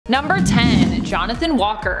Number 10. Jonathan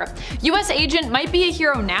Walker. US agent might be a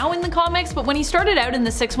hero now in the comics, but when he started out in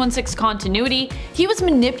the 616 continuity, he was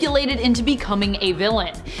manipulated into becoming a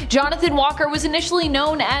villain. Jonathan Walker was initially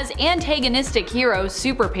known as antagonistic hero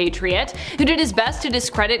Super Patriot, who did his best to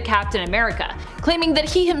discredit Captain America, claiming that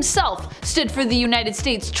he himself stood for the United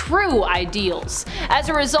States' true ideals. As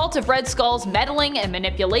a result of Red Skull's meddling and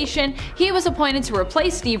manipulation, he was appointed to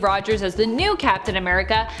replace Steve Rogers as the new Captain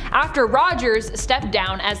America after Rogers stepped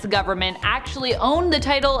down as the government actually owned the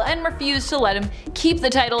title and refused to let him keep the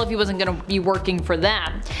title if he wasn't going to be working for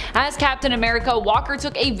them. As Captain America, Walker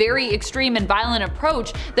took a very extreme and violent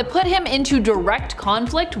approach that put him into direct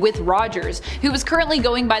conflict with Rogers, who was currently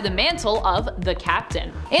going by the mantle of the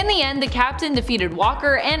Captain. In the end, the Captain defeated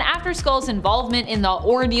Walker, and after Skull's involvement in the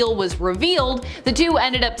ordeal was revealed, the two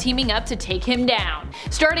ended up teaming up to take him down,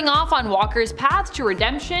 starting off on Walker's path to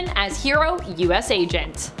redemption as hero US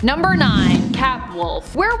agent. Number 9. Cap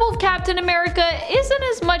Wolf. Werewolf Captain America isn't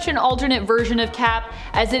as much an alternate version of Cap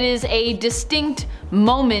as it is a distinct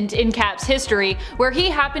moment in Cap's history where he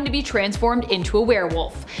happened to be transformed into a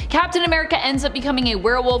werewolf. Captain America ends up becoming a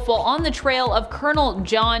werewolf while on the trail of Colonel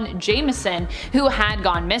John Jameson, who had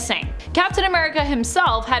gone missing. Captain America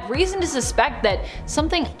himself had reason to suspect that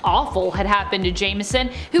something awful had happened to Jameson,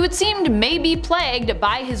 who it seemed may be plagued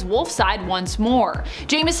by his wolf side once more.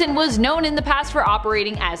 Jameson was known in the past for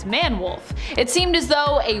operating as Man-Wolf. It seemed as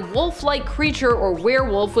though a wolf-like creature or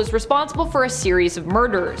werewolf was responsible for a series of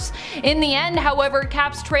murders. In the end, however,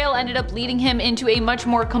 Cap's trail ended up leading him into a much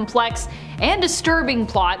more complex and disturbing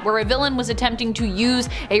plot where a villain was attempting to use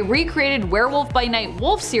a recreated Werewolf by Night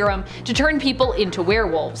wolf serum to turn people into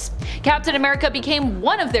werewolves. Captain America became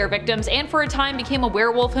one of their victims and for a time became a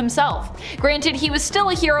werewolf himself. Granted, he was still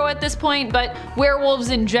a hero at this point, but werewolves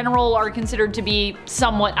in general are considered to be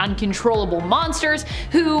somewhat uncontrollable monsters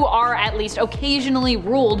who are at least occasionally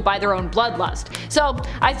ruled by their own bloodlust. So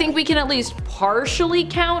I think we can at least partially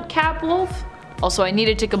count Cap Wolf. Also, I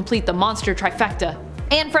needed to complete the monster trifecta.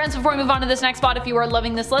 And friends, before we move on to this next spot, if you are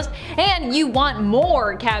loving this list and you want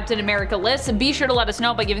more Captain America lists, be sure to let us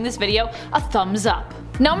know by giving this video a thumbs up.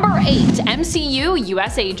 Number 8. MCU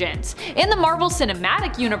US Agents. In the Marvel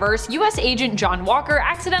Cinematic Universe, US Agent John Walker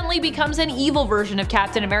accidentally becomes an evil version of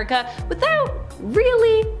Captain America without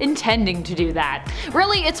really intending to do that.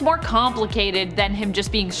 Really, it's more complicated than him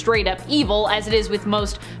just being straight up evil as it is with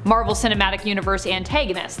most Marvel Cinematic Universe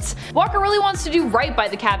antagonists. Walker really wants to do right by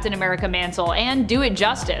the Captain America mantle and do it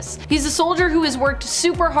justice. He's a soldier who has worked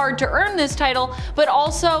super hard to earn this title, but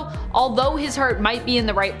also, although his heart might be in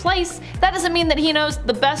the right place, that doesn't mean that he knows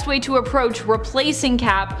the best way to approach replacing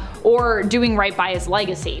Cap or doing right by his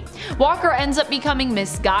legacy. Walker ends up becoming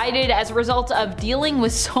misguided as a result of dealing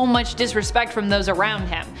with so much disrespect from those around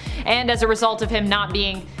him, and as a result of him not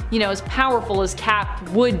being, as powerful as Cap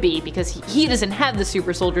would be because he doesn't have the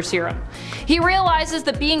super soldier serum. He realizes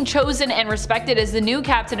that being chosen and respected as the new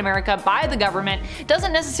Captain America by the government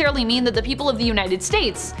doesn't necessarily mean that the people of the United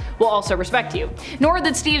States will also respect you, nor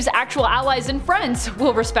that Steve's actual allies and friends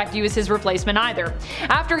will respect you as his replacement either.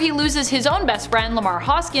 After he loses his own best friend, Lamar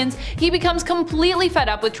Hoskins, he becomes completely fed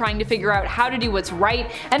up with trying to figure out how to do what's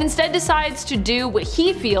right and instead decides to do what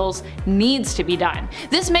he feels needs to be done.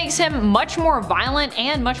 This makes him much more violent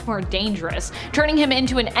and much more dangerous, turning him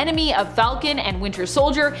into an enemy of Falcon and Winter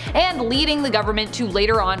Soldier and leading the government to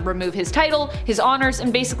later on remove his title, his honors,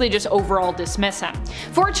 and basically just overall dismiss him.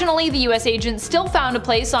 Fortunately, the US agent still found a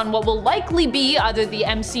place on what will likely be either the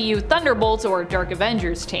MCU Thunderbolts or Dark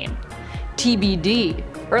Avengers team. TBD,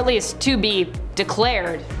 or at least to be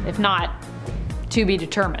declared, if not to be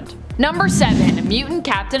determined. Number 7. Mutant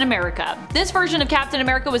Captain America. This version of Captain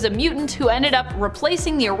America was a mutant who ended up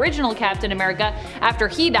replacing the original Captain America after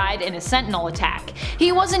he died in a Sentinel attack.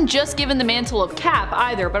 He wasn't just given the mantle of Cap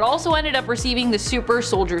either, but also ended up receiving the super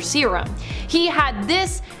soldier serum. He had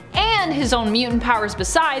this and his own mutant powers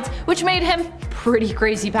besides, which made him pretty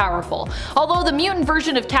crazy powerful. Although the mutant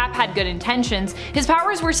version of Cap had good intentions, his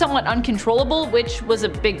powers were somewhat uncontrollable, which was a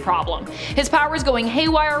big problem. His powers going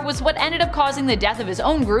haywire was what ended up causing the death of his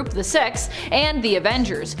own group, the Six, and the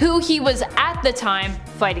Avengers, who he was at the time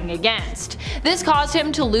fighting against. This caused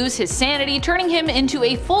him to lose his sanity, turning him into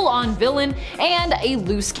a full-on villain and a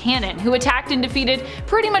loose cannon who attacked and defeated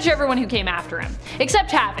pretty much everyone who came after him, except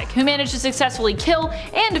Havoc, who managed to successfully kill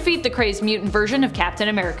and defeat the crazed mutant version of Captain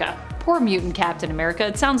America. Poor mutant Captain America,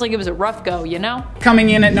 it sounds like it was a rough go, you know? Coming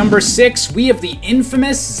in at number 6, we have the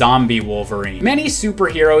infamous Zombie Wolverine. Many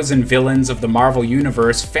superheroes and villains of the Marvel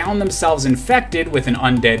Universe found themselves infected with an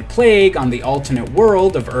undead plague on the alternate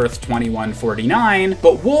world of Earth 2149,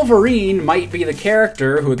 but Wolverine might be the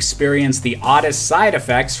character who experienced the oddest side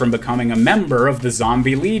effects from becoming a member of the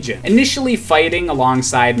Zombie Legion. Initially fighting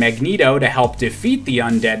alongside Magneto to help defeat the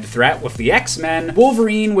undead threat with the X-Men,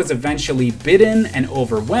 Wolverine was eventually bitten and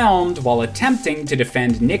overwhelmed while attempting to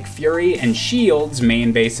defend Nick Fury and S.H.I.E.L.D.'s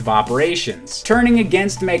main base of operations. Turning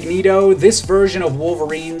against Magneto, this version of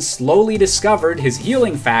Wolverine slowly discovered his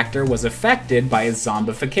healing factor was affected by his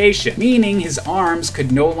zombification, meaning his arms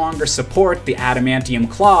could no longer support the adamantium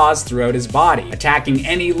claws throughout his body. Attacking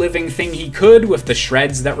any living thing he could with the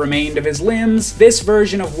shreds that remained of his limbs, this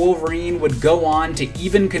version of Wolverine would go on to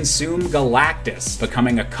even consume Galactus,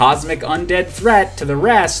 becoming a cosmic undead threat to the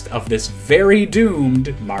rest of this very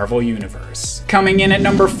doomed Marvel Universe. Coming in at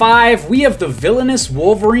number 5, we have the villainous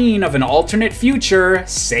Wolverine of an alternate future,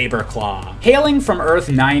 Saberclaw. Hailing from Earth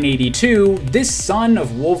 982, this son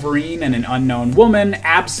of Wolverine and an unknown woman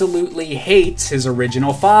absolutely hates his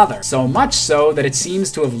original father, so much so that it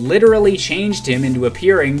seems to have literally changed him into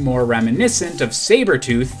appearing more reminiscent of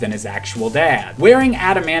Sabretooth than his actual dad. Wearing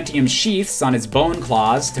adamantium sheaths on his bone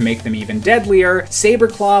claws to make them even deadlier,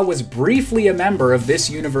 Saberclaw was briefly a member of this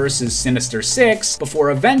universe's Sinister Six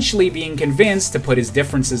before eventually being convinced to put his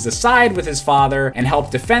differences aside with his father and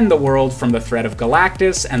help defend the world from the threat of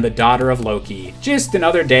Galactus and the daughter of Loki. Just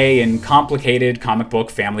another day in complicated comic book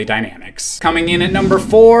family dynamics. Coming in at number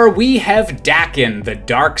 4, we have Daken, the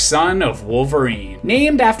dark son of Wolverine.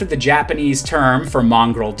 Named after the Japanese term for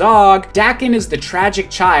mongrel dog, Daken is the tragic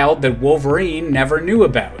child that Wolverine never knew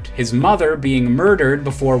about, his mother being murdered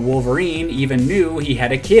before Wolverine even knew he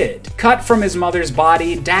had a kid. Cut from his mother's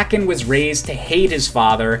body, Daken was raised to hate his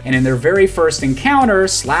father, and in their very first encounter,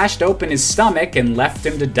 slashed open his stomach and left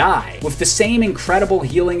him to die. With the same incredible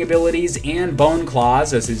healing abilities and bone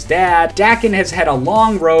claws as his dad, Daken has had a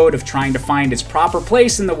long road of trying to find his proper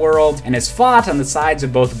place in the world, and has fought on the sides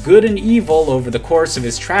of both good and evil over the course of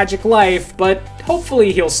his tragic life, but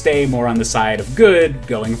hopefully he'll stay more on the side of good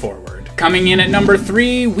going forward. Coming in at number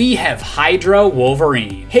 3, we have Hydra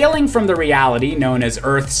Wolverine. Hailing from the reality known as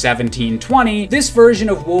Earth 1720, this version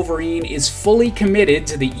of Wolverine is fully committed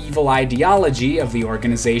to the evil ideology of the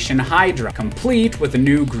organization Hydra, complete with a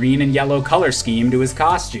new green and yellow color scheme to his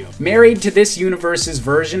costume. Married to this universe's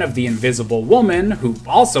version of the Invisible Woman, who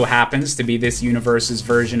also happens to be this universe's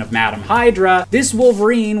version of Madam Hydra, this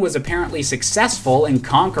Wolverine was apparently successful in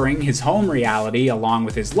conquering his home reality along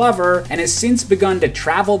with his lover, and has since begun to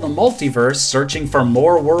travel the multiverse searching for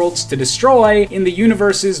more worlds to destroy in the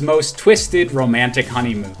universe's most twisted romantic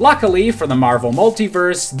honeymoon. Luckily for the Marvel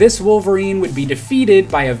Multiverse, this Wolverine would be defeated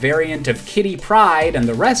by a variant of Kitty Pryde and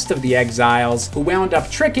the rest of the Exiles, who wound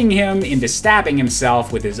up tricking him into stabbing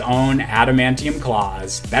himself with his own adamantium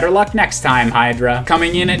claws. Better luck next time, Hydra.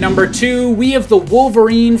 Coming in at number 2, we have the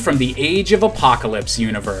Wolverine from the Age of Apocalypse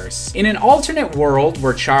universe. In an alternate world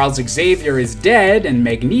where Charles Xavier is dead and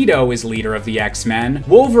Magneto is leader of the X-Men,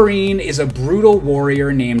 Wolverine is a brutal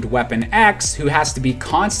warrior named Weapon X who has to be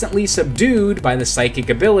constantly subdued by the psychic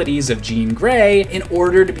abilities of Jean Grey in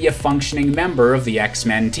order to be a functioning member of the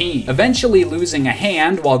X-Men team. Eventually losing a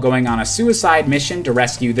hand while going on a suicide mission to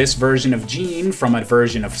rescue this version of Jean from a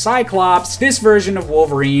version of Cyclops, this version of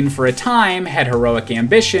Wolverine for a time had heroic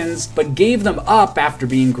ambitions, but gave them up after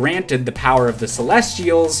being granted the power of the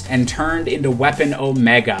Celestials and turned into Weapon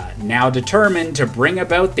Omega, now determined to bring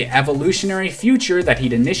about the evolutionary future that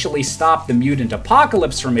he'd initially stopped the mutant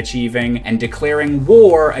apocalypse from achieving, and declaring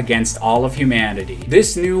war against all of humanity.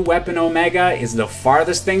 This new Weapon Omega is the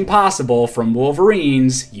farthest thing possible from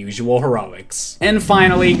Wolverine's usual heroics. And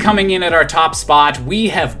finally, coming in at our top spot, we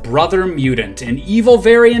have Brother Mutant, an evil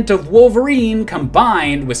variant of Wolverine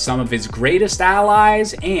combined with some of his greatest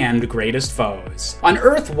allies and greatest foes. On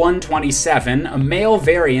Earth 127, a male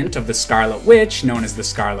variant of the Scarlet Witch, known as the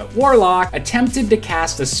Scarlet Warlock, attempted to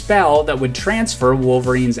cast a spell that would transfer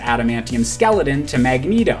Wolverine's adamantium skeleton to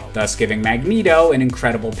Magneto, thus giving Magneto an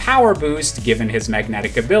incredible power boost given his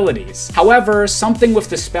magnetic abilities. However, something with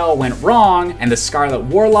the spell went wrong, and the Scarlet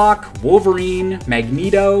Warlock, Wolverine,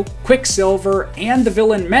 Magneto, Quicksilver, and the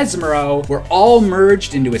villain Mesmero were all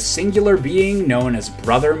merged into a singular being known as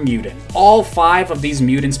Brother Mutant. All 5 of these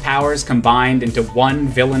mutants' powers combined into one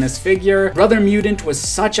villainous figure, Brother Mutant was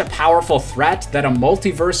such a powerful threat that a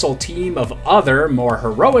multiversal team of other, more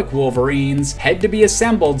heroic Wolverines had to be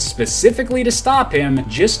assembled specifically to stop him,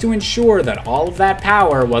 just to ensure that all of that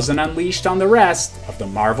power wasn't unleashed on the rest of the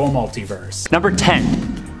Marvel Multiverse. Number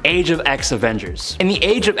 10. Age of X Avengers. In the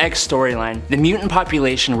Age of X storyline, the mutant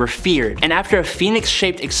population were feared, and after a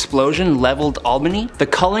phoenix-shaped explosion leveled Albany, the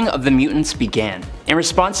culling of the mutants began. In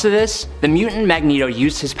response to this, the mutant Magneto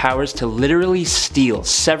used his powers to literally steal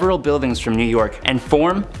several buildings from New York and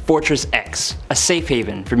form Fortress X, a safe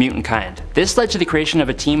haven for mutant kind. This led to the creation of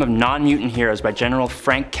a team of non-mutant heroes by General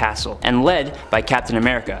Frank Castle, and led by Captain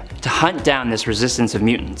America, to hunt down this resistance of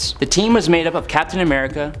mutants. The team was made up of Captain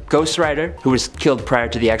America, Ghost Rider, who was killed prior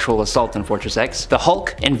to the actual assault on Fortress X, the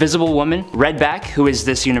Hulk, Invisible Woman, Redback, who is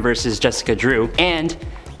this universe's Jessica Drew, and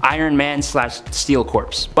Iron Man / Steel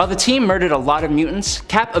Corps. While the team murdered a lot of mutants,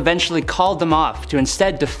 Cap eventually called them off to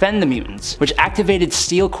instead defend the mutants, which activated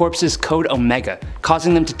Steel Corps' Code Omega,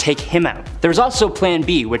 causing them to take him out. There was also Plan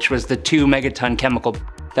B, which was the 2 megaton chemical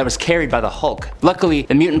that was carried by the Hulk. Luckily,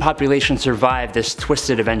 the mutant population survived this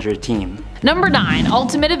twisted Avenger team. Number 9.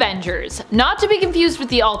 Ultimate Avengers. Not to be confused with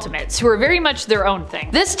the Ultimates, who are very much their own thing.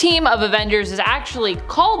 This team of Avengers is actually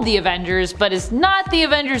called the Avengers, but is not the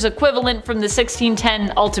Avengers equivalent from the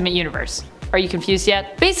 1610 Ultimate Universe. Are you confused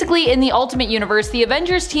yet? Basically, in the Ultimate Universe, the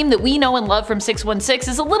Avengers team that we know and love from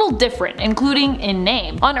 616 is a little different, including in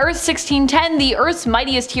name. On Earth 1610, the Earth's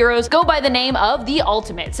mightiest heroes go by the name of the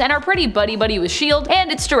Ultimates and are pretty buddy-buddy with S.H.I.E.L.D.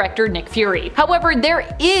 and its director Nick Fury. However, there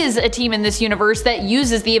is a team in this universe that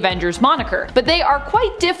uses the Avengers moniker, but they are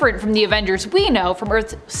quite different from the Avengers we know from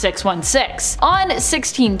Earth 616. On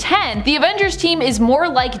 1610, the Avengers team is more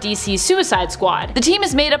like DC's Suicide Squad. The team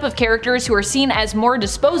is made up of characters who are seen as more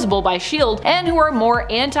disposable by S.H.I.E.L.D. and who are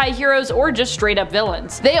more anti-heroes or just straight up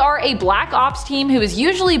villains. They are a black ops team who is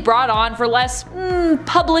usually brought on for less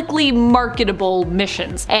publicly marketable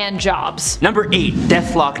missions and jobs. Number 8.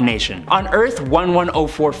 Deathlok Nation. On Earth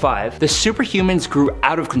 11045, the superhumans grew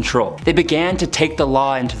out of control. They began to take the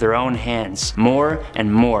law into their own hands, more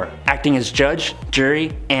and more, acting as judge,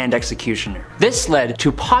 jury, and executioner. This led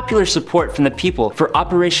to popular support from the people for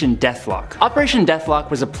Operation Deathlok. Operation Deathlok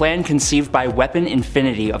was a plan conceived by Weapon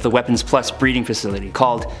Infinity of the Weapons Plus breeding facility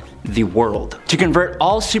called the World, to convert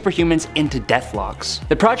all superhumans into Deathlocks.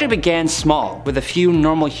 The project began small, with a few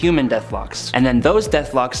normal human Deathlocks, and then those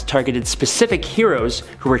Deathlocks targeted specific heroes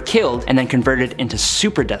who were killed and then converted into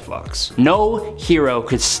super Deathlocks. No hero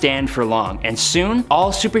could stand for long, and soon,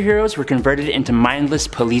 all superheroes were converted into mindless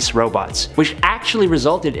police robots, which actually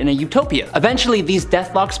resulted in a utopia. Eventually, these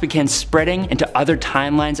Deathlocks began spreading into other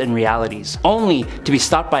timelines and realities, only to be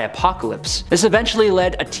stopped by Apocalypse. This eventually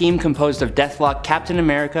led a team composed of Deathlok, Captain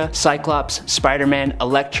America, Cyclops, Spider-Man,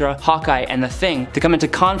 Elektra, Hawkeye, and The Thing to come into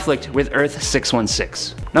conflict with Earth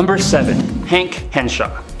 616. Number 7. Hank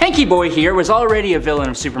Henshaw. Hanky Boy here was already a villain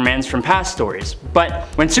of Superman's from past stories, but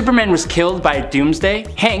when Superman was killed by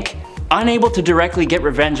Doomsday, Hank, unable to directly get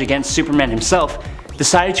revenge against Superman himself,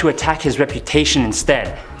 decided to attack his reputation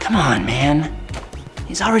instead. Come on, man.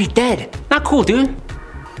 He's already dead. Not cool, dude.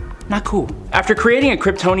 Not cool. After creating a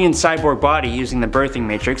Kryptonian cyborg body using the birthing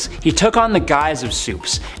matrix, he took on the guise of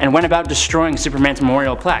Supes and went about destroying Superman's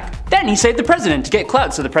memorial plaque. Then he saved the president to get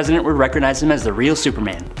clout so the president would recognize him as the real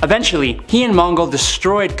Superman. Eventually, he and Mongol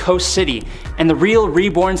destroyed Coast City, and the real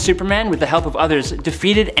reborn Superman, with the help of others,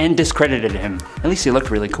 defeated and discredited him. At least he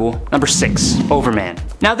looked really cool. Number 6. Overman.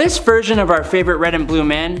 Now this version of our favorite red and blue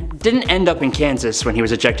man didn't end up in Kansas when he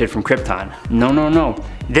was ejected from Krypton. No.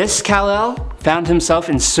 This Kal-El found himself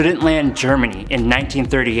in Sudetenland, Germany in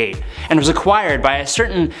 1938 and was acquired by a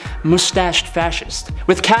certain mustached fascist.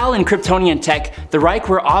 With Kal and Kryptonian tech, the Reich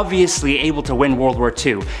were obviously able to win World War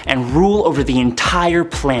II and rule over the entire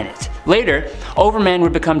planet. Later, Overman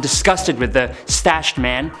would become disgusted with the stashed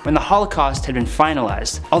man when the Holocaust had been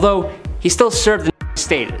finalized, although he still served the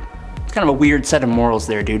state. It's kind of a weird set of morals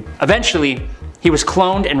there, dude. Eventually, he was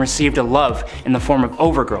cloned and received a love in the form of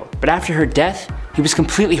Overgirl, but after her death, he was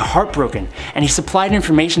completely heartbroken, and he supplied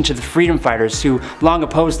information to the freedom fighters who long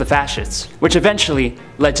opposed the fascists, which eventually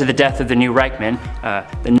led to the death of the new Reichman,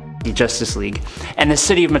 the Justice League, and the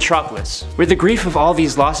city of Metropolis. With the grief of all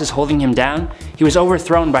these losses holding him down, he was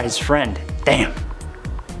overthrown by his friend. Damn.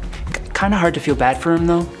 Kinda hard to feel bad for him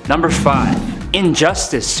though. Number 5.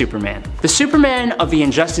 Injustice Superman. The Superman of the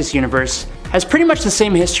Injustice universe has pretty much the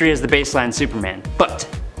same history as the baseline Superman, but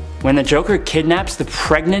when the Joker kidnaps the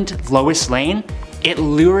pregnant Lois Lane, it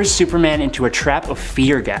lures Superman into a trap of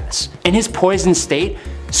fear gas. In his poisoned state,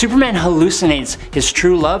 Superman hallucinates his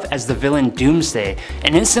true love as the villain Doomsday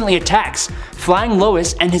and instantly attacks, flying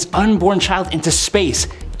Lois and his unborn child into space,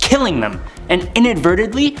 killing them, and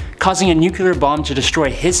inadvertently causing a nuclear bomb to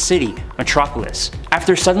destroy his city, Metropolis.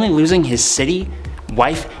 After suddenly losing his city,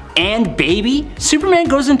 wife, and baby, Superman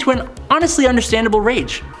goes into an honestly understandable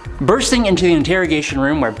rage. bursting into the interrogation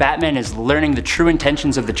room where Batman is learning the true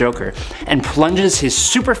intentions of the Joker, and plunges his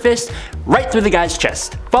super fist right through the guy's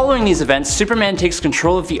chest. Following these events, Superman takes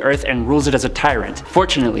control of the Earth and rules it as a tyrant.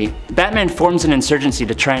 Fortunately, Batman forms an insurgency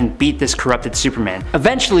to try and beat this corrupted Superman,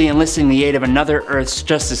 eventually enlisting the aid of another Earth's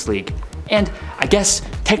Justice League, and I guess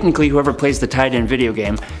technically whoever plays the tied-in video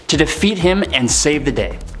game, to defeat him and save the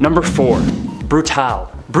day. Number 4. Brutale.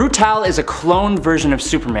 Brutale is a cloned version of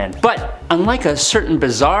Superman, but unlike a certain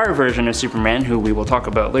bizarre version of Superman, who we will talk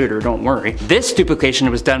about later, don't worry, this duplication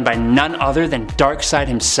was done by none other than Darkseid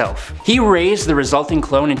himself. He raised the resulting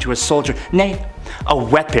clone into a soldier, nay, a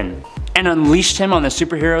weapon, and unleashed him on the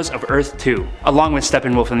superheroes of Earth 2, along with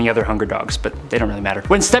Steppenwolf and the other Hunger Dogs, but they don't really matter.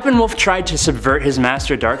 When Steppenwolf tried to subvert his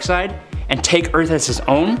master Darkseid and take Earth as his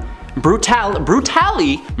own,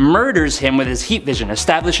 brutally murders him with his heat vision,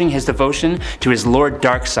 establishing his devotion to his Lord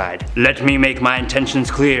Darkseid. Let me make my intentions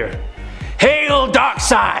clear. Hail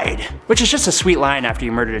Darkseid! Which is just a sweet line after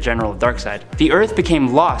you murdered a general of Darkseid. The Earth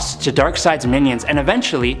became lost to Darkseid's minions, and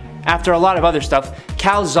eventually, after a lot of other stuff,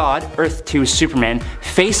 Kal-Zod, Earth 2's Superman,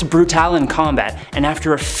 faced Brutale in combat, and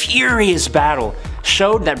after a furious battle,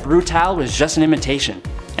 showed that Brutale was just an imitation,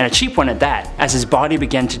 and a cheap one at that, as his body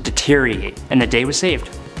began to deteriorate, and the day was saved.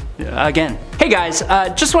 Again. Hey guys,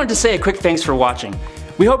 just wanted to say a quick thanks for watching.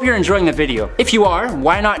 We hope you're enjoying the video. If you are,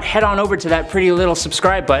 why not head on over to that pretty little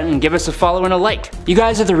subscribe button and give us a follow and a like. You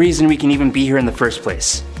guys are the reason we can even be here in the first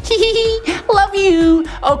place. Love you!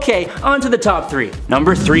 Okay, on to the top 3.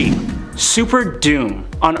 Number 3. Super Doom.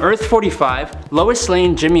 On Earth 45, Lois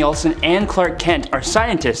Lane, Jimmy Olsen, and Clark Kent are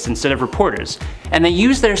scientists instead of reporters, and they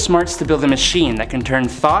use their smarts to build a machine that can turn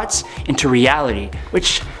thoughts into reality,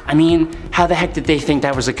 which, I mean, how the heck did they think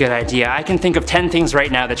that was a good idea? I can think of 10 things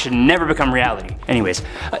right now that should never become reality. Anyways,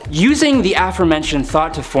 using the aforementioned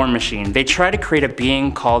thought-to-form machine, they try to create a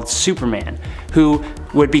being called Superman, who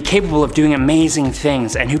would be capable of doing amazing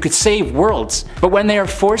things and who could save worlds. But when they are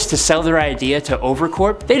forced to sell their idea to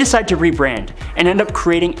Overcorp, they decide to rebrand and end up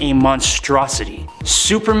creating a monstrosity.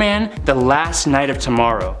 Superman, the Last Knight of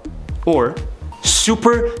Tomorrow. Or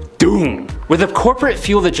Super Doom. With a corporate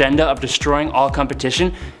fueled agenda of destroying all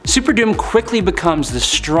competition, Super Doom quickly becomes the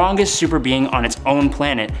strongest super being on its own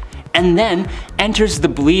planet, and then enters the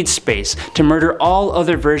bleed space to murder all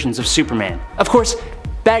other versions of Superman. Of course,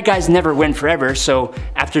 bad guys never win forever, so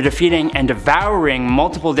after defeating and devouring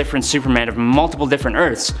multiple different Supermen of multiple different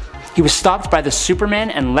Earths, he was stopped by the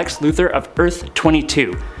Superman and Lex Luthor of Earth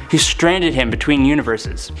 22, who stranded him between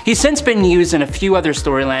universes. He's since been used in a few other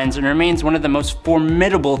storylines and remains one of the most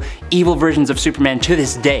formidable evil versions of Superman to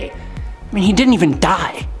this day. I mean, he didn't even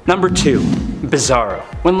die. Number 2. Bizarro.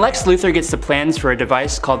 When Lex Luthor gets the plans for a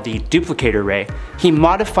device called the Duplicator Ray, he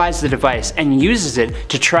modifies the device and uses it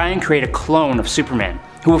to try and create a clone of Superman,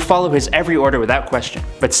 who will follow his every order without question.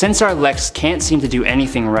 But since our Lex can't seem to do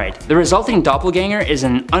anything right, the resulting doppelganger is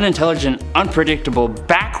an unintelligent, unpredictable,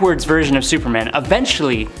 backwards version of Superman,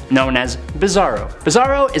 eventually known as Bizarro.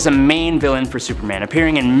 Bizarro is a main villain for Superman,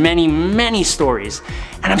 appearing in many stories,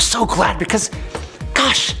 and I'm so glad because,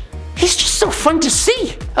 gosh, he's just so fun to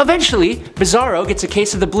see! Eventually, Bizarro gets a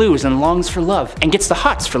case of the blues and longs for love, and gets the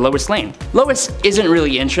hots for Lois Lane. Lois isn't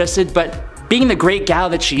really interested, but being the great gal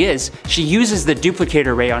that she is, she uses the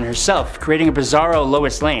Duplicator Ray on herself, creating a Bizarro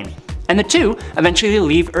Lois Lane. And the two eventually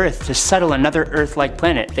leave Earth to settle another Earth-like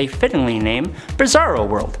planet they fittingly name Bizarro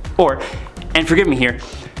World. Or, and forgive me here,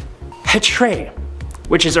 Hetre,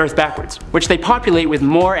 which is Earth backwards, which they populate with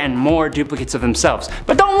more and more duplicates of themselves.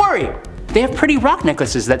 But don't worry! They have pretty rock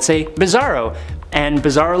necklaces that say Bizarro and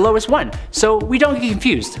Bizarro Lois 1, so we don't get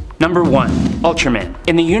confused. Number 1. Ultraman.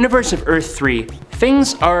 In the universe of Earth 3,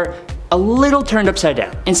 things are a little turned upside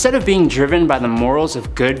down. Instead of being driven by the morals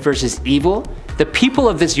of good versus evil, the people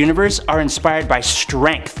of this universe are inspired by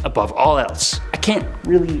strength above all else. I can't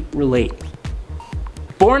really relate.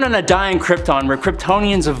 Born on a dying Krypton where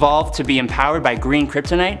Kryptonians evolved to be empowered by green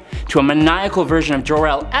kryptonite to a maniacal version of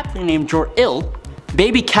Jor-El aptly named Jor-Il,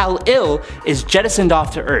 baby Kal-El is jettisoned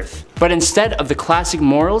off to Earth. But instead of the classic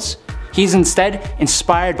morals, he's instead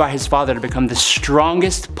inspired by his father to become the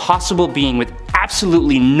strongest possible being with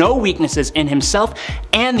absolutely no weaknesses in himself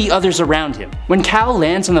and the others around him. When Kal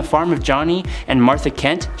lands on the farm of Johnny and Martha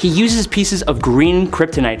Kent, he uses pieces of green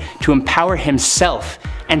kryptonite to empower himself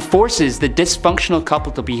and forces the dysfunctional couple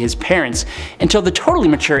to be his parents until the totally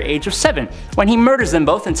mature age of 7, when he murders them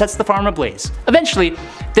both and sets the farm ablaze. Eventually,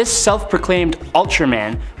 this self-proclaimed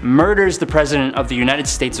Ultraman murders the President of the United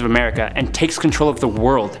States of America and takes control of the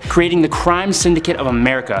world, creating the Crime Syndicate of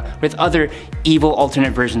America with other evil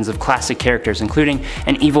alternate versions of classic characters, including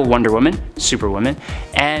an evil Wonder Woman, Superwoman,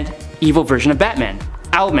 and evil version of Batman,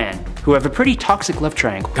 Owlman, who have a pretty toxic love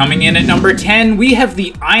triangle. Coming in at number 10, we have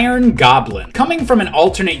the Iron Goblin. Coming from an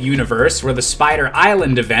alternate universe where the Spider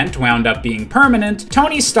Island event wound up being permanent,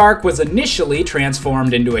 Tony Stark was initially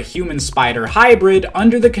transformed into a human-spider hybrid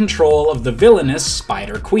under the control of the villainous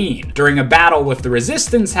Spider-Queen. During a battle with the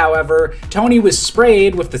Resistance, however, Tony was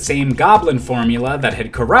sprayed with the same goblin formula that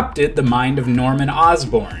had corrupted the mind of Norman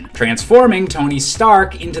Osborn, transforming Tony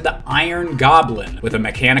Stark into the Iron Goblin, with a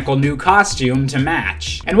mechanical new costume to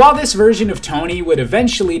match. And while this version of Tony would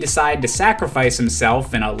eventually decide to sacrifice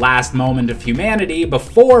himself in a last moment of humanity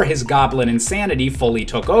before his goblin insanity fully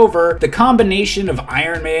took over, the combination of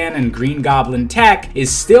Iron Man and Green Goblin tech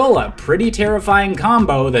is still a pretty terrifying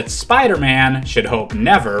combo that Spider-Man should hope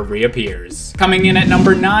never reappears. Coming in at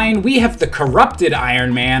number 9, we have the corrupted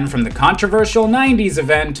Iron Man from the controversial 90s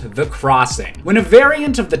event, The Crossing. When a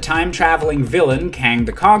variant of the time-traveling villain Kang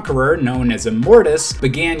the Conqueror, known as Immortus,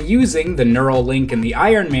 began using the neural link in the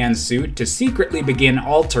Iron Man suit to secretly begin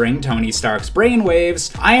altering Tony Stark's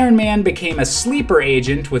brainwaves, Iron Man became a sleeper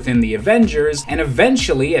agent within the Avengers and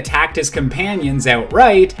eventually attacked his companions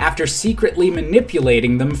outright after secretly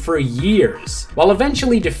manipulating them for years. While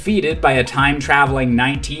eventually defeated by a time-traveling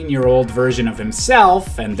 19-year-old version of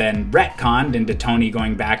himself, and then retconned into Tony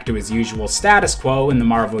going back to his usual status quo in the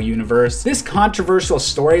Marvel Universe, this controversial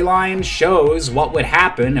storyline shows what would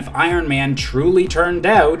happen if Iron Man truly turned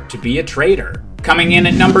out to be a traitor. Coming in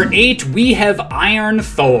at number 8, we have Iron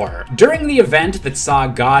Thor. During the event that saw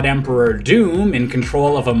God Emperor Doom in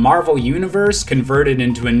control of a Marvel Universe converted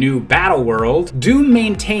into a new Battleworld, Doom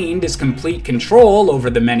maintained his complete control over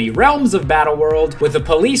the many realms of Battleworld with a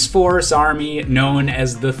police force army known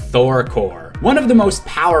as the Thor Corps. One of the most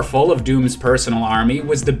powerful of Doom's personal army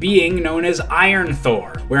was the being known as Iron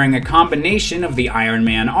Thor, wearing a combination of the Iron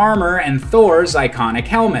Man armor and Thor's iconic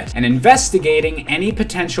helmet, and investigating any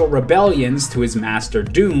potential rebellions to his master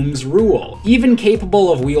Doom's rule. Even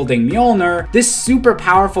capable of wielding Mjolnir, this super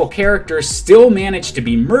powerful character still managed to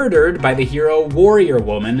be murdered by the hero Warrior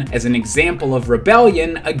Woman as an example of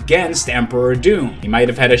rebellion against Emperor Doom. He might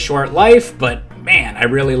have had a short life, but man, I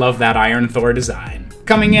really love that Iron Thor design.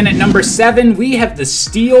 Coming in at number 7, we have the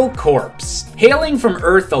Steel Corpse. Hailing from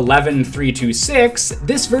Earth 11326,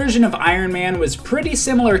 this version of Iron Man was pretty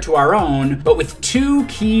similar to our own, but with two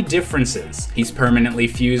key differences. He's permanently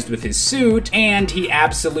fused with his suit, and he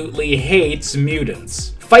absolutely hates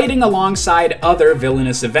mutants. Fighting alongside other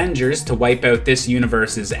villainous Avengers to wipe out this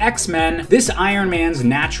universe's X-Men, this Iron Man's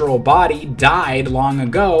natural body died long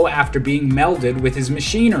ago after being melded with his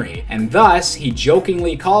machinery, and thus he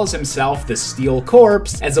jokingly calls himself the Steel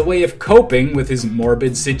Corpse as a way of coping with his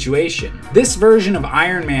morbid situation. This version of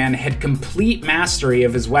Iron Man had complete mastery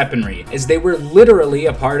of his weaponry, as they were literally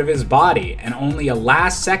a part of his body, and only a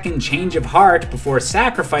last-second change of heart before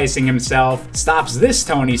sacrificing himself stops this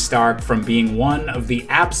Tony Stark from being one of the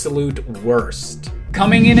absolute worst.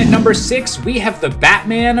 Coming in at number 6, we have the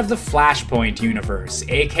Batman of the Flashpoint universe,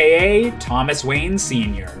 aka Thomas Wayne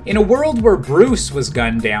Sr. In a world where Bruce was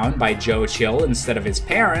gunned down by Joe Chill instead of his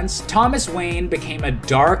parents, Thomas Wayne became a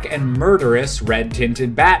dark and murderous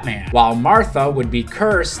red-tinted Batman, while Martha would be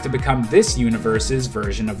cursed to become this universe's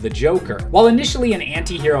version of the Joker. While initially an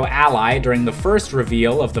anti-hero ally during the first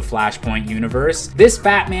reveal of the Flashpoint universe, this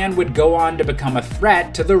Batman would go on to become a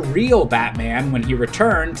threat to the real Batman when he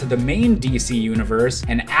returned to the main DC universe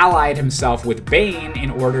and allied himself with Bane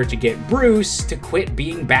in order to get Bruce to quit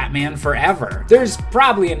being Batman forever. There's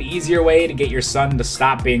probably an easier way to get your son to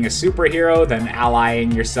stop being a superhero than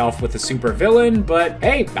allying yourself with a supervillain, but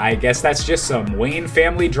hey, I guess that's just some Wayne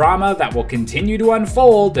family drama that will continue to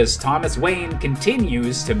unfold as Thomas Wayne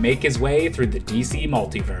continues to make his way through the DC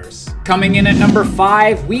multiverse. Coming in at number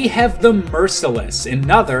 5, we have the Merciless,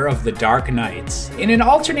 another of the Dark Knights. In an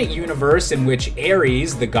alternate universe in which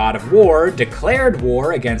Ares, the god of war, declared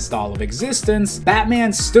war against all of existence,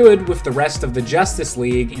 Batman stood with the rest of the Justice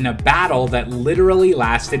League in a battle that literally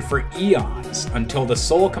lasted for eons, until the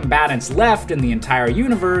sole combatants left in the entire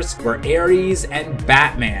universe were Ares and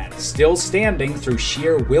Batman, still standing through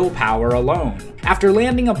sheer willpower alone. After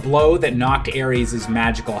landing a blow that knocked Ares'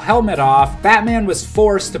 magical helmet off, Batman was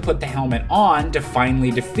forced to put the helmet on to finally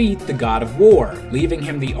defeat the God of War, leaving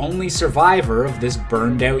him the only survivor of this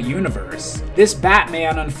burned-out universe. This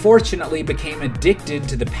Batman unfortunately became addicted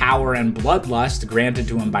to the power and bloodlust granted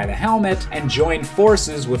to him by the helmet, and joined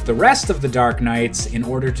forces with the rest of the Dark Knights in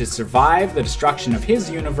order to survive the destruction of his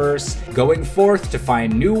universe, going forth to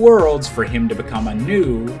find new worlds for him to become a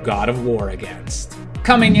new God of War against.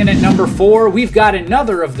 Coming in at number 4, we've got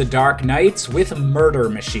another of the Dark Knights with Murder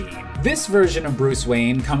Machine. This version of Bruce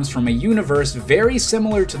Wayne comes from a universe very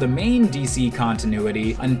similar to the main DC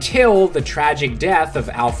continuity until the tragic death of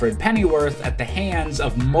Alfred Pennyworth at the hands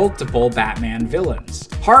of multiple Batman villains.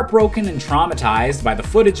 Heartbroken and traumatized by the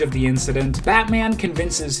footage of the incident, Batman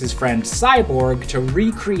convinces his friend Cyborg to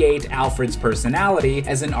recreate Alfred's personality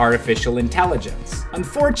as an artificial intelligence.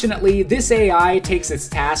 Unfortunately, this AI takes its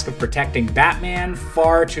task of protecting Batman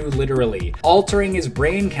far too literally, altering his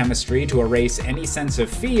brain chemistry to erase any sense of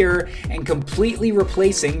fear and completely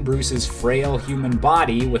replacing Bruce's frail human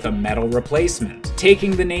body with a metal replacement.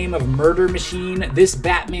 Taking the name of Murder Machine, this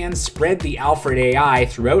Batman spread the Alfred AI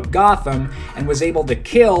throughout Gotham and was able to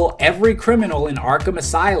kill every criminal in Arkham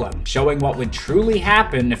Asylum, showing what would truly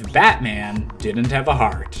happen if Batman didn't have a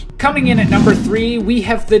heart. Coming in at number 3, we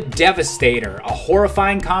have the Devastator, a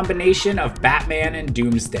horrifying combination of Batman and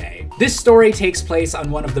Doomsday. This story takes place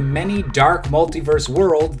on one of the many dark multiverse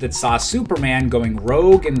worlds that saw Superman going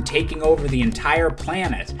rogue and taking over the entire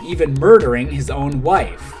planet, even murdering his own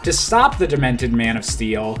wife. To stop the demented Man of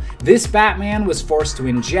Steel, this Batman was forced to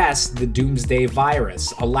ingest the Doomsday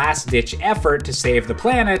virus, a last-ditch effort to save the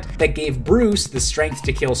planet that gave Bruce the strength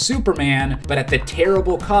to kill Superman, but at the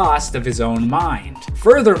terrible cost of his own mind.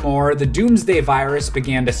 Furthermore, the Doomsday virus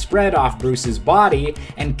began to spread off Bruce's body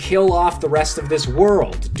and kill off the rest of this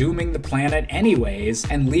world, dooming the planet anyways,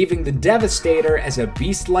 and leaving the Devastator as a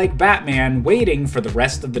beast-like Batman waiting for the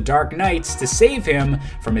rest of the Dark Knights to save him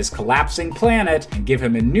from his collapsing planet and give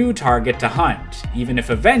him a new target to hunt, even if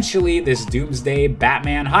eventually this Doomsday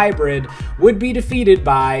Batman hybrid would be defeated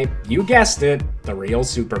by, you guessed it, the real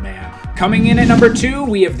Superman. Coming in at number 2,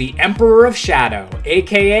 we have the Emperor of Shadow,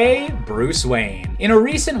 aka Bruce Wayne. In a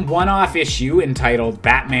recent one-off issue entitled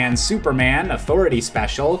Batman Superman Authority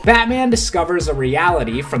Special, Batman discovers a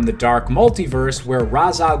reality from the dark multiverse where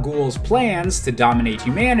Ra's al Ghul's plans to dominate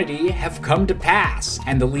humanity have come to pass,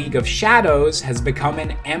 and the League of Shadows has become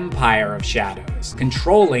an Empire of Shadows,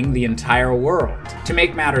 controlling the entire world. To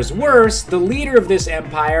make matters worse, the leader of this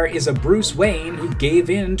empire is a Bruce Wayne who gave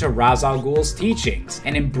in to Ra's al Ghul's teachings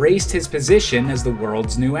and embraced his position as the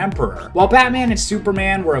world's new emperor. While Batman and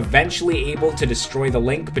Superman were eventually able to destroy the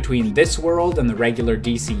link between this world and the regular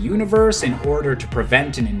DC universe in order to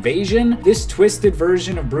prevent an invasion, this twisted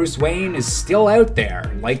version of Bruce Wayne is still out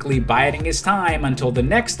there, likely biding his time until the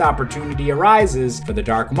next opportunity arises for the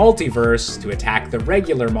dark multiverse to attack the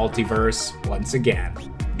regular multiverse once again.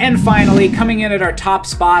 And finally, coming in at our top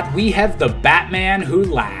spot, we have the Batman Who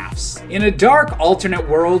Laughs. In a dark alternate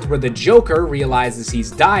world where the Joker realizes he's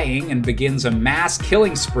dying and begins a mass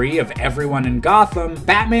killing spree of everyone in Gotham,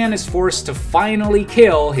 Batman is forced to finally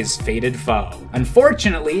kill his fated foe.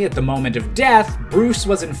 Unfortunately, at the moment of death, Bruce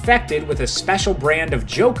was infected with a special brand of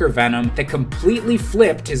Joker venom that completely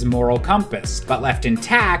flipped his moral compass, but left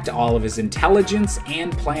intact all of his intelligence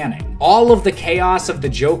and planning. All of the chaos of the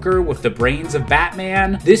Joker with the brains of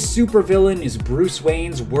Batman, this supervillain is Bruce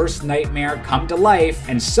Wayne's worst nightmare come to life,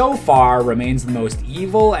 and so far remains the most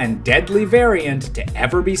evil and deadly variant to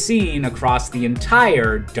ever be seen across the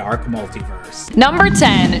entire dark multiverse. Number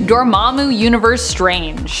 10, Dormammu Universe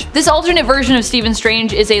Strange. This alternate version of Stephen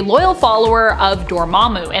Strange is a loyal follower of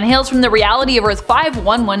Dormammu and hails from the reality of Earth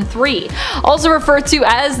 5113, also referred to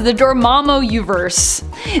as the Dormammu-verse.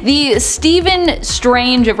 The Stephen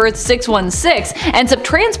Strange of Earth 616 ends up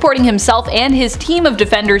transporting himself and his team of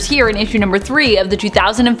Defenders here in issue number 3 of the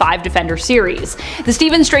 2005 Defender series. The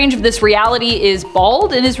Stephen Strange of this reality is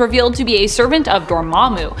bald and is revealed to be a servant of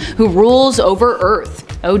Dormammu, who rules over Earth.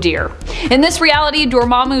 Oh dear. In this reality,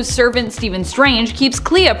 Dormammu's servant Stephen Strange keeps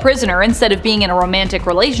Clea prisoner instead of being in a romantic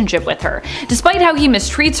relationship with her. Despite how he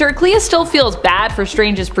mistreats her, Clea still feels bad for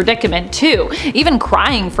Strange's predicament too, even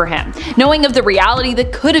crying for him, knowing of the reality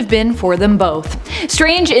that could have been for them both.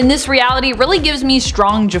 Strange in this reality really gives me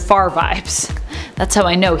strong Jafar vibes. That's how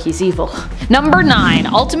I know he's evil. Number 9,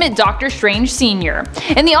 Ultimate Doctor Strange Sr.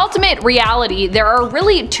 In the Ultimate reality, there are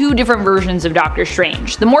really 2 different versions of Doctor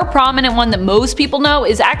Strange. The more prominent one that most people know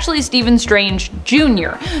is actually Stephen Strange Jr.,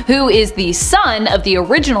 who is the son of the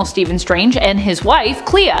original Stephen Strange and his wife,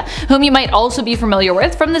 Clea, whom you might also be familiar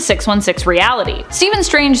with from the 616 reality. Stephen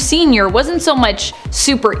Strange Sr. wasn't so much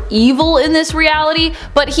super evil in this reality,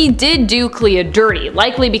 but he did do Clea dirty,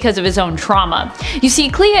 likely because of his own trauma. You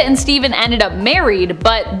see, Clea and Stephen ended up married married,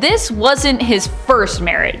 but this wasn't his first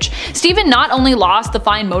marriage. Steven not only lost the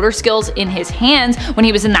fine motor skills in his hands when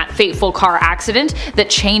he was in that fateful car accident that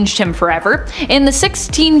changed him forever, in the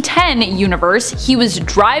 1610 universe, he was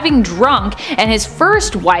driving drunk and his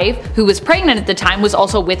first wife, who was pregnant at the time, was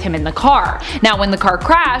also with him in the car. Now when the car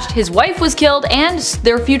crashed, his wife was killed and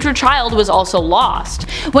their future child was also lost.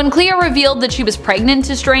 When Clea revealed that she was pregnant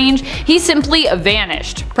to Strange, he simply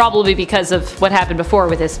vanished, probably because of what happened before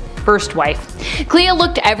with his first wife. Clea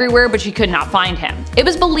looked everywhere but she could not find him. It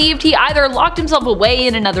was believed he either locked himself away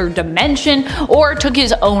in another dimension or took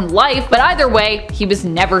his own life, but either way, he was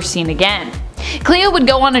never seen again. Clea would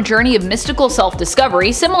go on a journey of mystical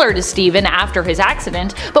self-discovery similar to Steven after his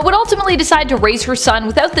accident, but would ultimately decide to raise her son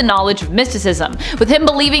without the knowledge of mysticism, with him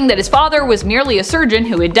believing that his father was merely a surgeon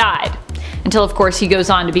who had died. Until of course he goes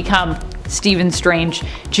on to become Stephen Strange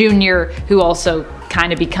Jr., who also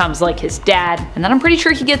kind of becomes like his dad, and then I'm pretty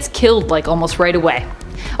sure he gets killed like almost right away.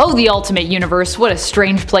 Oh, the Ultimate Universe, what a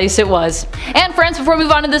strange place it was. And friends, before we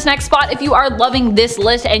move on to this next spot, if you are loving this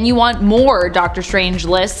list and you want more Doctor Strange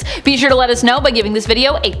lists, be sure to let us know by giving this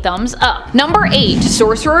video a thumbs up. Number 8.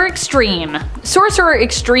 Sorcerer Extreme. Sorcerer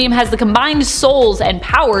Extreme has the combined souls and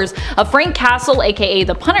powers of Frank Castle, aka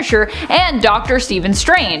the Punisher, and Dr. Stephen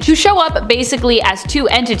Strange, who show up basically as two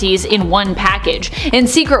entities in one package in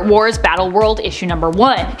Secret Wars Battle World issue number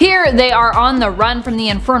 1. Here they are on the run from the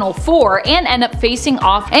Infernal Four and end up facing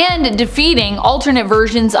off and defeating alternate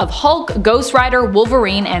versions of Hulk, Ghost Rider,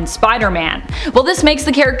 Wolverine, and Spider-Man. Well, this makes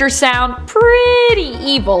the characters sound pretty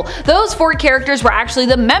evil. Those 4 characters were actually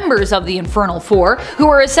the members of the Infernal Four, who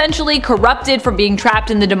were essentially corrupted from being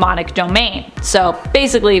trapped in the demonic domain. So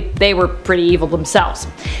basically, they were pretty evil themselves.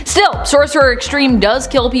 Still, Sorcerer Extreme does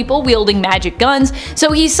kill people wielding magic guns,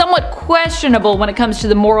 so he's somewhat questionable when it comes to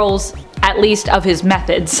the morals, at least of his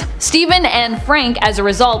methods. Steven and Frank, as a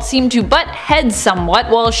result, seem to butt heads somewhat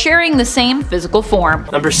while sharing the same physical form.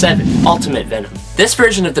 Number 7. Ultimate Venom. This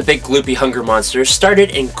version of the big gloopy hunger monster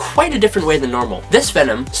started in quite a different way than normal. This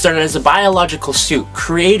Venom started as a biological suit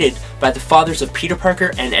created by the fathers of Peter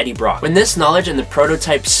Parker and Eddie Brock. When this knowledge and the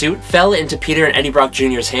prototype suit fell into Peter and Eddie Brock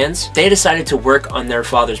Jr.'s hands, they decided to work on their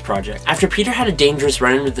father's project. After Peter had a dangerous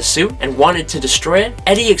run-in with the suit and wanted to destroy it,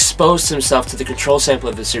 Eddie exposed himself to the control sample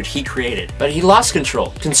of the suit he created. But he lost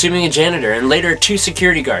control, consuming a janitor and later 2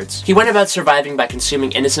 security guards. He went about surviving by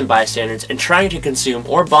consuming innocent bystanders and trying to consume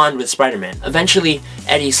or bond with Spider-Man. Eventually,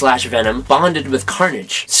 Eddie/Venom bonded with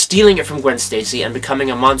Carnage, stealing it from Gwen Stacy and becoming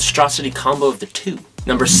a monstrosity combo of the two.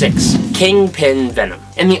 Number 6. Kingpin Venom.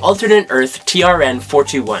 In the alternate Earth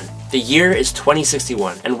TRN-421, the year is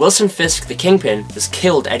 2061, and Wilson Fisk, the Kingpin, has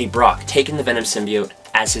killed Eddie Brock, taking the Venom symbiote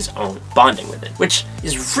as his own, bonding with it, which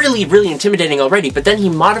is really intimidating already, but then he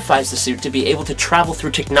modifies the suit to be able to travel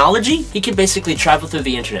through technology. He can basically travel through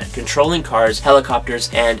the internet, controlling cars, helicopters,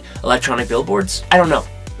 and electronic billboards. I don't know.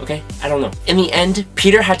 Okay? I don't know. In the end,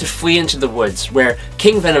 Peter had to flee into the woods, where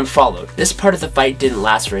King Venom followed. This part of the fight didn't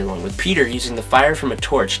last very long, with Peter using the fire from a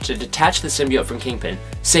torch to detach the symbiote from Kingpin,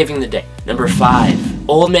 saving the day. Number 5.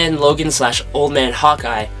 Old Man Logan/Old Man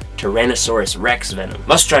Hawkeye Tyrannosaurus Rex Venom.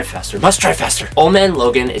 Must drive faster, must drive faster! Old Man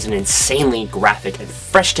Logan is an insanely graphic and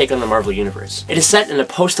fresh take on the Marvel Universe. It is set in a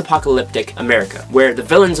post-apocalyptic America, where the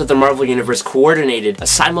villains of the Marvel Universe coordinated a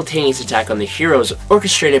simultaneous attack on the heroes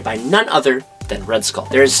orchestrated by none other than Red Skull.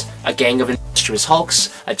 There's a gang of industrious Hulks,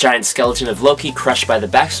 a giant skeleton of Loki crushed by the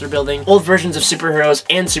Baxter Building, old versions of superheroes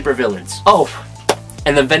and supervillains. Oh,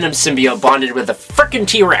 and the Venom symbiote bonded with a frickin'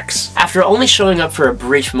 T-Rex. After only showing up for a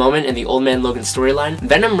brief moment in the Old Man Logan storyline,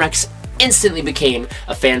 Venom Rex instantly became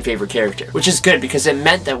a fan favorite character, which is good because it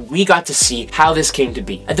meant that we got to see how this came to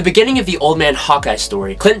be. At the beginning of the Old Man Hawkeye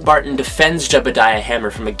story, Clint Barton defends Jebediah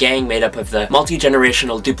Hammer from a gang made up of the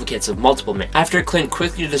multi-generational duplicates of multiple men. After Clint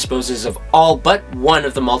quickly disposes of all but one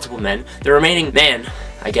of the multiple men, the remaining man,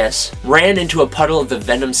 I guess, ran into a puddle of the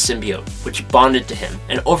Venom symbiote, which bonded to him,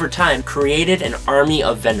 and over time created an army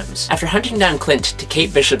of Venoms. After hunting down Clint to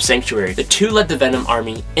Kate Bishop's sanctuary, the two led the Venom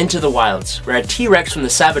army into the wilds, where a T-Rex from the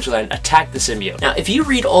Savage Land attacked the symbiote. Now, if you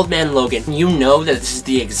read Old Man Logan, you know that this is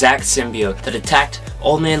the exact symbiote that attacked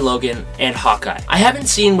Old Man Logan and Hawkeye. I haven't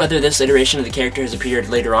seen whether this iteration of the character has appeared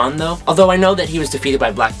later on though, although I know that he was defeated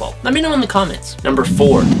by Black Bolt. Let me know in the comments. Number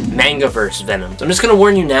 4. Mangaverse Venom. So I'm just gonna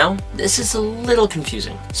warn you now, this is a little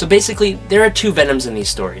confusing. So basically, there are 2 Venoms in these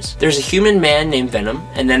stories. There's a human man named Venom,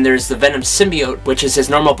 and then there's the Venom symbiote, which is his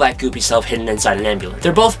normal black goopy self hidden inside an ambulance.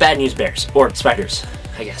 They're both bad news bears, or spiders,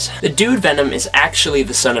 I guess. The dude Venom is actually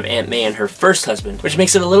the son of Aunt May and her first husband, which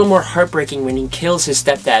makes it a little more heartbreaking when he kills his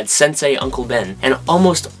stepdad, Sensei Uncle Ben, and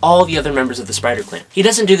almost all the other members of the Spider Clan. He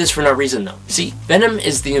doesn't do this for no reason though. See, Venom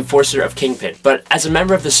is the enforcer of Kingpin, but as a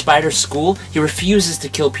member of the Spider School, he refuses to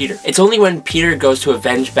kill Peter. It's only when Peter goes to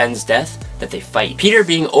avenge Ben's death that they fight. Peter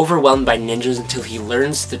being overwhelmed by ninjas until he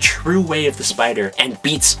learns the true way of the spider and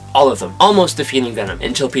beats all of them, almost defeating Venom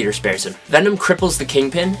until Peter spares him. Venom cripples the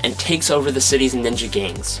Kingpin and takes over the city's ninja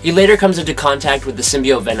gangs. He later comes into contact with the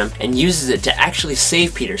symbiote Venom and uses it to actually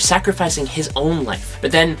save Peter, sacrificing his own life.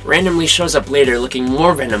 But then randomly shows up later looking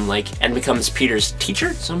more Venom-like and becomes Peter's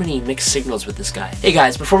teacher? So many mixed signals with this guy. Hey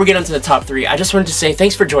guys, before we get onto the top 3, I just wanted to say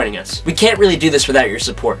thanks for joining us. We can't really do this without your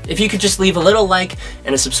support. If you could just leave a little like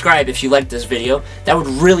and a subscribe if you liked this video, that would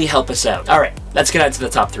really help us out. Alright, let's get on to the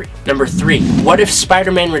top 3. Number 3. What if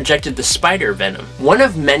Spider-Man rejected the Spider Venom? One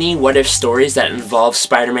of many what-if stories that involve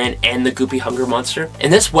Spider-Man and the Goopy Hunger Monster.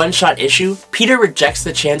 In this one-shot issue, Peter rejects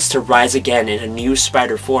the chance to rise again in a new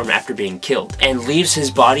spider form after being killed, and leaves his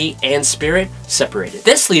body and spirit separated.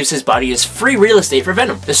 This leaves his body as free real estate for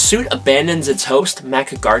Venom. The suit abandons its host,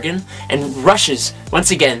 Mac Gargan, and rushes,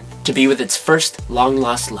 once again, to be with its first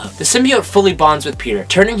long-lost love. The symbiote fully bonds with Peter,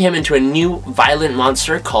 turning him into a new violent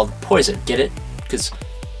monster called Poison. Get it? Because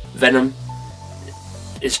Venom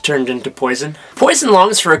is turned into poison. Poison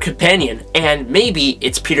longs for a companion, and maybe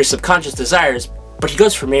it's Peter's subconscious desires, but he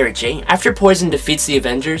goes for Mary Jane. After Poison defeats the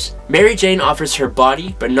Avengers, Mary Jane offers her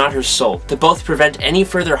body, but not her soul, to both prevent any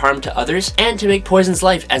further harm to others, and to make Poison's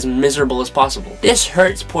life as miserable as possible. This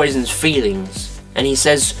hurts Poison's feelings, and he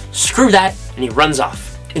says, screw that, and he runs off.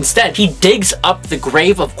 Instead, he digs up the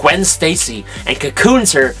grave of Gwen Stacy and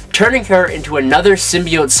cocoons her, turning her into another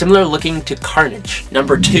symbiote similar looking to Carnage.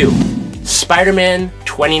 Number 2. Spider-Man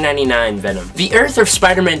 2099 Venom. The Earth of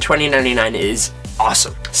Spider-Man 2099 is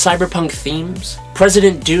awesome. Cyberpunk themes,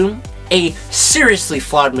 President Doom, a seriously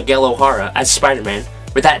flawed Miguel O'Hara as Spider-Man,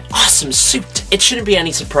 with that awesome suit. It shouldn't be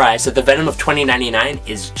any surprise that the Venom of 2099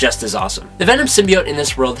 is just as awesome. The Venom symbiote in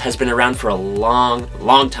this world has been around for a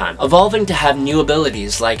long time, evolving to have new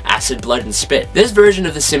abilities like acid, blood, and spit. This version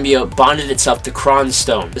of the symbiote bonded itself to Kron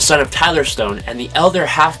Stone, the son of Tyler Stone and the elder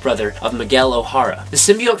half-brother of Miguel O'Hara. The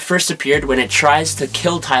symbiote first appeared when it tries to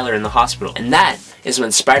kill Tyler in the hospital, and that is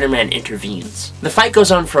when Spider-Man intervenes. The fight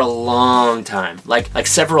goes on for a long time, like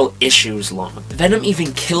several issues long. Venom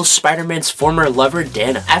even kills Spider-Man's former lover,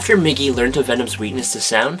 Dana. After Miggy learned of Venom's weakness to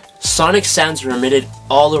sound, sonic sounds were emitted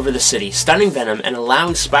all over the city, stunning Venom and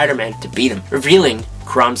allowing Spider-Man to beat him, revealing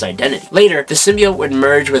Crom's identity. Later, the symbiote would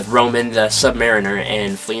merge with Roman the Submariner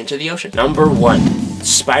and flee into the ocean. Number 1.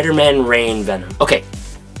 Spider-Man Rain Venom. Okay,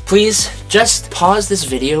 please just pause this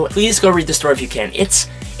video. Please go read the story if you can.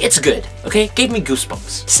 It's good, okay? Gave me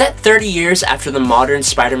goosebumps. Set 30 years after the modern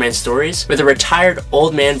Spider-Man stories, with a retired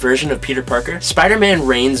old man version of Peter Parker, Spider-Man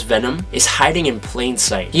Rain's Venom is hiding in plain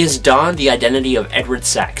sight. He has donned the identity of Edward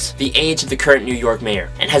Sachs, the age of the current New York mayor,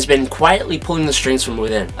 and has been quietly pulling the strings from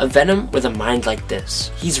within. A Venom with a mind like this.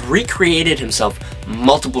 He's recreated himself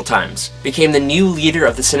multiple times, became the new leader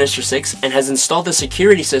of the Sinister Six, and has installed a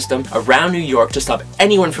security system around New York to stop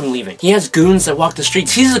anyone from leaving. He has goons that walk the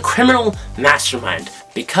streets. He's a criminal mastermind,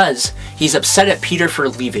 because he's upset at Peter for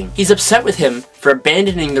leaving. He's upset with him for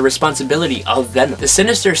abandoning the responsibility of Venom. The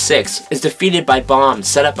Sinister Six is defeated by bombs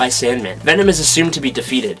set up by Sandman. Venom is assumed to be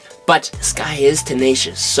defeated, but this guy is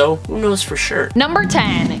tenacious, so who knows for sure. Number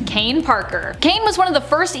 10. Kane Parker. Kane was one of the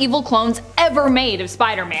first evil clones ever made of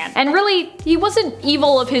Spider-Man, and really, he wasn't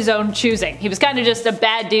evil of his own choosing. He was kind of just a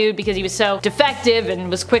bad dude because he was so defective and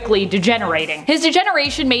was quickly degenerating. His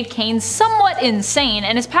degeneration made Kane somewhat insane,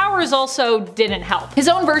 and his powers also didn't help. His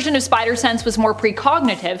own version of Spider-Sense was more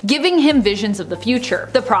precognitive, giving him visions of the future.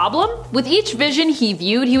 The problem? With each vision he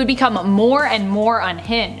viewed, he would become more and more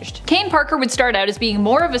unhinged. Kane Parker would start out as being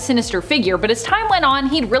more of a sinister figure, but as time went on,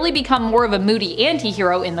 he'd really become more of a moody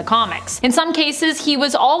anti-hero in the comics. In some cases, he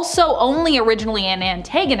was also only originally an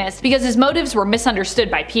antagonist because his motives were misunderstood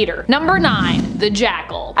by Peter. Number 9. The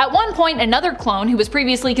Jackal. At one point, another clone who was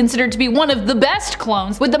previously considered to be one of the best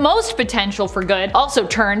clones with the most potential for good also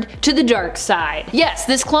turned to the dark side. Yes,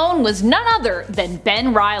 this clone was none other than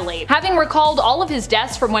Ben Reilly. Having recalled all of his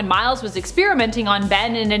deaths from when Miles was experimenting on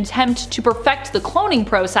Ben in an attempt to perfect the cloning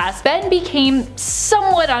process, Ben became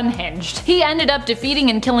somewhat unhinged. He ended up defeating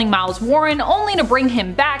and killing Miles Warren, only to bring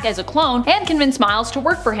him back as a clone and convince Miles to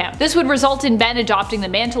work for him. This would result in Ben adopting the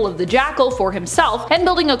mantle of the Jackal for himself and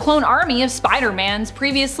building a clone army of Spider-Mans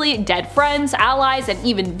previously dead friends, allies, and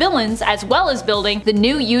even villains, as well as building the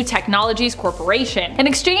New U Technologies Corporation. In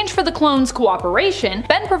exchange for the clones' cooperation,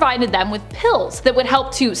 Ben provided them with pills that would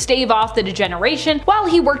help to stave off the degeneration while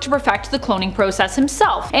he worked to perfect the cloning process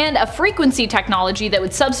himself, and a frequency technology that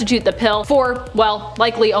would substitute the pill for, well,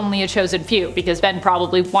 likely only a chosen few, because Ben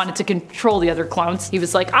probably wanted to control the other clones. He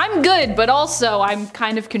was like, I'm good, but also I'm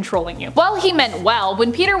kind of controlling you. While he meant well,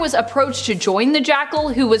 when Peter was approached to join the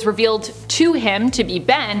Jackal, who was revealed to him to be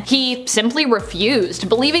Ben, he simply refused,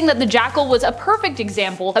 believing that the Jackal was a perfect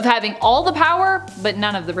example of having all the power, but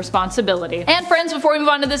none of the responsibility. And friends, before we move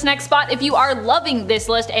on to this next spot, if you are loving this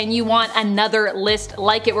list and you want another list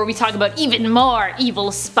like it where we talk about even more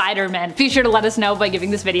evil Spider-Men, be sure to let us know by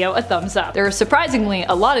giving this video a thumbs up. There are surprisingly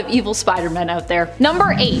a lot of evil Spider-Men out there.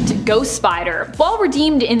 Number 8. Ghost Spider. While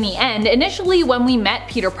redeemed in the end, initially when we met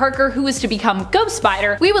Peter Parker, who was to become Ghost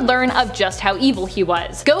Spider, we would learn of just how evil he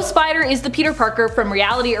was. Ghost Spider is the Peter Parker from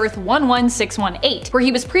Reality Earth 11618, where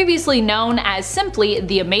he was previously known as simply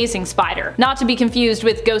the Amazing Spider. Not to be confused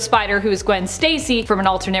with Ghost Spider, who is Gwen Stacy from an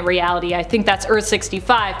alternate reality. I think that's Earth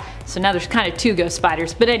 65. So now there's kind of two Ghost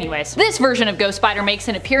Spiders, but anyways. This version of Ghost Spider makes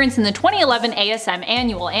an appearance in the 2011 ASM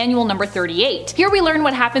Annual number 38. Here we learn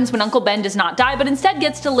what happens when Uncle Ben does not die, but instead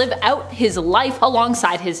gets to live out his life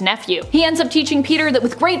alongside his nephew. He ends up teaching Peter that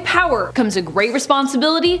with great power comes a great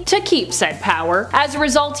responsibility to keep said power. As a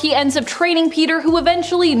result, he ends up training Peter, who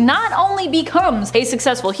eventually not only becomes a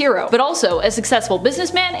successful hero, but also a successful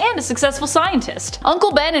businessman and a successful scientist.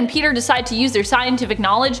 Uncle Ben and Peter decide to use their scientific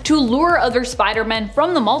knowledge to lure other Spider-Men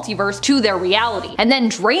from the multiverse to their reality, and then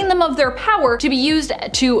drain them of their power to be used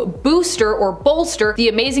to booster or bolster the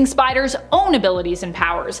Amazing Spider's own abilities and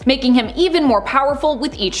powers, making him even more powerful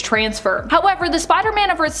with each transfer. However, the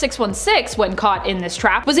Spider-Man of Earth 616, when caught in this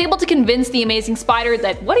trap, was able to convince the Amazing Spider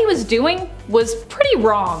that what he was doing was pretty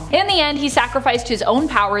wrong. In the end, he sacrificed his own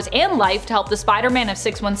powers and life to help the Spider-Man of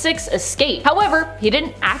 616 escape. However, he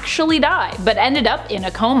didn't actually die, but ended up in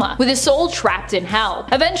a coma, with his soul trapped in hell.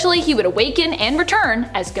 Eventually, he would awaken and return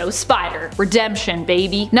as Ghost Spider. Redemption,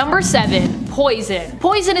 baby. Number 7. Poison.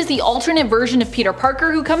 Poison is the alternate version of Peter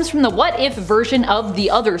Parker who comes from the What If version of the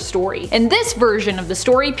other story. In this version of the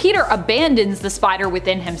story, Peter abandons the spider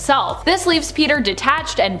within himself. This leaves Peter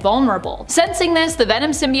detached and vulnerable. Sensing this, the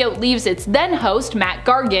Venom symbiote leaves its then host, Matt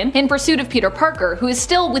Gargan, in pursuit of Peter Parker, who is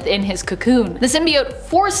still within his cocoon. The symbiote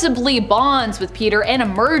forcibly bonds with Peter and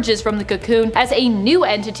emerges from the cocoon as a new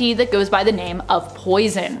entity that goes by the name of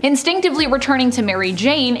Poison. Instinctively returning to Mary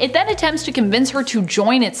Jane, it then attempts to convince her to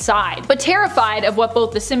join its side, but terrified of what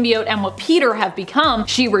both the symbiote and what Peter have become,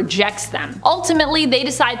 she rejects them. Ultimately, they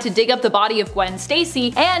decide to dig up the body of Gwen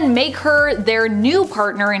Stacy and make her their new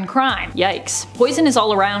partner in crime. Yikes. Poison is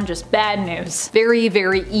all around just bad news. Very,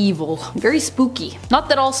 very evil. Very spooky. Not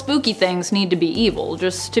that all spooky things need to be evil,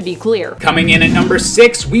 just to be clear. Coming in at number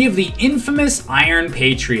 6, we have the infamous Iron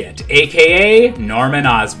Patriot, aka Norman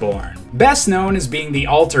Osborn. Best known as being the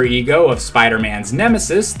alter ego of Spider-Man's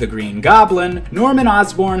nemesis, the Green Goblin, Norman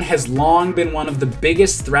Osborn has long been one of the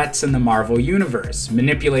biggest threats in the Marvel Universe,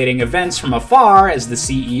 manipulating events from afar as the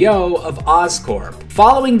CEO of Oscorp.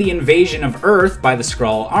 Following the invasion of Earth by the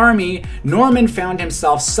Skrull army, Norman found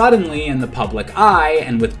himself suddenly in the public eye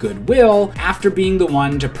and with goodwill after being the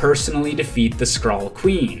one to personally defeat the Skrull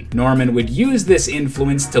Queen. Norman would use this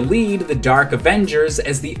influence to lead the Dark Avengers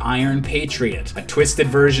as the Iron Patriot, a twisted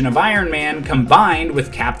version of Iron Man combined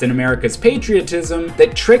with Captain America's patriotism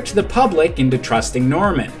that tricked the public into trusting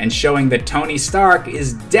Norman, and showing that Tony Stark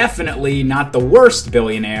is definitely not the worst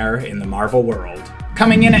billionaire in the Marvel world.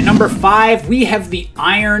 Coming in at number 5, we have the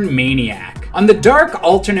Iron Maniac. On the dark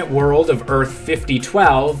alternate world of Earth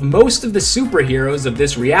 5012, most of the superheroes of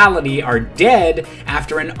this reality are dead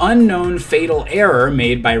after an unknown fatal error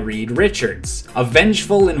made by Reed Richards. A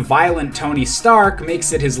vengeful and violent Tony Stark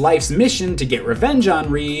makes it his life's mission to get revenge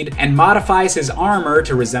on Reed and modifies his armor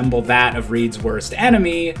to resemble that of Reed's worst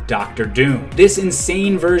enemy, Doctor Doom. This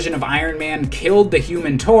insane version of Iron Man killed the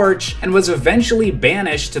Human Torch and was eventually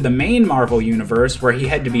banished to the main Marvel universe, where he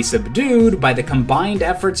had to be subdued by the combined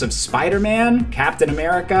efforts of Spider-Man, Captain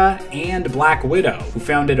America, and Black Widow, who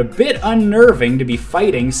found it a bit unnerving to be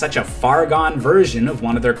fighting such a far-gone version of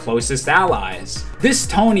one of their closest allies. This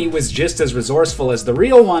Tony was just as resourceful as the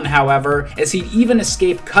real one, however, as he'd even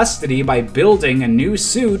escaped custody by building a new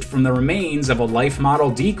suit from the remains of a life model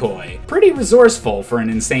decoy. Pretty resourceful for an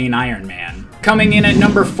insane Iron Man. Coming in at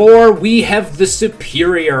number 4, we have the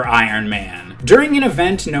superior Iron Man. During an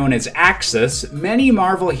event known as Axis, many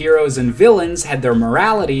Marvel heroes and villains had their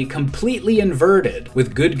morality completely inverted,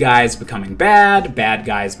 with good guys becoming bad, bad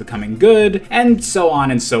guys becoming good, and so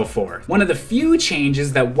on and so forth. One of the few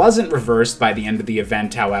changes that wasn't reversed by the end of the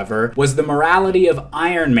event, however, was the morality of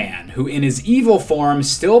Iron Man, who in his evil form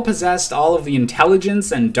still possessed all of the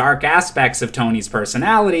intelligence and dark aspects of Tony's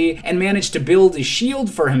personality, and managed to build a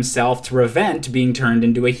shield for himself to prevent being turned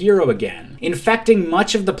into a hero again. Infecting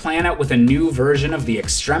much of the planet with a new version of the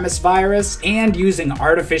Extremis virus, and using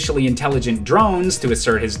artificially intelligent drones to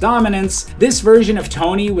assert his dominance, this version of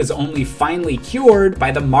Tony was only finally cured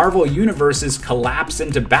by the Marvel Universe's collapse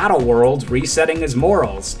into Battleworld resetting his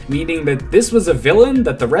morals, meaning that this was a villain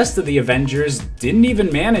that the rest of the Avengers didn't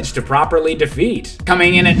even manage to properly defeat.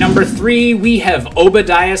 Coming in at number 3, we have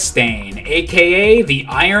Obadiah Stane, aka the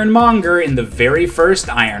Ironmonger in the very first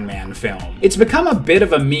Iron Man film. It's become a bit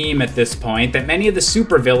of a meme at this point that many of the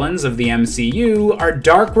supervillains of the MCU are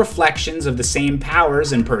dark reflections of the same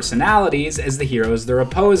powers and personalities as the heroes they're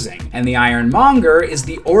opposing, and the Ironmonger is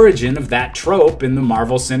the origin of that trope in the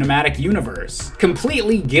Marvel Cinematic Universe.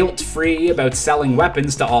 Completely guilt-free about selling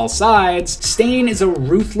weapons to all sides, Stane is a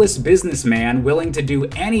ruthless businessman willing to do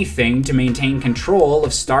anything to maintain control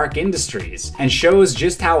of Stark Industries, and shows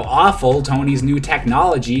just how awful Tony's new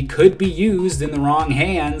technology could be used in the wrong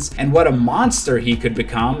hands, and what a monster he could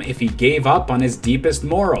become if he gave up on his deepest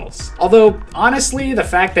morals. Although, honestly, the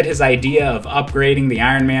fact that his idea of upgrading the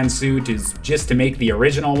Iron Man suit is just to make the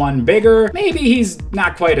original one bigger, maybe he's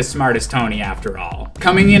not quite as smart as Tony after all.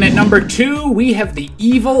 Coming in at number 2, we have the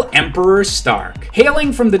evil Emperor Stark.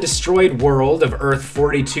 Hailing from the destroyed world of Earth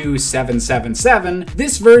 42777,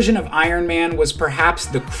 this version of Iron Man was perhaps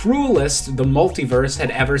the cruelest the multiverse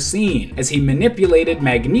had ever seen, as he manipulated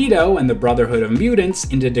Magneto and the Brotherhood of Mutants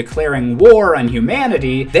into declaring war on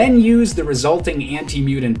humanity, then used the resulting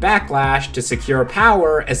anti-mutant backlash to secure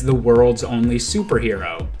power as the world's only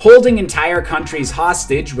superhero. Holding entire countries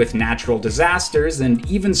hostage with natural disasters and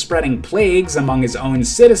even spreading plagues among his own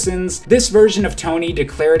citizens, this version of Tony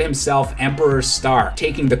declared himself Emperor Stark,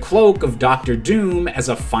 taking the cloak of Doctor Doom as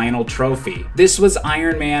a final trophy. This was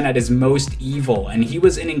Iron Man at his most evil, and he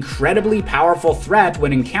was an incredibly powerful threat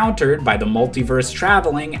when encountered by the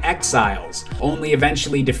multiverse-traveling Exiles, only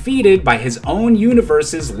eventually defeated by his own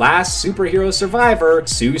universe's last superhero survivor,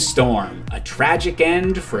 Sue Storm. A tragic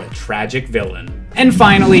end for a tragic villain. And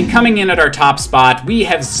finally, coming in at our top spot, we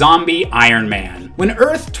have Zombie Iron Man. When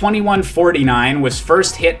Earth 2149 was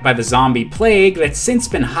first hit by the zombie plague that's since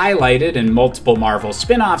been highlighted in multiple Marvel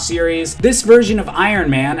spin-off series, this version of Iron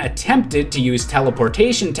Man attempted to use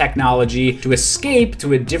teleportation technology to escape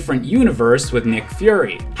to a different universe with Nick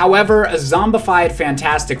Fury. However, a zombified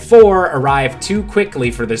Fantastic Four arrived too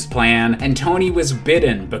quickly for this plan, and Tony was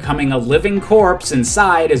bitten, becoming a living corpse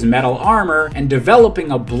inside his metal armor and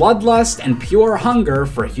developing a bloodlust and pure hunger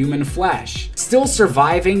for human flesh. Still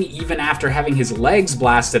surviving even after having his legs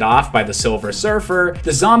blasted off by the Silver Surfer,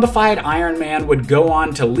 the zombified Iron Man would go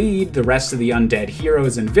on to lead the rest of the undead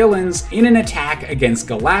heroes and villains in an attack against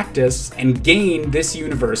Galactus and gain this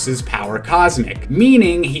universe's power cosmic,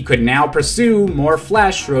 meaning he could now pursue more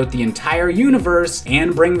flesh throughout the entire universe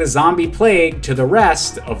and bring the zombie plague to the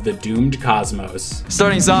rest of the doomed cosmos.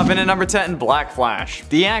 Starting us off in at number 10, Black Flash.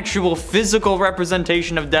 The actual physical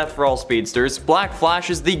representation of death for all speedsters, Black Flash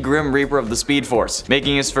is the Grim Reaper of the Speed Force.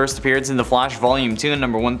 Making his first appearance in The Flash Volume 2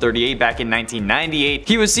 number 138 back in 1998,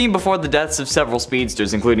 he was seen before the deaths of several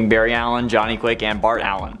speedsters including Barry Allen, Johnny Quick, and Bart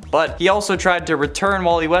Allen. But he also tried to return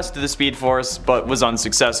Wally West to the Speed Force, but was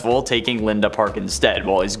unsuccessful, taking Linda Park instead,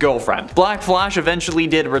 Wally's girlfriend. Black Flash eventually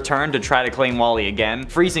did return to try to claim Wally again,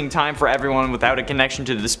 freezing time for everyone without a connection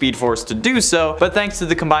to the Speed Force to do so, but thanks to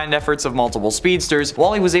the combined efforts of multiple speedsters,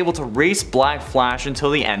 Wally was able to race Black Flash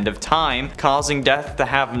until the end of time, causing death to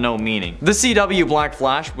have no meaning. The CW Black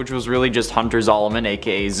Flash, which was really just Hunter Zolomon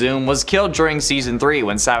aka Zoom, was killed during season 3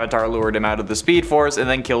 when Savitar lured him out of the Speed Force and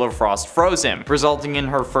then Killer Frost froze him, resulting in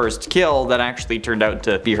her first kill that actually turned out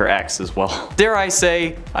to be her ex as well. Dare I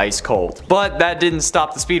say, ice cold. But that didn't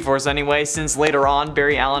stop the Speed Force anyway, since later on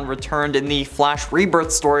Barry Allen returned in the Flash Rebirth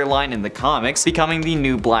storyline in the comics, becoming the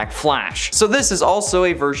new Black Flash. So this is also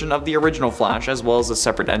a version of the original Flash as well as a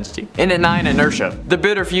separate entity. In at 9, Inertia. The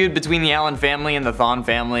bitter feud between the Allen family and the Thawne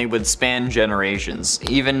family would span generations.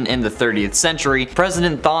 Even in the 30th century, century,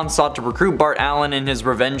 President Thawne sought to recruit Bart Allen in his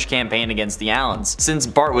revenge campaign against the Allens, since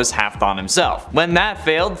Bart was half Thawne himself. When that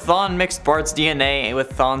failed, Thawne mixed Bart's DNA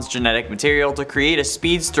with Thawne's genetic material to create a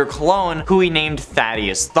speedster clone who he named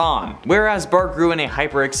Thaddeus Thawne. Whereas Bart grew in a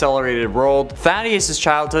hyper-accelerated world, Thaddeus'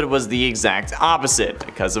 childhood was the exact opposite,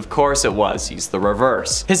 because of course it was, he's the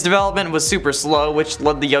reverse. His development was super slow, which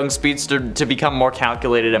led the young speedster to become more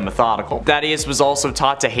calculated and methodical. Thaddeus was also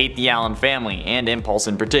taught to hate the Allen family, and Impulse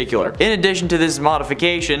in particular. In addition to this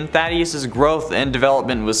modification, Thaddeus' growth and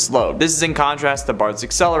development was slowed. This is in contrast to Bart's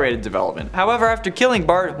accelerated development. However, after killing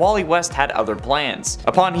Bart, Wally West had other plans.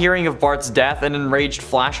 Upon hearing of Bart's death, an enraged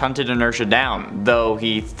Flash hunted Inertia down. Though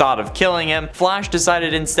he thought of killing him, Flash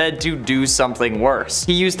decided instead to do something worse.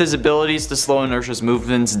 He used his abilities to slow Inertia's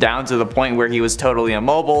movements down to the point where he was totally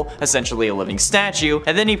immobile, essentially a living statue,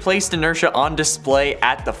 and then he placed Inertia on display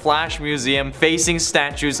at the Flash Museum facing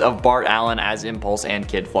statues of Bart Allen as Impulse and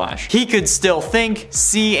Kid Flash. He could still think,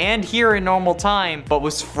 see, and hear in normal time, but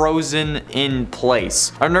was frozen in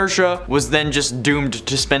place. Inertia was then just doomed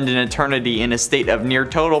to spend an eternity in a state of near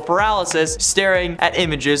total paralysis, staring at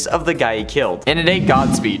images of the guy he killed. In a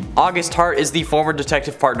Godspeed. August Hart is the former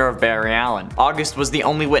detective partner of Barry Allen. August was the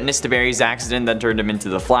only witness to Barry's accident that turned him into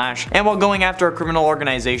the Flash, and while going after a criminal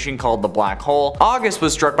organization called the Black Hole, August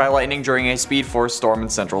was struck by lightning during a Speed Force storm in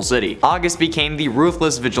Central City. August became the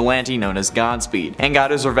ruthless vigilante known as Godspeed, and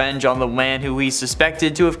got his revenge on the man who he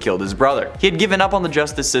suspected to have killed his brother. He had given up on the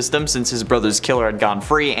justice system since his brother's killer had gone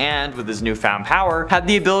free, and with his newfound power, had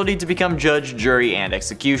the ability to become judge, jury, and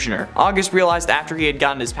executioner. August realized after he had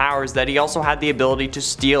gotten his powers that he also had the ability to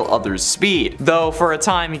steal others' speed, though for a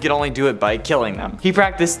time he could only do it by killing them. He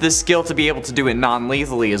practiced this skill to be able to do it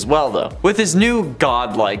non-lethally as well though. With his new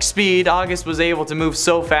godlike speed, August was able to move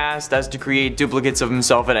so fast as to create duplicates of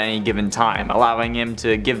himself at any given time, allowing him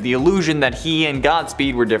to give the illusion that he and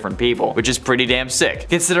Godspeed were different people, which is pretty damn sick,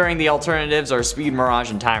 considering the alternatives are Speed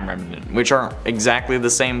Mirage and Time Remnant, which aren't exactly the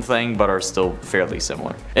same thing but are still fairly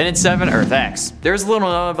similar. And in 7, Earth X. There's little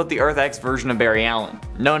known about the Earth X version of Barry Allen.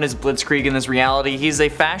 Known as Blitzkrieg in this reality, he's a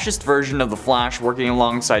fascist version of the Flash working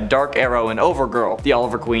alongside Dark Arrow and Overgirl, the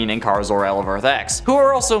Oliver Queen and Kara Zor-El of Earth X, who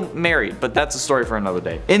are also married, but that's a story for another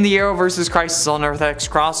day. In the Arrow vs. Crisis on Earth X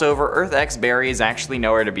crossover, Earth X Barry is actually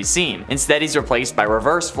nowhere to be seen. Instead, he's replaced by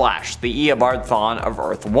Reverse Flash, the Eobard Thawne of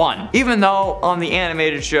Earth 1. Even though on the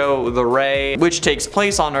animated show The Ray, which takes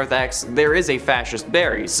place on Earth X, there is a fascist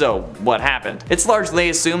Barry, so what happened? It's largely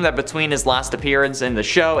assumed that between his last appearance in the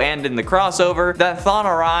show and in the crossover, that Thawne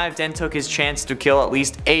arrived and took his chance to kill at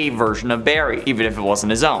least a version of Barry, even if it wasn't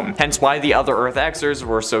his own. Hence why the other Earth Xers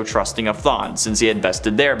were so trusting of Thawne, since he had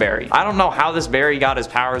bested their Barry. I don't know how this Barry got his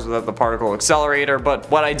powers without the particle accelerator, but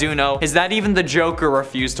what I do know is that even the Joker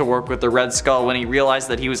refused to work with the Red Skull when he realized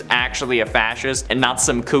that he was actually a fascist and not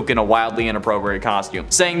some kook in a wildly inappropriate costume,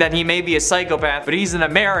 saying that he may be a psychopath, but he's an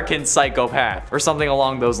American psychopath, or something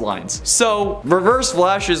along those lines. So, Reverse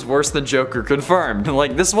Flash is worse than Joker confirmed.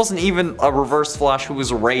 Like, this wasn't even a Reverse Flash who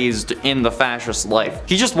was raised in the fascist life.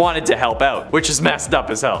 He just wanted to help out, which is messed up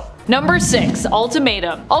as hell. Number 6.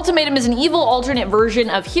 Ultimatum. Ultimatum is an evil alternate version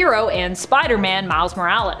of hero and Spider-Man Miles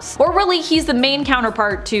Morales. Or really, he's the main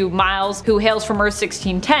counterpart to Miles, who hails from Earth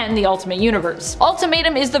 1610, the Ultimate Universe.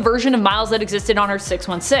 Ultimatum is the version of Miles that existed on Earth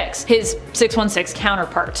 616, his 616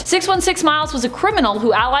 counterpart. 616 Miles was a criminal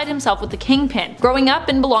who allied himself with the Kingpin. Growing up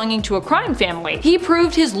and belonging to a crime family, he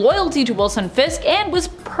proved his loyalty to Wilson Fisk and was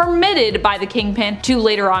permitted by the Kingpin to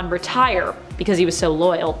later on retire, because he was so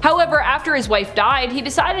loyal. However, after his wife died, he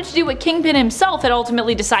decided to do what Kingpin himself had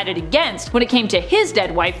ultimately decided against when it came to his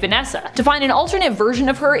dead wife Vanessa, to find an alternate version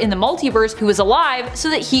of her in the multiverse who was alive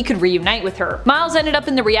so that he could reunite with her. Miles ended up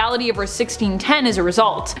in the reality of Earth 1610 as a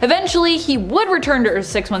result. Eventually, he would return to Earth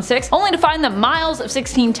 616, only to find that Miles of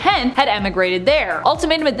 1610 had emigrated there.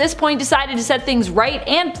 Ultimatum at this point decided to set things right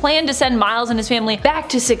and planned to send Miles and his family back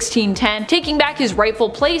to 1610, taking back his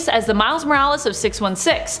rightful place as the Miles Morales of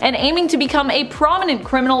 616, and aiming to become a prominent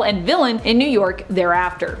criminal and villain in New York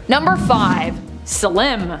thereafter. Number 5.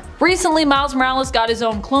 Slim. Recently, Miles Morales got his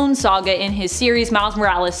own clone saga in his series Miles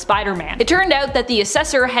Morales Spider-Man. It turned out that the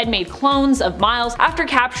Assessor had made clones of Miles after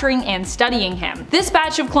capturing and studying him. This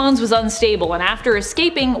batch of clones was unstable, and after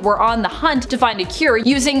escaping were on the hunt to find a cure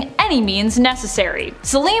using any means necessary.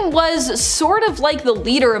 Salim was sort of like the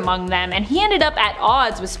leader among them, and he ended up at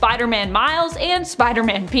odds with Spider-Man Miles and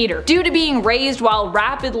Spider-Man Peter. Due to being raised while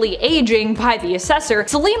rapidly aging by the Assessor,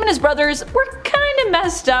 Salim and his brothers were kind kinda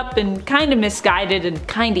messed up and kinda misguided and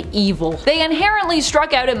kinda evil. They inherently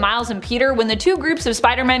struck out at Miles and Peter when the two groups of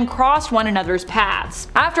Spider-Men crossed one another's paths.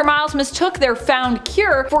 After Miles mistook their found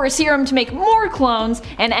cure for a serum to make more clones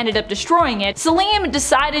and ended up destroying it, Salim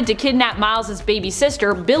decided to kidnap Miles' baby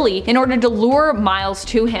sister, Billy, in order to lure Miles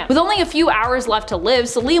to him. With only a few hours left to live,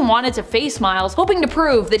 Salim wanted to face Miles, hoping to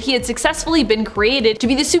prove that he had successfully been created to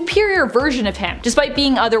be the superior version of him, despite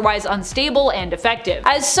being otherwise unstable and defective,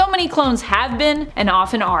 as so many clones have been and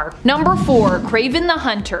often are. Number 4. Kraven the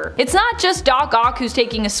Hunter. It's not just Doc Ock who's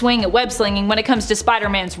taking a swing at web slinging when it comes to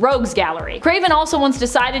Spider-Man's rogues gallery. Kraven also once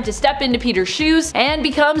decided to step into Peter's shoes and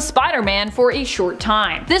become Spider-Man for a short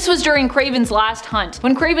time. This was during Kraven's last hunt,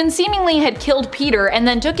 when Kraven seemingly had killed Peter and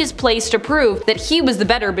then took his place to prove that he was the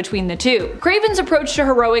better between the two. Kraven's approach to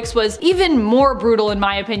heroics was even more brutal in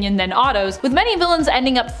my opinion than Otto's, with many villains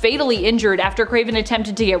ending up fatally injured after Kraven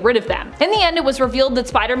attempted to get rid of them. In the end, it was revealed that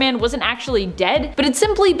Spider-Man wasn't actually dead, but had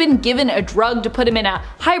simply been given a drug to put him in a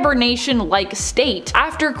hibernation-like state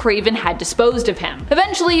after Kraven had disposed of him.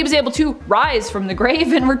 Eventually, he was able to rise from the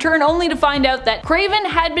grave and return only to find out that Kraven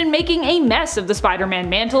had been making a mess of the Spider-Man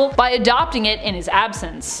mantle by adopting it in his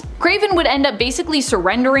absence. Kraven would end up basically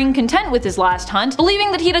surrendering, content with his last hunt,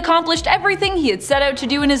 believing that he'd accomplished everything he had set out to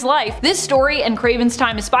do in his life. This story and Kraven's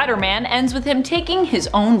time as Spider-Man ends with him taking his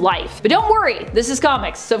own life. But don't worry, this is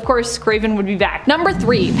comics, so of course Kraven would be back. Number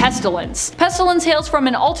 3. Pestilence. Pestilence hails from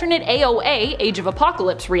an alternate AOA, Age of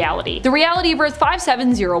Apocalypse reality, the reality of Earth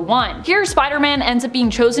 5701. Here, Spider-Man ends up being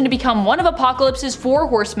chosen to become one of Apocalypse's 4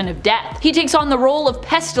 Horsemen of Death. He takes on the role of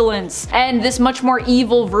Pestilence, and this much more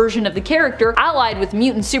evil version of the character, allied with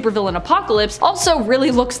mutant supervillain Apocalypse, also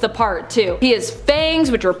really looks the part too. He has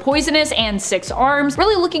fangs which are poisonous and 6 arms,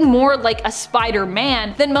 really looking more like a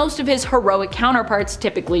Spider-Man than most of his heroic counterparts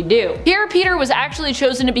typically do. Here, Peter was actually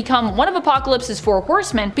chosen to become one of Apocalypse's 4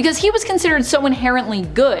 Horsemen because he was considered so inherently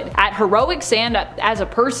good at heroics and as a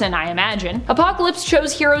person, I imagine. Apocalypse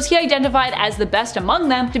chose heroes he identified as the best among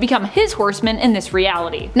them to become his horsemen in this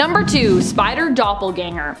reality. Number 2. Spider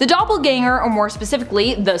Doppelganger. The Doppelganger, or more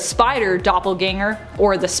specifically, the Spider Doppelganger,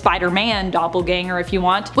 or the Spider-Man Doppelganger if you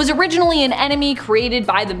want, was originally an enemy created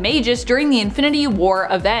by the Magus during the Infinity War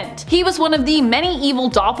event. He was one of the many evil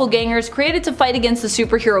doppelgangers created to fight against the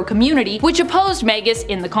superhero community, which opposed Magus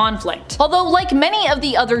in the conflict. Although, like many of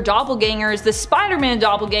the other doppelgangers, the Spider-Man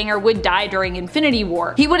Doppelganger would die during Infinity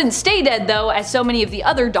War. He wouldn't stay dead though, as so many of the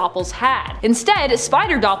other doppels had. Instead,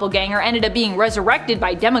 Spider Doppelganger ended up being resurrected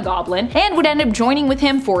by Demogoblin and would end up joining with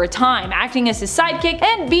him for a time, acting as his sidekick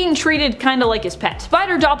and being treated kinda like his pet.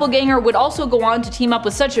 Spider Doppelganger would also go on to team up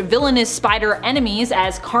with such villainous spider enemies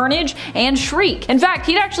as Carnage and Shriek. In fact,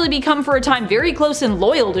 he'd actually become for a time very close and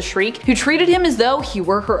loyal to Shriek, who treated him as though he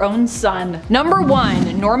were her own son. Number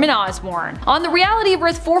 1. Norman Osborn. On the reality of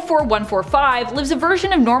Earth 44145 lives a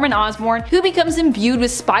version of Norman Osborn who becomes imbued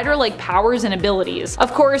with spider-like powers and abilities.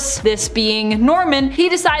 Of course, this being Norman, he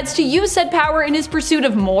decides to use said power in his pursuit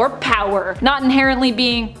of more power, not inherently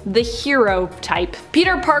being the hero type.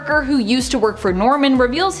 Peter Parker, who used to work for Norman,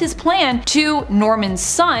 reveals his plan to Norman's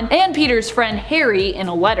son and Peter's friend Harry in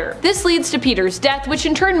a letter. This leads to Peter's death, which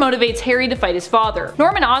in turn motivates Harry to fight his father.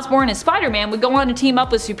 Norman Osborn as Spider-Man would go on to team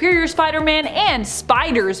up with Superior Spider-Man and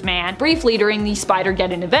Spiders-Man briefly during the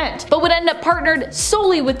Spider-Geddon event, but would end up partnered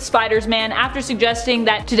solely with Spiders-Man after suggesting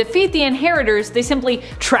that to defeat the Inheritors, they simply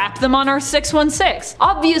trap them on Earth 616.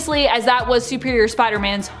 Obviously, as that was Superior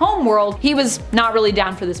Spider-Man's homeworld, he was not really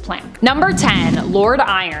down for this plan. Number 10. Lord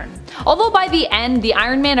Iron. Although by the end, the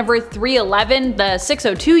Iron Man of Earth 311, the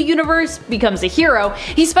 602 universe, becomes a hero,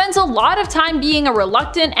 he spends a lot of time being a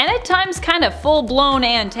reluctant and at times kind of full-blown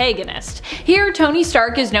antagonist. Here, Tony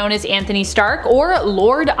Stark is known as Anthony Stark, or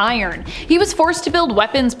Lord Iron. He was forced to build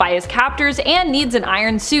weapons by his captors and needs an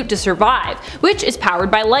iron suit to survive, which is powered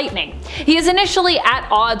by lightning. He is initially at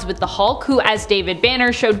odds with the Hulk, who as David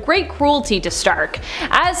Banner showed great cruelty to Stark.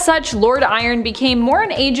 As such, Lord Iron became more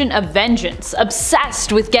an agent of vengeance,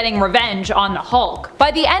 obsessed with getting revenge on the Hulk.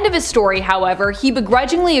 By the end of his story, however, he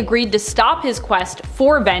begrudgingly agreed to stop his quest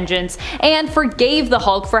for vengeance and forgave the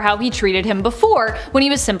Hulk for how he treated him before, when he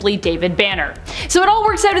was simply David Banner. So it all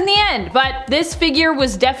works out in the end, but this figure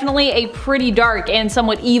was definitely a pretty dark and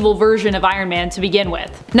somewhat evil version of Iron Man to begin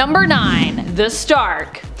with. Number 9. The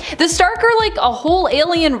Stark. The Stark are like a whole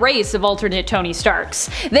alien race of alternate Tony Starks.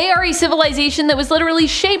 They are a civilization that was literally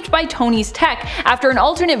shaped by Tony's tech after an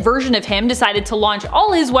alternate version of him decided to launch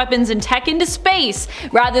all his weapons and tech into space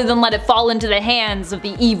rather than let it fall into the hands of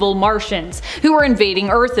the evil Martians who were invading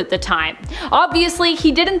Earth at the time. Obviously,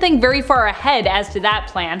 he didn't think very far ahead as to that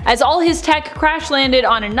plan, as all his tech crash landed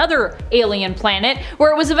on another alien planet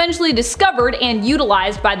where it was eventually discovered and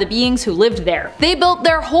utilized by the beings who lived there. They built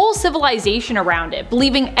their whole civilization around it,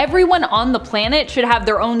 believing everyone on the planet should have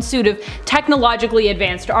their own suit of technologically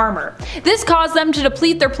advanced armor. This caused them to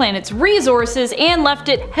deplete their planet's resources and left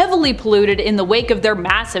it heavily polluted in the wake of their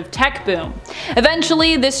massive tech boom.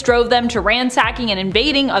 Eventually, this drove them to ransacking and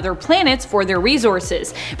invading other planets for their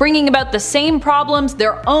resources, bringing about the same problems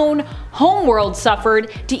their own homeworld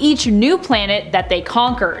suffered to each new planet that they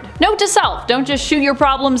conquered. Note to self, don't just shoot your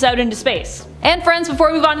problems out into space. And friends,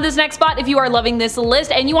 before we move on to this next spot, if you are loving this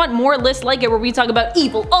list and you want more lists like it where we talk about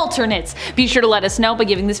evil alternates, be sure to let us know by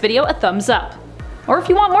giving this video a thumbs up. Or if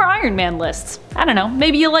you want more Iron Man lists. I don't know,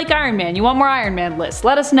 maybe you like Iron Man, you want more Iron Man lists,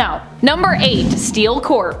 let us know. Number 8. Steel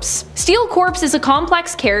Corpse. Steel Corpse is a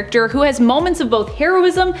complex character who has moments of both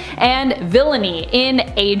heroism and villainy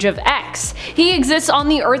in Age of X. He exists on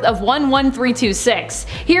the Earth of 11326.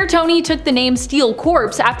 Here Tony took the name Steel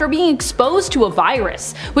Corpse after being exposed to a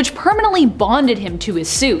virus, which permanently bonded him to his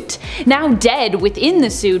suit. Now dead within the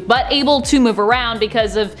suit, but able to move around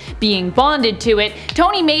because of being bonded to it,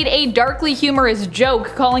 Tony made a darkly humorous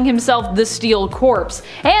joke calling himself the Steel Corpse,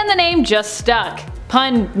 and the name just stuck.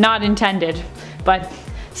 Pun not intended, but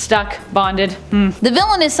stuck, bonded. The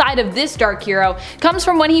villainous side of this dark hero comes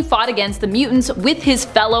from when he fought against the mutants with his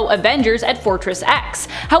fellow Avengers at Fortress X.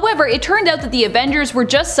 However, it turned out that the Avengers were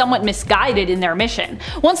just somewhat misguided in their mission.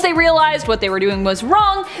 Once they realized what they were doing was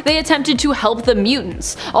wrong, they attempted to help the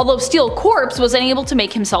mutants, although Steel Corpse was unable to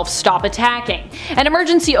make himself stop attacking. An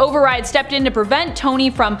emergency override stepped in to prevent Tony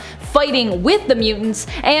from fighting with the mutants,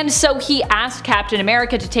 and so he asked Captain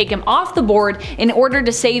America to take him off the board in order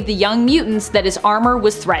to save the young mutants that his armor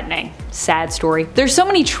was threatening. Sad story. There's so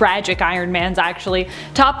many tragic Iron Mans actually.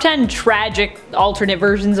 Top 10 tragic alternate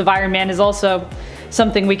versions of Iron Man is also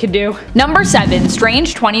something we could do. Number 7.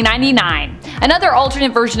 Strange 2099. Another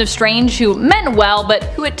alternate version of Strange who meant well, but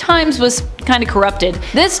who at times was kinda corrupted.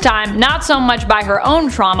 This time, not so much by her own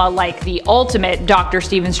trauma like the ultimate Dr.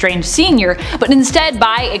 Stephen Strange Sr., but instead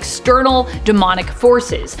by external demonic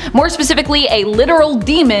forces. More specifically, a literal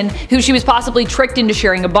demon who she was possibly tricked into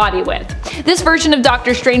sharing a body with. This version of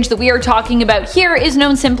Doctor Strange that we are talking about here is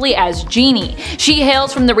known simply as Jeannie. She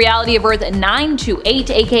hails from the reality of Earth 928,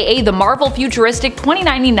 aka the Marvel futuristic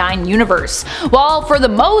 2099 universe. While for the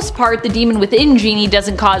most part the demon within Jeannie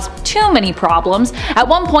doesn't cause too many problems, at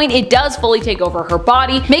one point it does fully take over her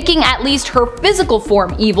body, making at least her physical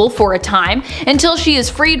form evil for a time, until she is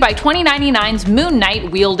freed by 2099's Moon Knight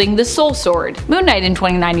wielding the Soul Sword. Moon Knight in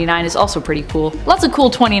 2099 is also pretty cool. Lots of cool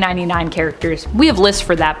 2099 characters. We have lists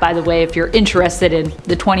for that, by the way, if you're interested in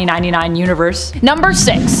the 2099 universe. Number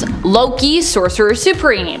 6. Loki, Sorcerer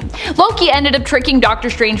Supreme. Loki ended up tricking Doctor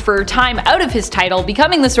Strange for a time out of his title,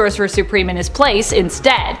 becoming the Sorcerer Supreme in his place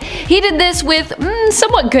instead. He did this with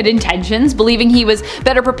somewhat good intentions, believing he was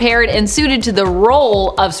better prepared and suited to the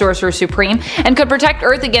role of Sorcerer Supreme and could protect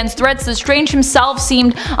Earth against threats that Strange himself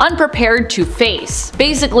seemed unprepared to face.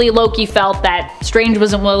 Basically, Loki felt that Strange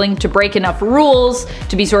wasn't willing to break enough rules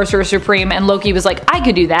to be Sorcerer Supreme, and Loki was like, I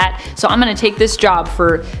could do that, so I'm gonna take this job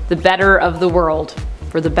for the better of the world.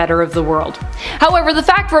 However, the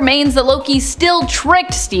fact remains that Loki still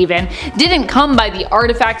tricked Steven, didn't come by the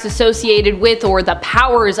artifacts associated with or the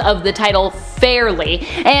powers of the title fairly,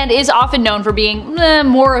 and is often known for being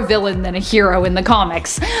more a villain than a hero in the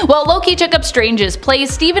comics. While Loki took up Strange's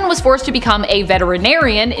place, Steven was forced to become a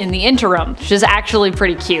veterinarian in the interim, which is actually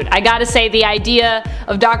pretty cute. I gotta say, the idea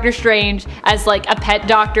of Doctor Strange as like a pet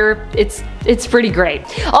doctor, it's pretty great.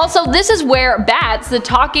 Also, this is where Bats, the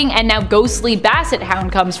talking and now ghostly Basset Hound,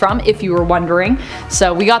 comes from, if you were wondering.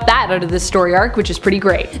 So we got that out of this story arc, which is pretty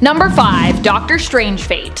great. Number 5. Doctor Strange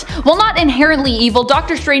Fate. While not inherently evil,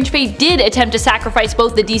 Doctor Strange Fate did attempt to sacrifice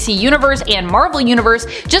both the DC Universe and Marvel Universe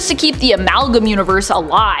just to keep the Amalgam Universe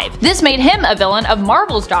alive. This made him a villain of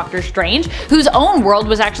Marvel's Doctor Strange, whose own world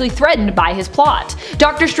was actually threatened by his plot.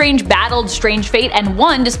 Doctor Strange battled Strange Fate and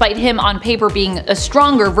won, despite him on paper being a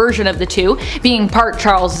stronger version of the two, two, being part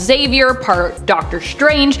Charles Xavier, part Doctor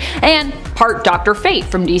Strange, and part Dr. Fate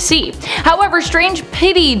from DC. However, Strange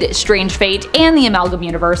pitied Strange Fate and the Amalgam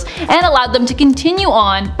Universe and allowed them to continue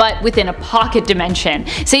on, but within a pocket dimension,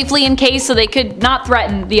 safely encased so they could not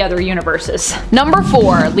threaten the other universes. Number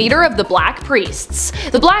 4. Leader of the Black Priests.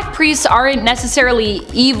 The Black Priests aren't necessarily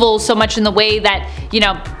evil so much in the way that,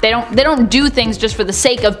 they don't do things just for the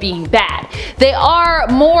sake of being bad. They are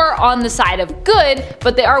more on the side of good,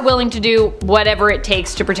 but they are willing to do whatever it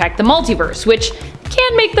takes to protect the multiverse, which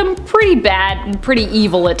can make them pretty bad and pretty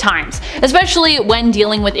evil at times, especially when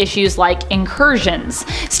dealing with issues like incursions.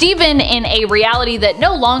 Steven, in a reality that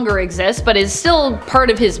no longer exists but is still part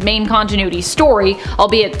of his main continuity story,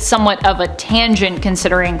 albeit somewhat of a tangent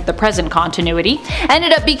considering the present continuity,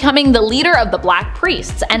 ended up becoming the leader of the Black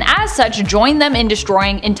Priests, and as such joined them in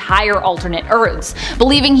destroying entire alternate Earths,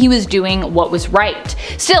 believing he was doing what was right.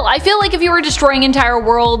 Still, I feel like if you were destroying entire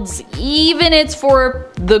worlds, even it's for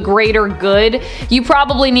the greater good, you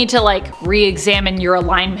probably need to re-examine your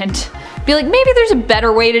alignment. Be like, maybe there's a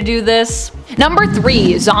better way to do this. Number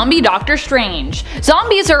 3. Zombie Doctor Strange.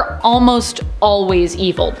 Zombies are almost always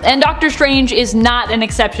evil, and Doctor Strange is not an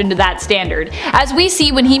exception to that standard, as we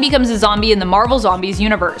see when he becomes a zombie in the Marvel Zombies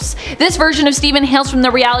universe. This version of Steven hails from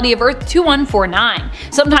the reality of Earth 2149,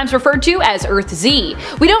 sometimes referred to as Earth Z.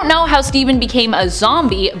 We don't know how Steven became a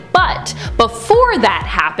zombie, but before that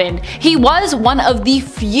happened, he was one of the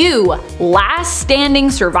few last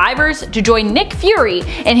standing survivors to join Nick Fury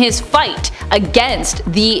in his fight against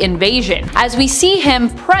the invasion, as we see him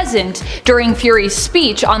present during Fury's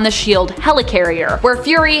speech on the S.H.I.E.L.D. helicarrier, where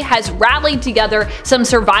Fury has rallied together some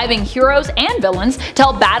surviving heroes and villains to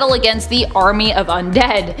help battle against the army of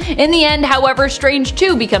undead. In the end, however, Strange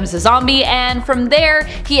too becomes a zombie, and from there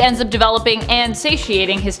he ends up developing and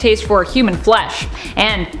satiating his taste for human flesh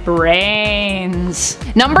and brains.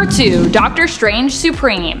 Number 2. Doctor Strange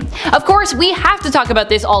Supreme. Of course, we have to talk about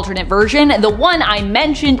this alternate version, the one I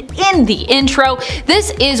mentioned in the intro.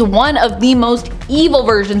 This is one of the most evil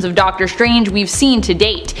versions of Doctor Strange we've seen to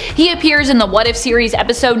date. He appears in the What If series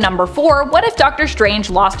episode number 4, What If Doctor Strange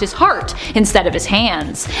Lost His Heart instead of his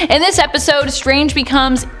hands. In this episode, Strange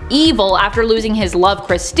becomes evil after losing his love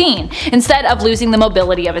Christine, instead of losing the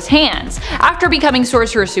mobility of his hands. After becoming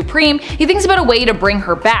Sorcerer Supreme, he thinks about a way to bring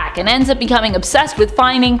her back, and ends up becoming obsessed with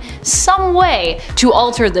finding some way to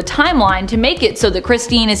alter the timeline to make it so that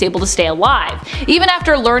Christine is able to stay alive, even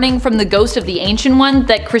after learning from the ghost of the Ancient One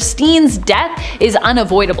that Christine's death is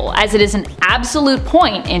unavoidable, as it is an absolute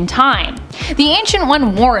point in time. The Ancient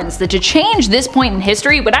One warns that to change this point in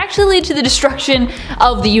history would actually lead to the destruction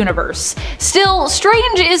of the universe. Still,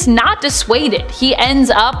 Strange is not dissuaded. He ends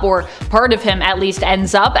up, or part of him at least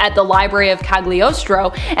ends up, at the Library of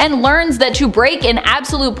Cagliostro and learns that to break an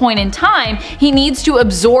absolute point in time, he needs to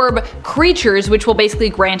absorb creatures, which will basically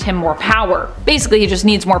grant him more power. Basically, he just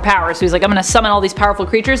needs more power, so he's like, I'm gonna summon all these powerful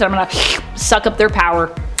creatures and I'm gonna suck up their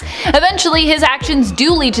power. Eventually, his actions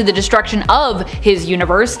do lead to the destruction of his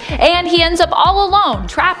universe, and he ends up all alone,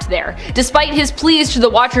 trapped there, despite his pleas to the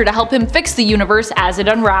Watcher to help him fix the universe as it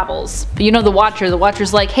unravels. But you know the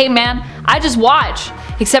Watcher's like, hey man, I just watch,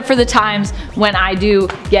 except for the times when I do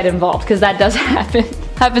get involved, because that does happen.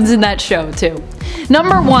 Happens in that show too.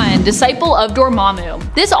 Number 1. Disciple of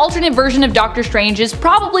Dormammu. This alternate version of Doctor Strange is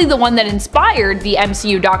probably the one that inspired the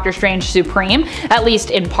MCU Doctor Strange Supreme, at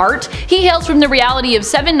least in part. He hails from the reality of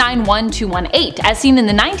 791218, as seen in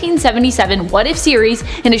the 1977 What If series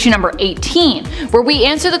in issue number 18, where we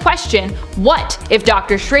answer the question, what if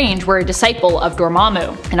Doctor Strange were a disciple of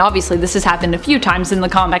Dormammu? And obviously this has happened a few times in the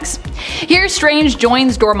comics. Here, Strange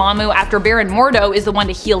joins Dormammu after Baron Mordo is the one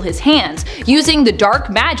to heal his hands, using the dark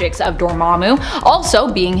magics of Dormammu,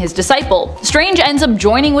 also being his disciple. Strange ends up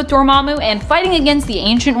joining with Dormammu and fighting against the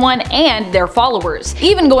Ancient One and their followers,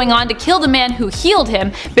 even going on to kill the man who healed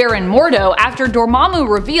him, Baron Mordo, after Dormammu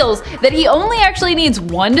reveals that he only actually needs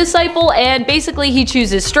one disciple, and basically he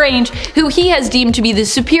chooses Strange, who he has deemed to be the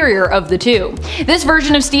superior of the two. This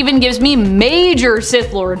version of Steven gives me major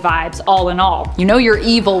Sith Lord vibes, all in all. You know you're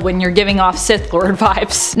evil when you're giving off Sith Lord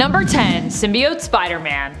vibes. Number 10. Symbiote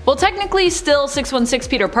Spider-Man. Well, technically still 616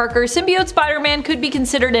 Peter Parker, Symbiote Spider-Man could be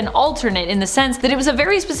considered an alternate in the sense that it was a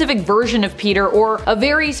very specific version of Peter, or a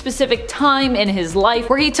very specific time in his life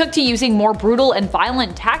where he took to using more brutal and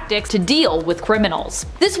violent tactics to deal with criminals.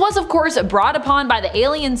 This was of course brought upon by the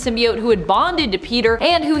alien symbiote who had bonded to Peter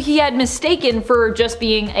and who he had mistaken for just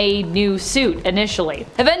being a new suit initially.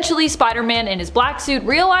 Eventually, Spider-Man in his black suit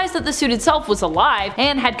realized that the suit itself was alive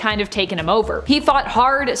and had kind of taken him over. He fought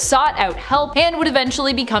hard, sought out help, and would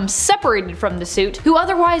eventually become separated from the suit, who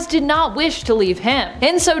otherwise did not wish to believe him.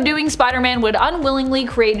 In so doing, Spider-Man would unwillingly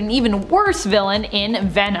create an even worse villain in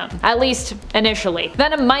Venom. At least, initially.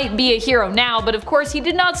 Venom might be a hero now, but of course he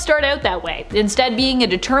did not start out that way, instead being a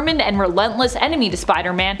determined and relentless enemy to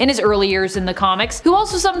Spider-Man in his early years in the comics, who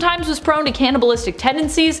also sometimes was prone to cannibalistic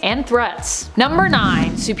tendencies and threats. Number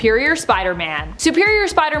 9. Superior Spider-Man. Superior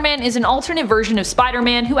Spider-Man is an alternate version of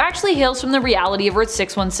Spider-Man who actually hails from the reality of Earth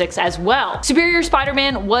 616 as well. Superior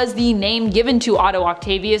Spider-Man was the name given to Otto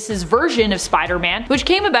Octavius' version of Spider-Man, which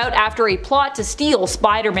came about after a plot to steal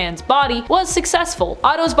Spider-Man's body was successful.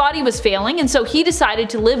 Otto's body was failing, and so he decided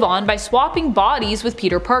to live on by swapping bodies with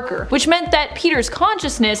Peter Parker, which meant that Peter's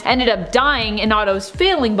consciousness ended up dying in Otto's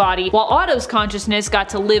failing body, while Otto's consciousness got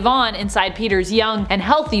to live on inside Peter's young and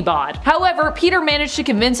healthy bod. However, Peter managed to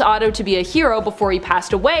convince Otto to be a hero before he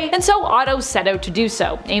passed away, and so Otto set out to do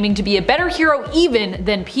so, aiming to be a better hero even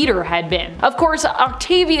than Peter had been. Of course,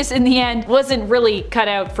 Octavius in the end wasn't really cut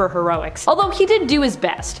out for heroics, although he did do his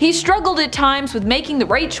best. He struggled at times with making the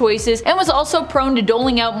right choices and was also prone to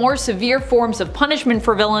doling out more severe forms of punishment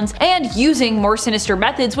for villains and using more sinister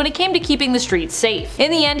methods when it came to keeping the streets safe.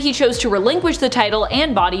 In the end, he chose to relinquish the title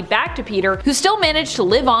and body back to Peter, who still managed to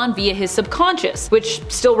live on via his subconscious, which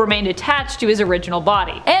still remained attached to his original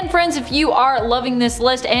body. And friends, if you are loving this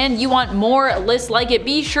list and you want more lists like it,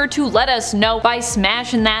 be sure to let us know by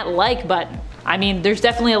smashing that like button. I mean, there's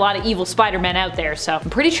definitely a lot of evil Spider-Men out there, so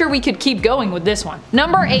I'm pretty sure we could keep going with this one.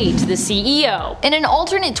 Number 8. The CEO. In an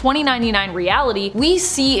alternate 2099 reality we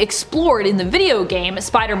see explored in the video game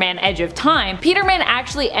Spider-Man Edge of Time, Peter-Man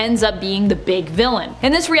actually ends up being the big villain.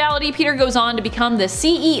 In this reality, Peter goes on to become the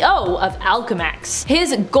CEO of Alchemax.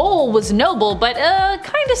 His goal was noble, but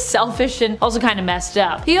kinda selfish and also kinda messed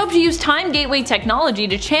up. He hoped to use time gateway technology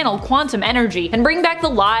to channel quantum energy and bring back the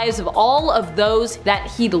lives of all of those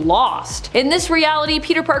that he'd lost. In this reality,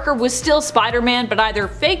 Peter Parker was still Spider-Man, but either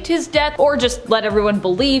faked his death or just let everyone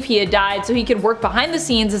believe he had died so he could work behind the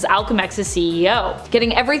scenes as Alchemax's CEO,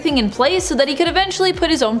 getting everything in place so that he could eventually put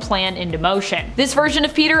his own plan into motion. This version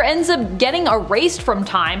of Peter ends up getting erased from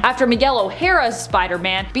time after Miguel O'Hara's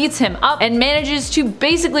Spider-Man beats him up and manages to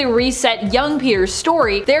basically reset young Peter's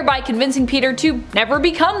story, thereby convincing Peter to never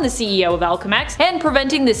become the CEO of Alchemax and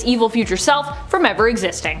preventing this evil future self from ever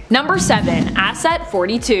existing. Number 7. Asset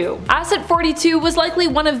 42. Asset 42 was likely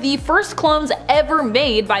one of the first clones ever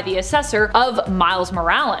made by the Assessor of Miles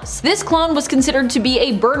Morales. This clone was considered to be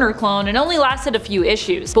a burner clone and only lasted a few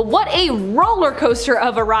issues, but what a roller coaster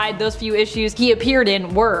of a ride those few issues he appeared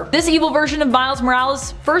in were. This evil version of Miles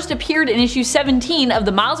Morales first appeared in issue 17 of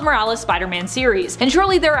the Miles Morales Spider-Man series, and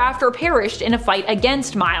shortly thereafter perished in a fight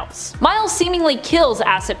against Miles. Miles seemingly kills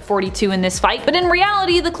Asset 42 in this fight, but in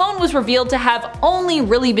reality the clone was revealed to have only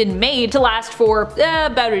really been made to last for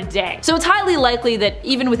about a day. So it's highly likely that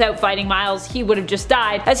even without fighting Miles, he would have just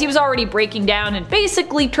died, as he was already breaking down and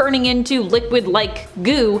basically turning into liquid-like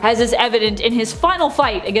goo, as is evident in his final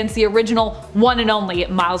fight against the original one and only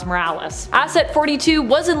Miles Morales. Asset 42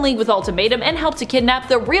 was in league with Ultimatum and helped to kidnap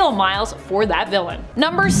the real Miles for that villain.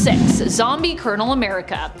 Number 6. Zombie Colonel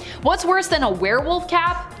America. What's worse than a werewolf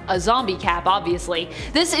cap? A zombie cap, obviously.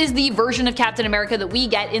 This is the version of Captain America that we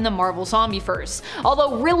get in the Marvel Zombieverse.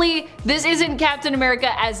 Although really, this isn't Captain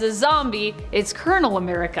America as a zombie, it's Colonel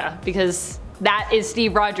America, because that is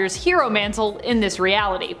Steve Rogers' hero mantle in this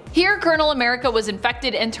reality. Here, Colonel America was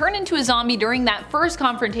infected and turned into a zombie during that first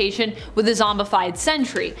confrontation with a zombified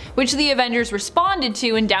Sentry, which the Avengers responded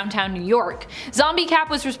to in downtown New York. Zombie Cap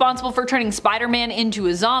was responsible for turning Spider-Man into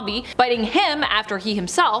a zombie, biting him after he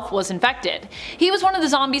himself was infected. He was one of the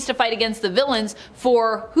zombies to fight against the villains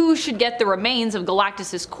for who should get the remains of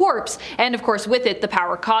Galactus' corpse, and of course with it the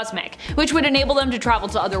power cosmic, which would enable them to travel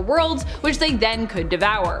to other worlds, which they then could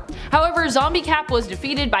devour. However, Zombie Cap was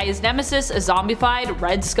defeated by his nemesis, a zombified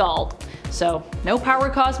Red Skull. So no power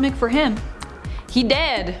cosmic for him. He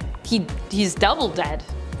dead. He's double dead.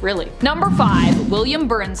 Really. Number 5. William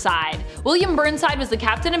Burnside. William Burnside was the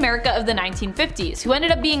Captain America of the 1950s, who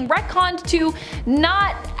ended up being retconned to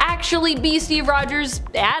not actually be Steve Rogers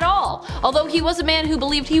at all, although he was a man who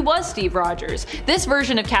believed he was Steve Rogers. This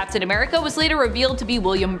version of Captain America was later revealed to be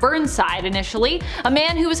William Burnside initially, a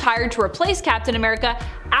man who was hired to replace Captain America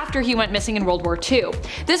after he went missing in World War II.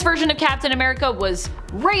 This version of Captain America was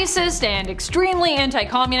racist and extremely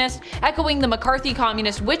anti-communist, echoing the McCarthy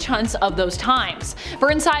communist witch hunts of those times.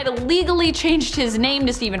 Burnside legally changed his name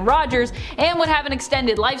to Steven Rogers and would have an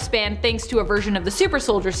extended lifespan thanks to a version of the super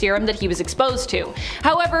soldier serum that he was exposed to.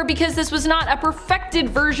 However, because this was not a perfected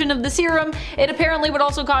version of the serum, it apparently would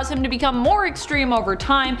also cause him to become more extreme over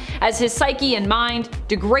time as his psyche and mind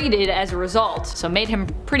degraded as a result, so made him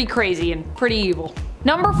pretty crazy and pretty evil.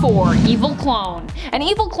 Number 4. Evil Clone. An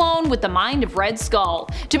evil clone with the mind of Red Skull.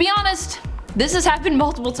 To be honest, this has happened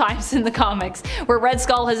multiple times in the comics, where Red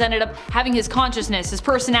Skull has ended up having his consciousness, his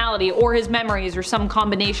personality, or his memories, or some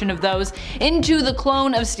combination of those, into the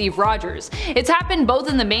clone of Steve Rogers. It's happened both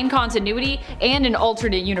in the main continuity and in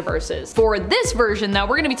alternate universes. For this version though,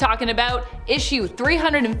 we're going to be talking about issue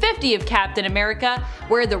 350 of Captain America,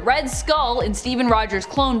 where the Red Skull in Steven Rogers'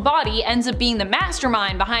 clone body ends up being the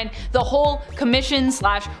mastermind behind the whole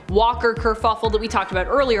commission/Walker kerfuffle that we talked about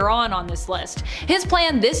earlier on this list. His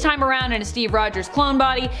plan this time around in a Steve Rogers' clone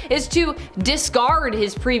body is to discard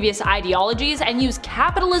his previous ideologies and use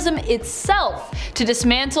capitalism itself to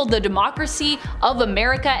dismantle the democracy of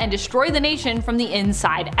America and destroy the nation from the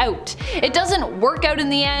inside out. It doesn't work out in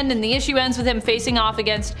the end, and the issue ends with him facing off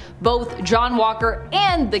against both John Walker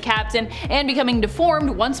and the Captain and becoming deformed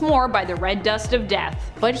once more by the red dust of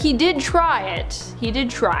death. But he did try it. He did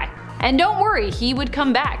try. And don't worry, he would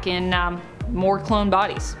come back in more clone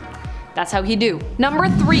bodies. That's how he do. Number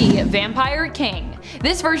 3. Vampire King.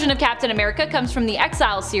 This version of Captain America comes from the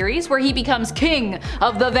Exile series, where he becomes King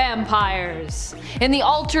of the Vampires. In the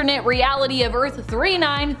alternate reality of Earth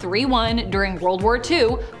 3931 during World War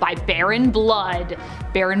II by Baron Blood.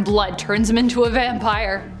 Baron Blood turns him into a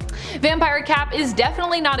vampire. Vampire Cap is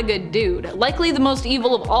definitely not a good dude. Likely the most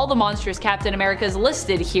evil of all the monstrous Captain Americas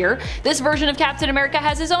listed here, this version of Captain America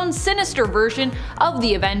has his own sinister version of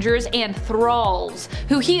the Avengers and Thralls,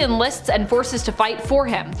 who he enlists and forces to fight for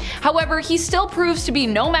him. However, he still proves to be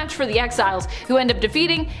no match for the Exiles, who end up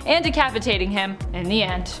defeating and decapitating him in the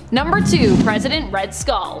end. Number 2. President Red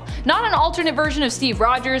Skull. Not an alternate version of Steve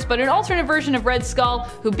Rogers, but an alternate version of Red Skull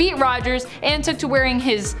who beat Rogers and took to wearing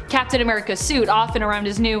his Captain America suit off and around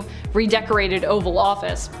his new redecorated Oval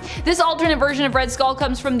Office. This alternate version of Red Skull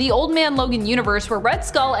comes from the Old Man Logan universe, where Red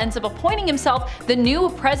Skull ends up appointing himself the new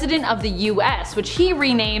president of the US, which he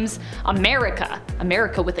renames America.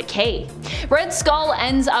 America with a K. Red Skull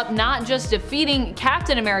ends up not just defeating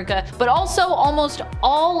Captain America, but also almost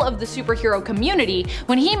all of the superhero community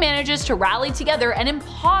when he manages to rally together an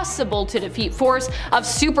impossible to defeat force of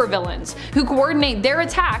supervillains who coordinate their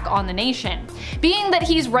attack on the nation. Being that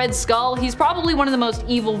he's Red Skull, he's probably one of the most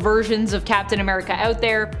evil versions of Captain America out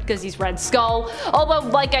there because he's Red Skull, although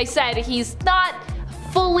like I said, he's not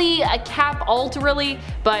fully a Cap alterally,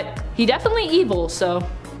 but he definitely evil, so.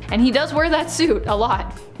 And he does wear that suit a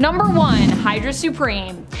lot. Number 1. Hydra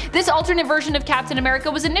Supreme. This alternate version of Captain America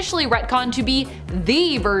was initially retconned to be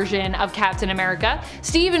the version of Captain America.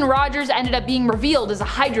 Steven Rogers ended up being revealed as a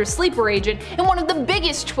Hydra sleeper agent in one of the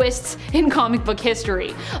biggest twists in comic book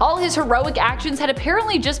history. All his heroic actions had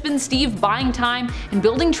apparently just been Steve buying time and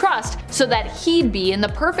building trust so that he'd be in the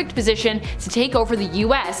perfect position to take over the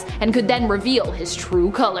US and could then reveal his true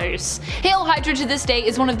colors. Hail Hydra to this day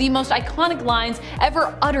is one of the most iconic lines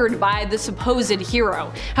ever uttered by the supposed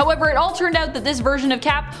hero. However, it all turned out that this version of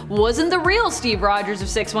Cap wasn't the real Steve Rogers of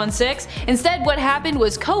 616. Instead, what happened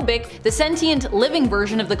was Kobik, the sentient living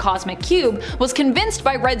version of the Cosmic Cube, was convinced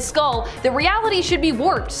by Red Skull that reality should be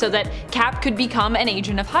warped so that Cap could become an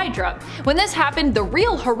agent of Hydra. When this happened, the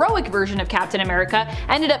real heroic version of Captain America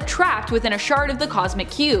ended up trapped within a shard of the Cosmic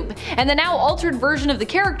Cube, and the now altered version of the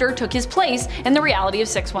character took his place in the reality of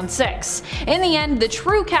 616. In the end, the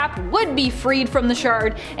true Cap would be freed from the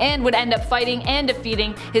shard and would end up fighting and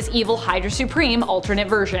defeating his evil Hydra Supreme alternate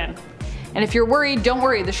version. And if you're worried, don't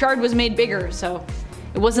worry, the shard was made bigger, so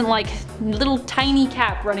it wasn't like little tiny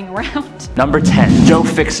Cap running around. Number 10. Joe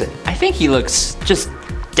Fixit. I think he looks just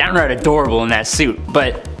downright adorable in that suit,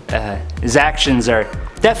 but his actions are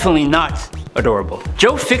definitely not adorable.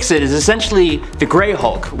 Joe Fixit is essentially the Grey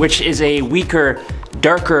Hulk, which is a weaker,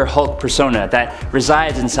 darker Hulk persona that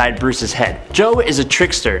resides inside Bruce's head. Joe is a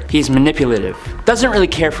trickster. He's manipulative, doesn't really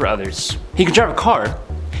care for others. He can drive a car.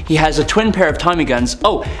 He has a twin pair of Tommy guns.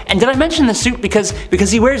 Oh, and did I mention the suit because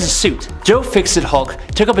he wears a suit? Joe Fixit Hulk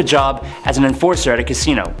took up a job as an enforcer at a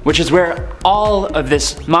casino, which is where all of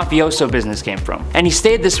this mafioso business came from. And he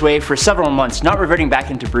stayed this way for several months, not reverting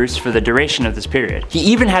back into Bruce for the duration of this period. He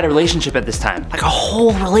even had a relationship at this time, like a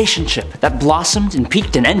whole relationship that blossomed and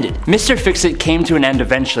peaked and ended. Mr. Fixit came to an end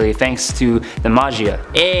eventually thanks to the Magia.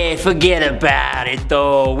 Hey, forget about it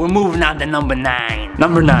though, we're moving on to number 9.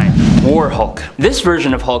 Number 9. War Hulk. This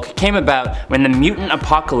version of Hulk came about when the mutant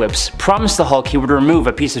Apocalypse promised the Hulk he would remove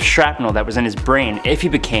a piece of shrapnel that was in his brain if he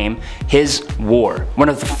became his War, one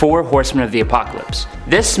of the 4 horsemen of the Apocalypse.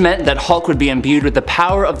 This meant that Hulk would be imbued with the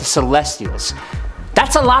power of the Celestials.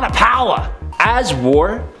 That's a lot of power! As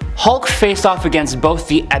War, Hulk faced off against both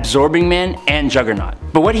the Absorbing Man and Juggernaut.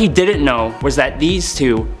 But what he didn't know was that these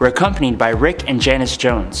two were accompanied by Rick and Janice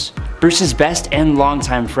Jones, Bruce's best and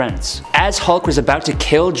longtime friends. As Hulk was about to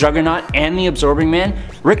kill Juggernaut and the Absorbing Man,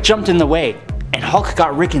 Rick jumped in the way, and Hulk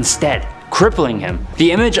got Rick instead, crippling him.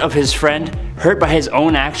 The image of his friend, hurt by his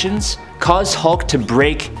own actions, caused Hulk to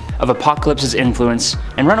break of Apocalypse's influence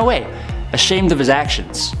and run away, ashamed of his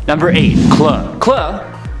actions. Number 8. Klaue. Klaue,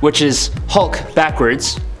 which is Hulk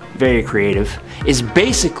backwards, very creative, is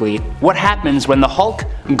basically what happens when the Hulk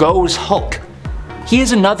goes Hulk. He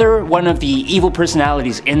is another one of the evil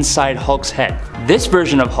personalities inside Hulk's head. This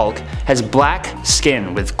version of Hulk has black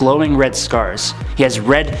skin with glowing red scars. He has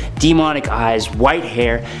red demonic eyes, white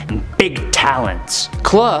hair, and big talons.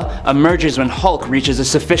 Klaue emerges when Hulk reaches a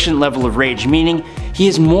sufficient level of rage, meaning he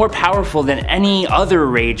is more powerful than any other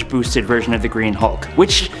rage boosted version of the Green Hulk,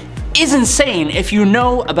 which is insane if you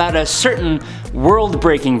know about a certain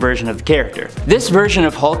world-breaking version of the character. This version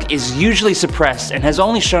of Hulk is usually suppressed and has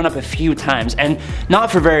only shown up a few times, and not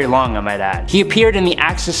for very long, I might add. He appeared in the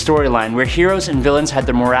Axis storyline where heroes and villains had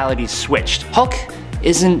their moralities switched. Hulk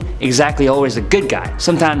isn't exactly always a good guy,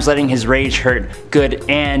 sometimes letting his rage hurt good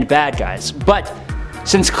and bad guys. But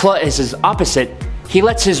since Klaue is his opposite, he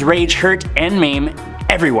lets his rage hurt and maim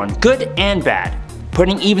everyone, good and bad,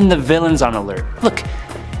 putting even the villains on alert. Look,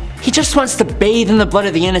 he just wants to bathe in the blood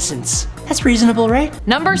of the innocents. That's reasonable, right?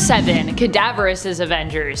 Number 7. Cadaverous'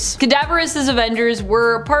 Avengers. Cadaverous' Avengers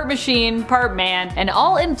were part machine, part man, and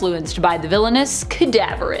all influenced by the villainous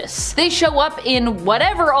Cadaverous. They show up in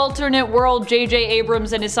whatever alternate world J.J.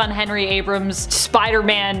 Abrams and his son Henry Abrams'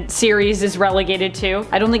 Spider-Man series is relegated to.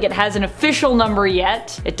 I don't think it has an official number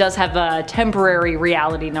yet. It does have a temporary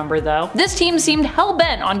reality number though. This team seemed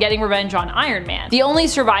hell-bent on getting revenge on Iron Man, the only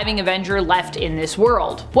surviving Avenger left in this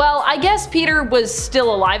world. Well, I guess Peter was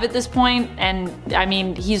still alive at this point, and I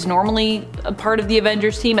mean, he's normally a part of the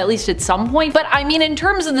Avengers team, at least at some point, but I mean, in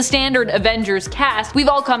terms of the standard Avengers cast, we've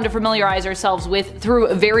all come to familiarize ourselves with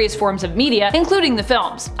through various forms of media, including the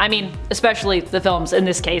films. I mean, especially the films in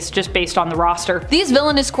this case, just based on the roster. These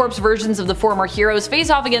villainous corpse versions of the former heroes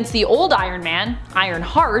face off against the old Iron Man,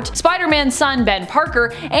 Ironheart, Spider-Man's son Ben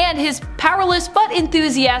Parker, and his powerless but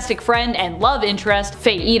enthusiastic friend and love interest,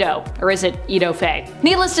 Faye Ito. Or is it Ito Faye?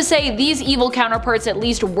 Needless to say, these evil counterparts at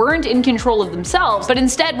least weren't in control of themselves, but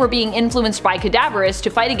instead were being influenced by Cadaverous to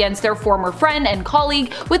fight against their former friend and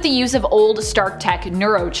colleague with the use of old Stark Tech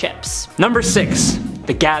neurochips. Number 6.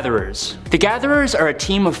 The Gatherers. The Gatherers are a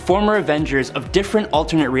team of former Avengers of different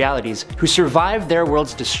alternate realities who survived their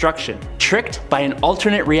world's destruction, tricked by an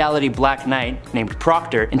alternate reality Black Knight named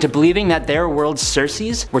Proctor into believing that their world's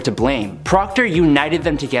Circes were to blame. Proctor united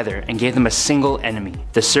them together and gave them a single enemy,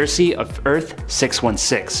 the Circe of Earth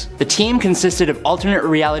 616. The team consisted of alternate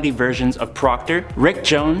reality versions of Proctor, Rick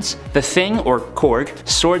Jones, The Thing or Korg,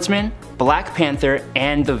 Swordsman, Black Panther,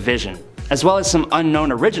 and The Vision, as well as some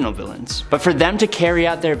unknown original villains. But for them to carry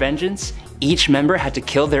out their vengeance, each member had to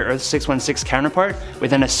kill their Earth 616 counterpart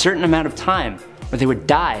within a certain amount of time, or they would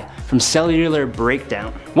die from cellular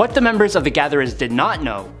breakdown. What the members of the Gatherers did not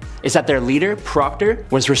know is that their leader, Proctor,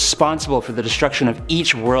 was responsible for the destruction of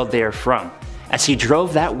each world they are from, as he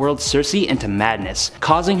drove that world's Circe into madness,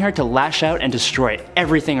 causing her to lash out and destroy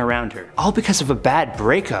everything around her, all because of a bad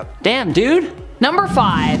breakup. Damn, dude! Number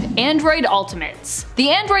 5. Android Ultimates. The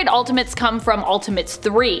Android Ultimates come from Ultimates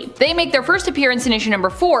 3. They make their first appearance in issue number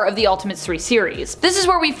 4 of the Ultimates 3 series. This is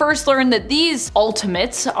where we first learn that these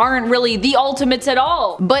Ultimates aren't really the Ultimates at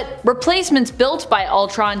all, but replacements built by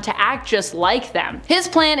Ultron to act just like them. His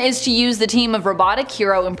plan is to use the team of robotic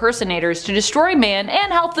hero impersonators to destroy man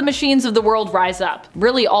and help the machines of the world rise up.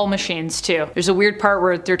 Really all machines too. There's a weird part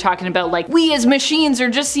where they're talking about like, we as machines are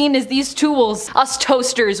just seen as these tools. Us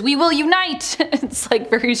toasters, we will unite. It's like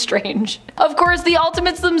very strange. Of course, the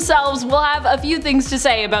Ultimates themselves will have a few things to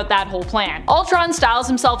say about that whole plan. Ultron styles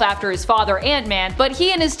himself after his father Ant-Man, but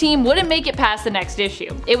he and his team wouldn't make it past the next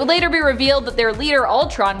issue. It would later be revealed that their leader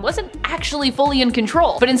Ultron wasn't actually fully in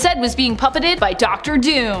control, but instead was being puppeted by Dr.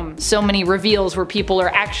 Doom. So many reveals where people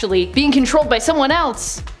are actually being controlled by someone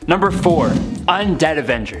else. Number 4. Undead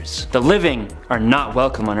Avengers. The living are not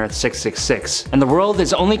welcome on Earth 666, and the world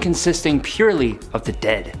is only consisting purely of the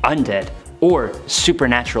dead, undead, or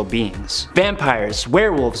supernatural beings. Vampires,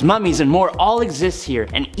 werewolves, mummies, and more all exist here,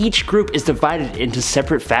 and each group is divided into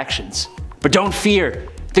separate factions. But don't fear,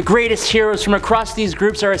 the greatest heroes from across these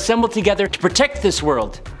groups are assembled together to protect this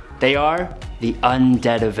world. They are the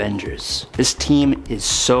Undead Avengers. This team is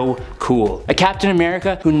so cool. A Captain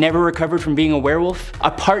America who never recovered from being a werewolf,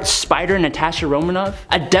 a part spider Natasha Romanoff,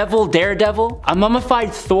 a devil Daredevil, a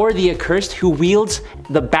mummified Thor the Accursed who wields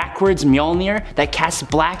the backwards Mjolnir that casts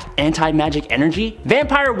black anti-magic energy,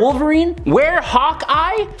 Vampire Wolverine,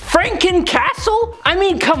 Hawkeye, Franken Castle? I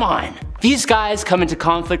mean, come on. These guys come into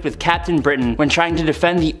conflict with Captain Britain when trying to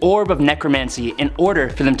defend the Orb of Necromancy in order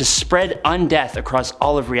for them to spread undeath across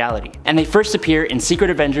all of reality. And they first appear in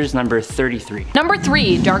Secret Avengers number 33. Number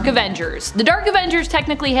 3, Dark Avengers. The Dark Avengers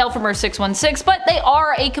technically hail from Earth 616, but they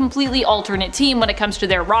are a completely alternate team when it comes to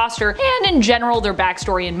their roster and in general their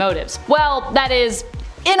backstory and motives. Well, that is,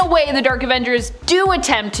 in a way, the Dark Avengers do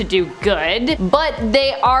attempt to do good, but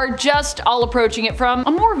they are just all approaching it from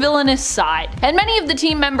a more villainous side. And many of the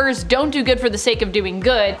team members don't do good for the sake of doing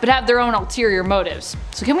good, but have their own ulterior motives.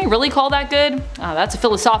 So can we really call that good? That's a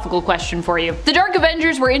philosophical question for you. The Dark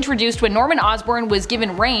Avengers were introduced when Norman Osborn was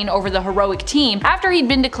given reign over the heroic team after he'd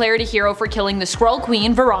been declared a hero for killing the Skrull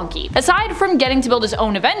Queen Veronki. Aside from getting to build his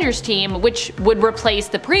own Avengers team, which would replace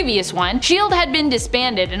the previous one, S.H.I.E.L.D. had been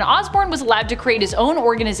disbanded and Osborn was allowed to create his own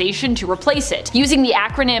organization to replace it, using the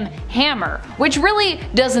acronym HAMMER, which really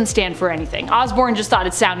doesn't stand for anything. Osborn just thought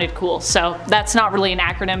it sounded cool, so that's not really an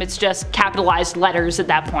acronym, it's just capitalized letters at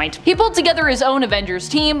that point. He pulled together his own Avengers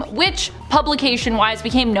team, which publication-wise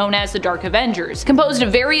became known as the Dark Avengers, composed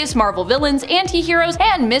of various Marvel villains, anti-heroes,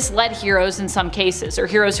 and misled heroes in some cases, or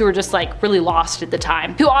heroes who were just like really lost at the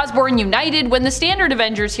time, who Osborn united when the standard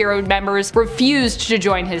Avengers hero members refused to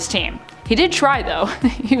join his team. He did try though.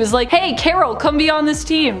 He was like, hey Carol, come be on this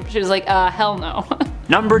team. She was like, hell no.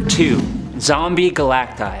 Number 2. Zombie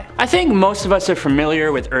Galacti. I think most of us are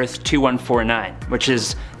familiar with Earth 2149, which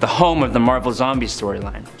is the home of the Marvel Zombie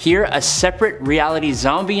storyline. Here, a separate reality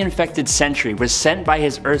zombie-infected sentry was sent by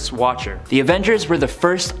his Earth's Watcher. The Avengers were the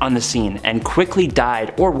first on the scene and quickly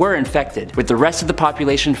died or were infected, with the rest of the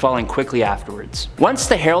population falling quickly afterwards. Once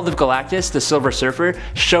the Herald of Galactus, the Silver Surfer,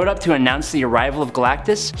 showed up to announce the arrival of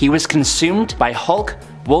Galactus, he was consumed by Hulk,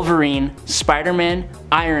 Wolverine, Spider-Man,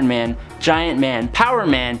 Iron Man, Giant Man, Power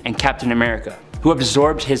Man, and Captain America, who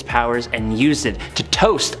absorbed his powers and used it to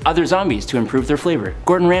toast other zombies to improve their flavor.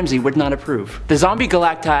 Gordon Ramsay would not approve. The Zombie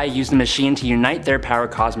Galacti used the machine to unite their power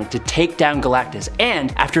cosmic to take down Galactus,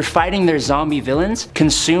 and after fighting their zombie villains,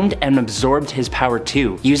 consumed and absorbed his power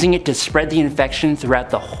too, using it to spread the infection throughout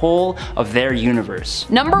the whole of their universe.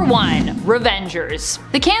 Number 1. Revengers.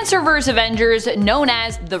 The Cancerverse Avengers, known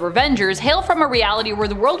as the Revengers, hail from a reality where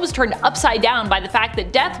the world was turned upside down by the fact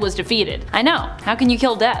that death was defeated. I know, how can you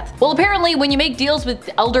kill death? Well, apparently when you make deals with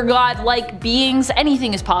elder god-like beings,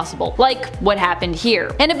 anything is possible, like what happened here.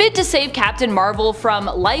 In a bid to save Captain Marvel from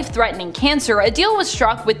life-threatening cancer, a deal was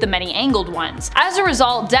struck with the Many-Angled Ones. As a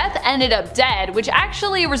result, Death ended up dead, which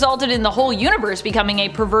actually resulted in the whole universe becoming a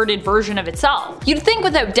perverted version of itself. You'd think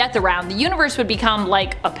without Death around, the universe would become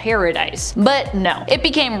like a paradise. But no. It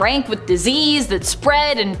became rank with disease that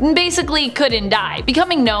spread and basically couldn't die,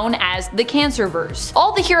 becoming known as the Cancerverse.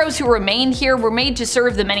 All the heroes who remained here were made to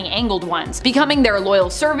serve the Many-Angled Ones, becoming their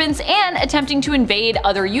loyal servants and attempting to invade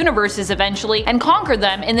other universes eventually and conquer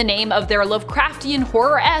them in the name of their Lovecraftian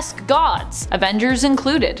horror-esque gods, Avengers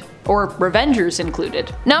included. Or Revengers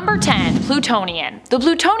included. Number 10. Plutonian. The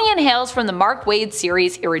Plutonian hails from the Mark Waid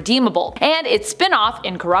series Irredeemable, and its spin-off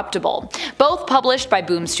Incorruptible, both published by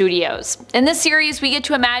Boom Studios. In this series, we get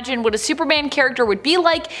to imagine what a Superman character would be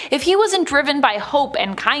like if he wasn't driven by hope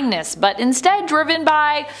and kindness, but instead driven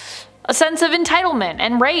by a sense of entitlement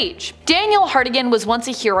and rage. Daniel Hartigan was once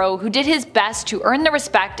a hero who did his best to earn the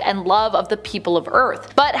respect and love of the people of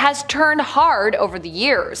Earth, but has turned hard over the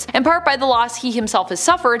years, in part by the loss he himself has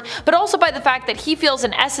suffered, but also by the fact that he feels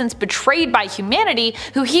in essence betrayed by humanity,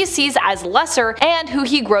 who he sees as lesser and who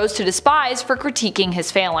he grows to despise for critiquing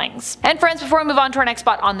his failings. And friends, before we move on to our next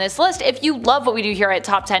spot on this list, if you love what we do here at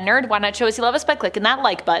Top 10 Nerd, why not show us you love us by clicking that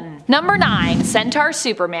like button. Number 9. Centaur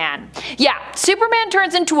Superman. Yeah, Superman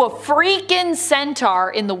turns into a freaking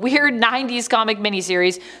centaur in the weird 90s comic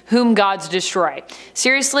miniseries Whom Gods Destroy.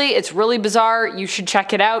 Seriously, it's really bizarre, you should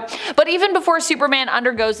check it out. But even before Superman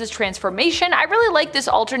undergoes this transformation, I really like this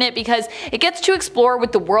alternate because it gets to explore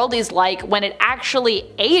what the world is like when it actually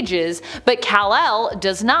ages, but Kal-El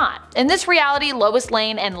does not. In this reality, Lois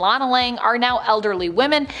Lane and Lana Lang are now elderly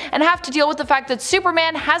women and have to deal with the fact that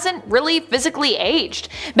Superman hasn't really physically aged.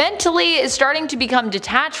 Mentally is starting to become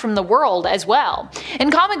detached from the world as well. In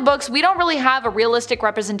comic books, we don't really have a realistic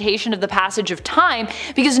representation of the passage of time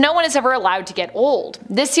because no one is ever allowed to get old.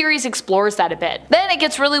 This series explores that a bit. Then it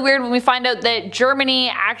gets really weird when we find out that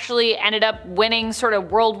Germany actually ended up winning sort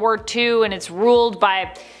of World War II and it's ruled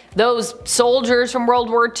by those soldiers from World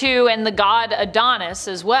War II, and the god Adonis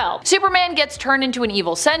as well. Superman gets turned into an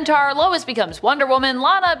evil centaur, Lois becomes Wonder Woman,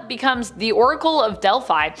 Lana becomes the Oracle of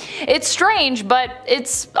Delphi. It's strange, but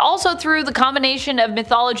it's also through the combination of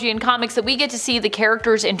mythology and comics that we get to see the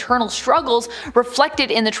characters' internal struggles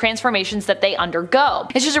reflected in the transformations that they undergo.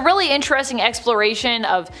 It's just a really interesting exploration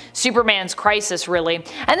of Superman's crisis, really.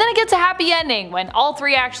 And then it gets a happy ending when all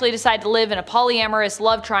three actually decide to live in a polyamorous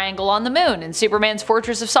love triangle on the moon in Superman's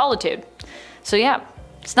Fortress of Solitude. So yeah,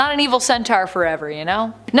 it's not an evil centaur forever, you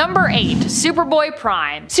know? Number 8. Superboy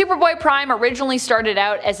Prime. Superboy Prime originally started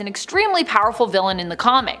out as an extremely powerful villain in the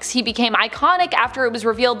comics. He became iconic after it was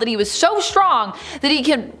revealed that he was so strong that he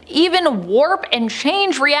could even warp and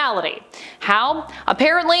change reality. How?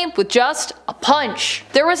 Apparently with just a punch.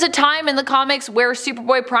 There was a time in the comics where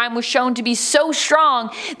Superboy Prime was shown to be so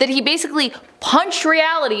strong that he basically punched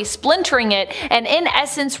reality, splintering it, and in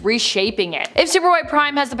essence reshaping it. If Superboy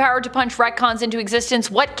Prime has the power to punch retcons into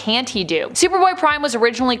existence, what can't he do? Superboy Prime was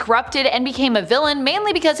originally corrupted and became a villain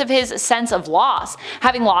mainly because of his sense of loss,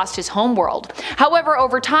 having lost his homeworld. However,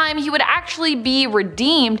 over time he would actually be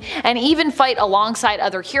redeemed and even fight alongside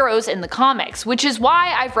other heroes in the comics, which is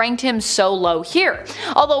why I've ranked him so low here.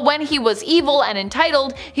 Although when he was evil and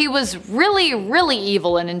entitled, he was really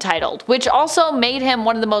evil and entitled, which also made him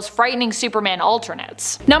one of the most frightening Superman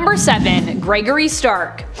alternates. Number 7. Gregory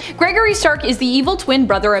Stark. Gregory Stark is the evil twin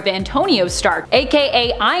brother of Antonio Stark,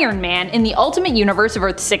 aka Iron Man, in the Ultimate Universe of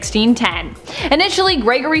Earth 1610. Initially,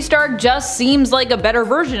 Gregory Stark just seems like a better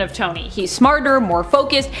version of Tony. He's smarter, more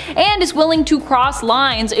focused, and is willing to cross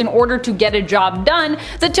lines in order to get a job done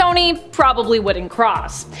that Tony probably wouldn't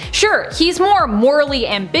cross. Sure, he's more morally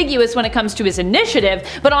ambiguous when it comes to his initiative,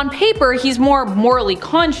 but on paper he's more morally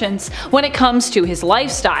conscious when it comes to his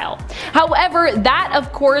lifestyle. However, that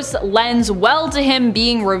of course lends well to him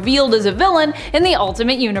being revealed as a villain in the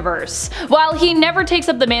Ultimate Universe. While he never takes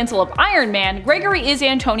up the mantle of Iron Man, Gregory is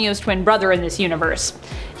Antonio's twin brother in this universe.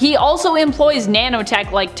 He also employs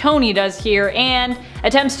nanotech like Tony does here and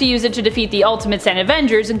attempts to use it to defeat the Ultimates and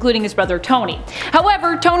Avengers, including his brother Tony.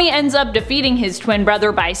 However, Tony ends up defeating his twin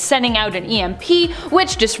brother by sending out an EMP,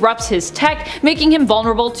 which disrupts his tech, making him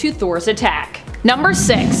vulnerable to Thor's attack. Number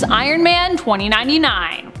 6. Iron Man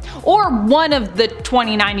 2099. Or one of the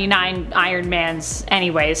 2099 Iron Mans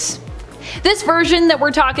anyways. This version that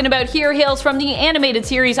we're talking about here hails from the animated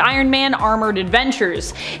series Iron Man Armored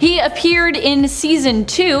Adventures. He appeared in Season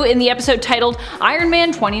 2 in the episode titled Iron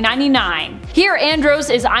Man 2099. Here Andros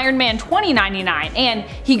is Iron Man 2099 and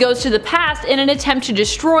he goes to the past in an attempt to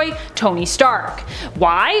destroy Tony Stark.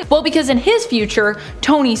 Why? Well, because in his future,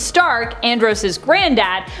 Tony Stark, Andros'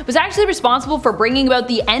 granddad, was actually responsible for bringing about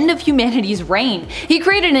the end of humanity's reign. He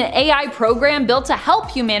created an AI program built to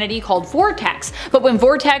help humanity called Vortex, but when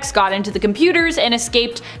Vortex got into the computers and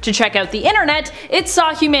escaped to check out the internet, it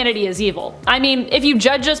saw humanity as evil. I mean, if you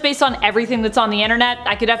judge us based on everything that's on the internet,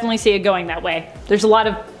 I could definitely see it going that way. There's a lot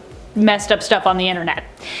of messed up stuff on the internet.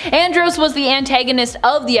 Andros was the antagonist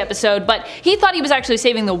of the episode, but he thought he was actually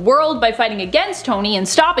saving the world by fighting against Tony and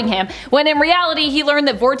stopping him, when in reality he learned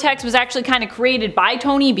that Vortex was actually kind of created by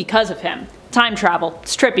Tony because of him. Time travel.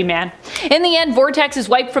 It's trippy, man. In the end, Vortex is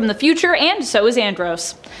wiped from the future, and so is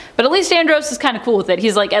Andros. But at least Andros is kind of cool with it.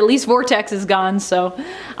 He's like, at least Vortex is gone, so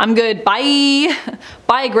I'm good. Bye!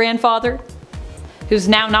 Bye, grandfather. Who's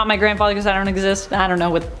now not my grandfather because I don't exist. I don't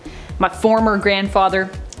know, with my former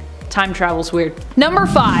grandfather. Time travel's weird. Number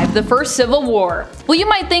 5. The First Civil War. Well, you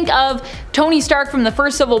might think of Tony Stark from the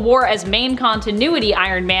First Civil War as main continuity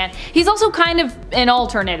Iron Man. He's also kind of an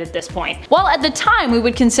alternate at this point. While at the time we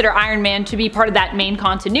would consider Iron Man to be part of that main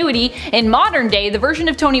continuity, in modern day the version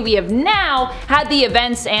of Tony we have now had the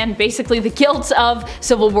events and basically the guilt of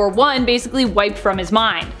Civil War I basically wiped from his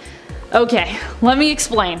mind. Okay, let me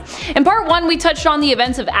explain. In part 1 we touched on the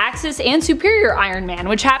events of Axis and Superior Iron Man,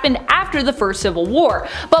 which happened after the First Civil War.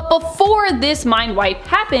 But before this mind wipe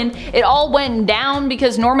happened, it all went down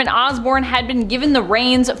because Norman Osborn had been given the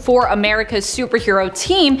reins for America's superhero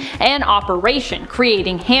team and operation,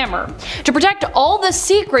 creating Hammer. To protect all the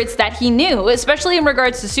secrets that he knew, especially in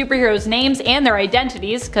regards to superheroes' names and their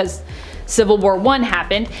identities, because Civil War I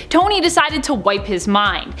happened, Tony decided to wipe his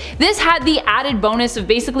mind. This had the added bonus of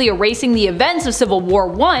basically erasing the events of Civil War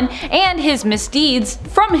I and his misdeeds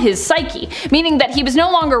from his psyche, meaning that he was no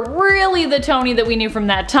longer really the Tony that we knew from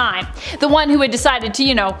that time. The one who had decided to,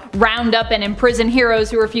 you know, round up and imprison heroes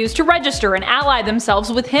who refused to register and ally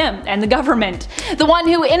themselves with him and the government. The one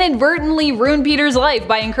who inadvertently ruined Peter's life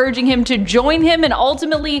by encouraging him to join him and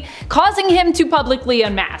ultimately causing him to publicly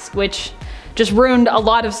unmask, which just ruined a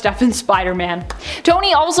lot of stuff in Spider-Man.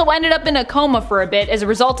 Tony also ended up in a coma for a bit as a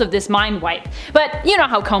result of this mind wipe. But you know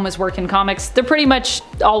how comas work in comics, they're pretty much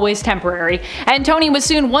always temporary. And Tony was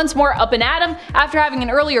soon once more up and at 'em after having an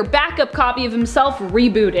earlier backup copy of himself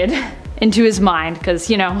rebooted into his mind,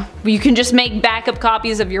 because you know, you can just make backup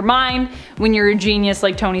copies of your mind when you're a genius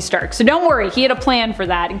like Tony Stark. So don't worry, he had a plan for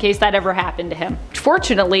that in case that ever happened to him.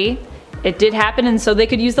 Fortunately, it did happen, and so they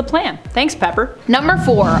could use the plan. Thanks, Pepper. Number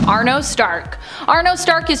 4. Arno Stark. Arno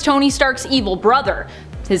Stark is Tony Stark's evil brother.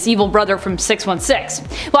 His evil brother from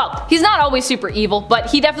 616. Well, he's not always super evil, but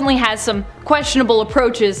he definitely has some questionable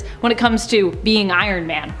approaches when it comes to being Iron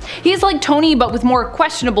Man. He's like Tony, but with more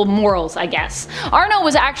questionable morals, I guess. Arno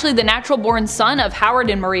was actually the natural-born son of Howard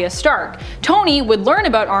and Maria Stark. Tony would learn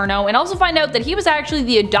about Arno and also find out that he was actually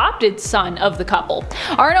the adopted son of the couple.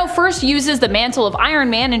 Arno first uses the mantle of Iron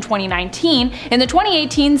Man in 2019 in the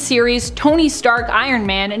 2018 series Tony Stark Iron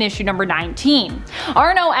Man in issue number 19.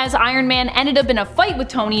 Arno as Iron Man ended up in a fight with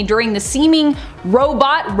Tony during the seeming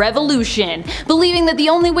robot revolution, believing that the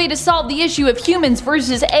only way to solve the issue of humans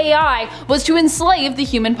versus AI was to enslave the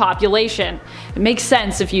human population. It makes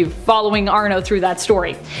sense if you're following Arno through that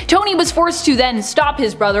story. Tony was forced to then stop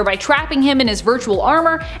his brother by trapping him in his virtual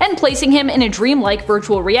armor and placing him in a dreamlike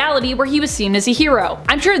virtual reality where he was seen as a hero.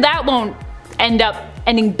 I'm sure that won't end up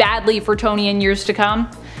ending badly for Tony in years to come.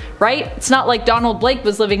 Right? It's not like Donald Blake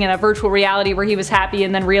was living in a virtual reality where he was happy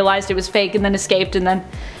and then realized it was fake and then escaped and then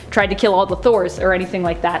tried to kill all the Thors or anything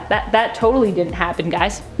like that. That totally didn't happen,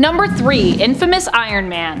 guys. Number 3. Infamous Iron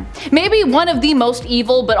Man. Maybe one of the most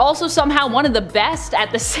evil, but also somehow one of the best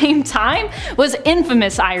at the same time, was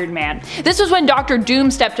Infamous Iron Man. This was when Dr.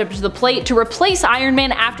 Doom stepped up to the plate to replace Iron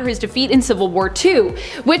Man after his defeat in Civil War II,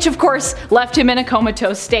 which of course left him in a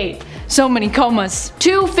comatose state. So many comas.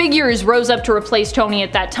 2 figures rose up to replace Tony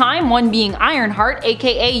at that time, one being Ironheart,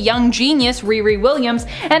 aka Young Genius Riri Williams,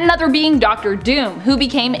 and another being Dr. Doom, who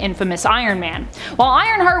became Infamous Iron Man. While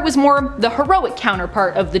Ironheart was more the heroic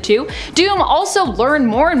counterpart of the two, Doom also learned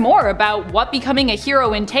more and more about what becoming a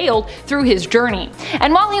hero entailed through his journey.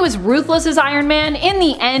 And while he was ruthless as Iron Man, in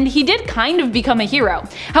the end he did kind of become a hero.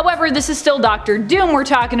 However, this is still Dr. Doom we're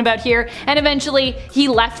talking about here, and eventually he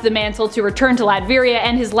left the mantle to return to Latveria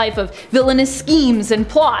and his life of villainous schemes and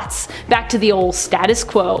plots, back to the old status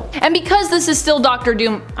quo. And because this is still Dr.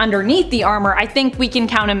 Doom underneath the armor, I think we can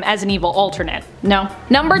count him as an evil alternate. No.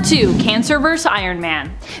 Number 2. Cancer vs. Iron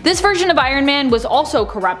Man. This version of Iron Man was also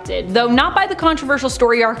corrupted, though not by the controversial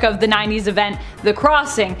story arc of the 90s event The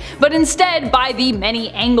Crossing, but instead by the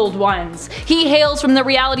Many-Angled Ones. He hails from the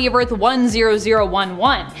reality of Earth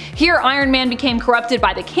 10011. Here Iron Man became corrupted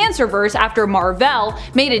by the Cancerverse after Mar-Vell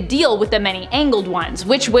made a deal with the Many-Angled Ones,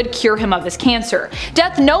 which would cure him of his cancer.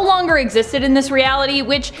 Death no longer existed in this reality,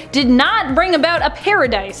 which did not bring about a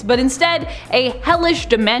paradise, but instead a hellish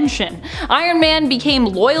dimension. Iron Man became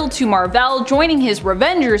loyal to Mar-Vell, joining his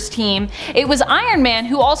Revengers team. It was Iron Man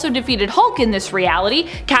who also defeated Hulk in this reality,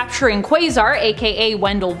 capturing Quasar, aka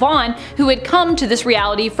Wendell Vaughn, who had come to this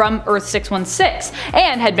reality from Earth 616,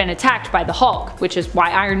 and had been attacked by the Hulk, which is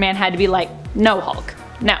why Iron Man had to be like, no Hulk,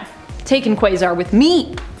 no, taking Quasar with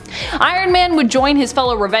me. Iron Man would join his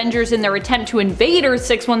fellow Revengers in their attempt to invade Earth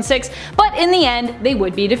 616, but in the end they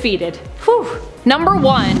would be defeated. Whew. Number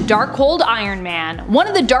 1. Darkhold Iron Man. One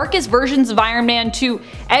of the darkest versions of Iron Man to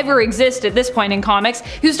ever exist at this point in comics,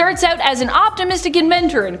 who starts out as an optimistic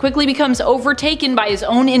inventor and quickly becomes overtaken by his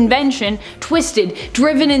own invention, twisted,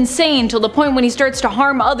 driven insane till the point when he starts to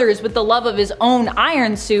harm others with the love of his own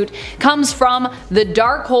iron suit, comes from the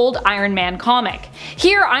Darkhold Iron Man comic.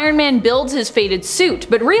 Here Iron Man builds his fated suit,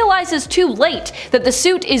 but realizes too late that the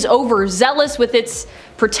suit is overzealous with its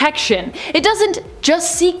protection. It doesn't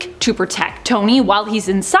just seek to protect Tony while he's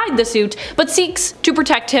inside the suit, but seeks to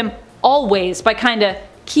protect him always by kinda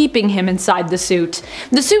keeping him inside the suit.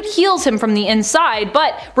 The suit heals him from the inside,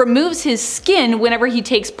 but removes his skin whenever he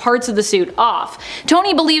takes parts of the suit off.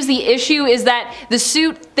 Tony believes the issue is that the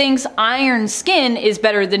suit thinks iron skin is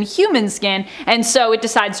better than human skin, and so it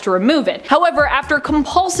decides to remove it. However, after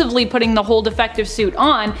compulsively putting the whole defective suit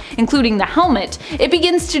on, including the helmet, it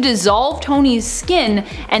begins to dissolve Tony's skin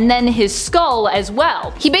and then his skull as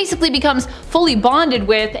well. He basically becomes fully bonded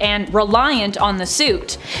with and reliant on the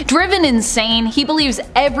suit. Driven insane, he believes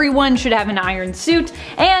everyone should have an iron suit,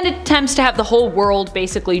 and attempts to have the whole world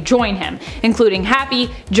basically join him, including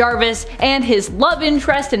Happy, Jarvis, and his love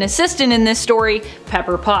interest and assistant in this story,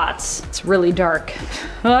 Pepper Potts. It's really dark.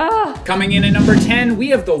 Coming in at number 10, we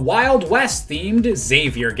have the Wild West themed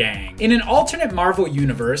Xavier Gang. In an alternate Marvel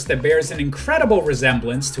universe that bears an incredible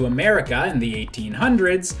resemblance to America in the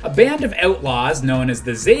 1800s, a band of outlaws known as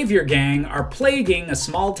the Xavier Gang are plaguing a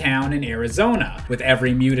small town in Arizona, with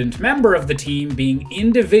every mutant member of the team being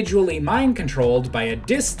individually mind-controlled by a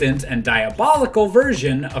distant and diabolical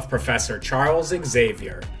version of Professor Charles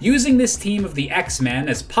Xavier. Using this team of the X-Men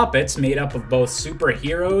as puppets made up of both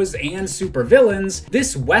superheroes and supervillains,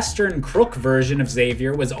 this Western crook version of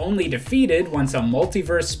Xavier was only defeated once a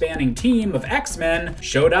multiverse-spanning team of X-Men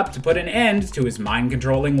showed up to put an end to his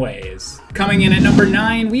mind-controlling ways. Coming in at number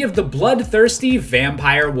 9, we have the bloodthirsty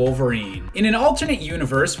Vampire Wolverine. In an alternate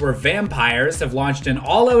universe where vampires have launched an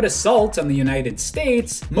all-out assault on the United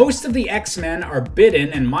States, most of the X-Men are bitten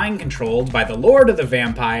and mind-controlled by the Lord of the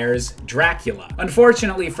Vampires, Dracula.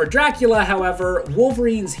 Unfortunately for Dracula, however,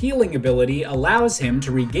 Wolverine's healing ability allows him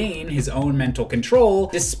to regain his own mental control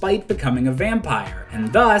despite becoming a vampire,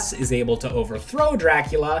 and thus is able to overthrow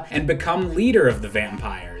Dracula and become leader of the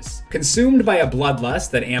vampires. Consumed by a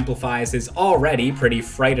bloodlust that amplifies his already pretty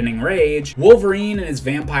frightening rage, Wolverine and his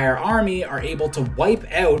vampire army are able to wipe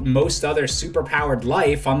out most other superpowered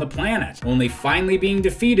life on the planet, only finally being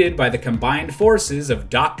defeated by the combined forces of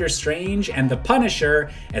Doctor Strange and the Punisher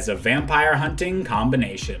as a vampire hunting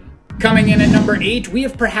combination. Coming in at number 8, we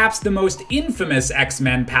have perhaps the most infamous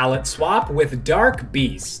X-Men palette swap with Dark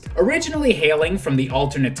Beast. Originally hailing from the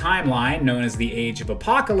alternate timeline known as the Age of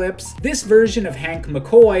Apocalypse, this version of Hank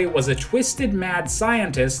McCoy was a twisted mad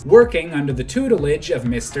scientist working under the tutelage of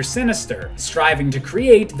Mr. Sinister, striving to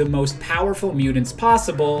create the most powerful mutants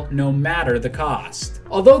possible, no matter the cost.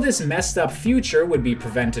 Although this messed up future would be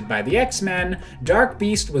prevented by the X-Men, Dark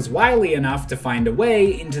Beast was wily enough to find a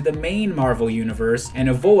way into the main Marvel universe and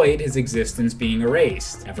avoid his existence being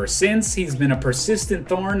erased. Ever since, he's been a persistent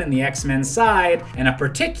thorn in the X-Men's side, and a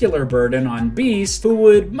particular burden on Beast, who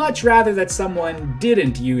would much rather that someone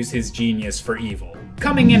didn't use his genius for evil.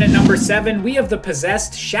 Coming in at number 7, we have the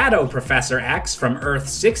possessed Shadow Professor X from Earth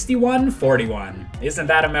 6141. Isn't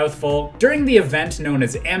that a mouthful? During the event known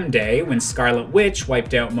as M-Day, when Scarlet Witch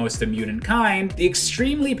wiped out most of mutant kind, the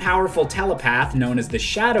extremely powerful telepath known as the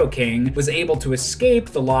Shadow King was able to escape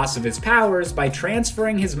the loss of his powers by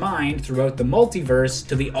transferring his mind throughout the multiverse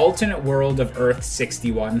to the alternate world of Earth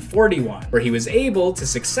 6141, where he was able to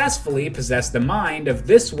successfully possess the mind of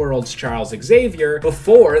this world's Charles Xavier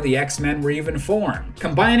before the X-Men were even formed.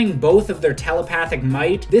 Combining both of their telepathic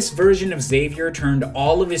might, this version of Xavier turned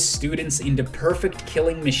all of his students into perfect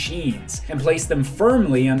killing machines and placed them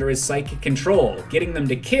firmly under his psychic control, getting them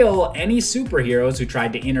to kill any superheroes who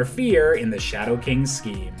tried to interfere in the Shadow King's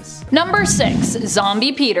schemes. Number 6.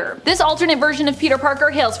 Zombie Peter. This alternate version of Peter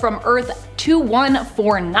Parker hails from Earth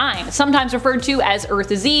 2149, sometimes referred to as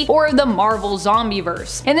Earth Z or the Marvel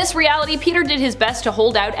Zombieverse. In this reality, Peter did his best to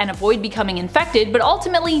hold out and avoid becoming infected, but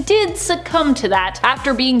ultimately did succumb to that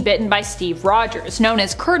after being bitten by Steve Rogers, known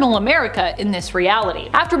as Colonel America in this reality.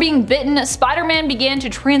 After being bitten, Spider-Man began to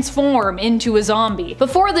transform into a zombie.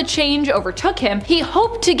 Before the change overtook him, he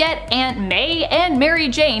hoped to get Aunt May and Mary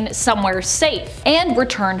Jane somewhere safe and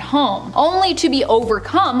return home, only to be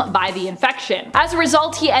overcome by the infection. As a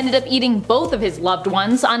result, he ended up eating both of his loved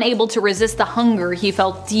ones, unable to resist the hunger he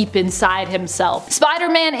felt deep inside himself.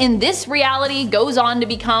 Spider-Man in this reality goes on to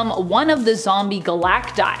become one of the zombie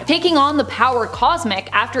Galacti, taking on the power Cosmic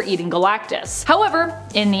after eating Galactus. However,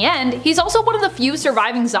 in the end, he's also one of the few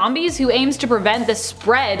surviving zombies who aims to prevent the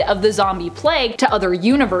spread of the zombie plague to other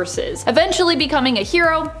universes, eventually becoming a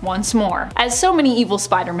hero once more. As so many evil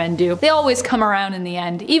Spider-Men do, they always come around in the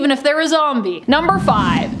end, even if they're a zombie. Number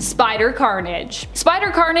 5. Spider-Carnage.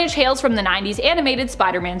 Spider-Carnage hails from the 90s animated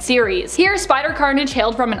Spider-Man series. Here, Spider-Carnage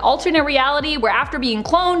hailed from an alternate reality where after being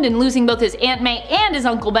cloned and losing both his Aunt May and his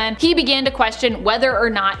Uncle Ben, he began to question whether or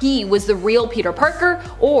not he was the real Peter Parker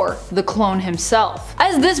or the clone himself.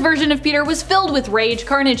 As this version of Peter was filled with rage,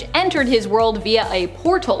 Carnage entered his world via a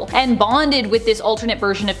portal and bonded with this alternate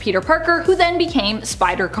version of Peter Parker, who then became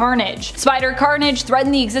Spider-Carnage. Spider-Carnage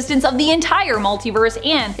threatened the existence of the entire multiverse,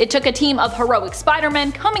 and it took a team of heroic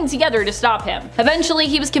Spider-Men coming together to stop him. Eventually,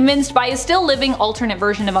 he was convinced by his still living alternate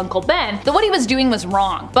version of Uncle Ben that what he was doing was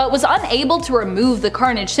wrong, but was unable to remove the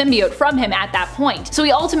Carnage symbiote from him at that point, so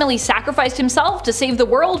he ultimately sacrificed himself to save the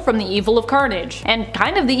world from the evil of Carnage. carnage, and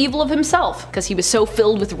kind of the evil of himself, because he was so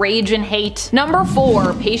filled with rage and hate. Number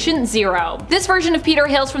 4. Patient Zero. This version of Peter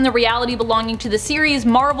hails from the reality belonging to the series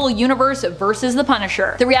Marvel Universe vs. the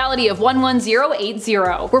Punisher, the reality of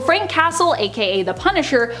 11080, where Frank Castle, aka the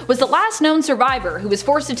Punisher, was the last known survivor who was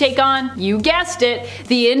forced to take on, you guessed it,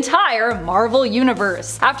 the entire Marvel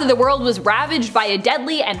Universe, after the world was ravaged by a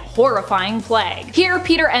deadly and horrifying plague. Here,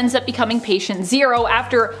 Peter ends up becoming Patient Zero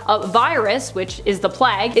after a virus, which is the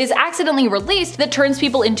plague, is accidentally released that turns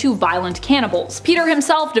people into violent cannibals. Peter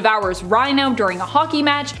himself devours Rhino during a hockey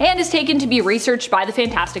match and is taken to be researched by the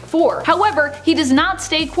Fantastic Four. However, he does not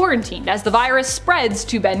stay quarantined as the virus spreads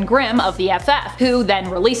to Ben Grimm of the FF, who then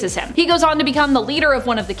releases him. He goes on to become the leader of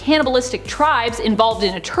one of the cannibalistic tribes involved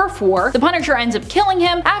in a turf war. The Punisher ends up killing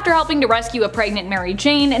him after helping to rescue a pregnant Mary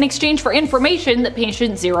Jane in exchange for information that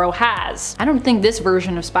Patient Zero has. I don't think this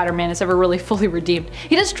version of Spider-Man is ever really fully redeemed.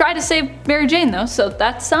 He does try to save Mary Jane though, so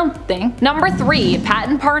that's something. Number 3.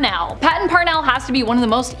 Patton Parnell. Patton Parnell has to be one of the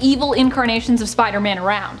most evil incarnations of Spider-Man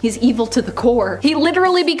around. He's evil to the core. He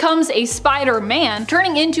literally becomes a Spider-Man,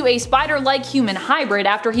 turning into a spider-like human hybrid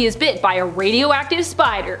after he is bit by a radioactive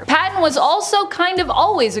spider. Patton was also kind of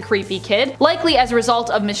always a creepy kid, likely as a result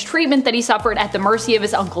of mistreatment that he suffered at the mercy of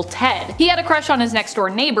his Uncle Ted. He had a crush on his next-door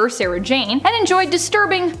neighbor, Sarah Jane, and enjoyed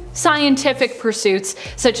disturbing scientific pursuits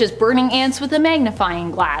such as burning ants with a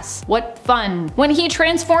magnifying glass. What fun. When he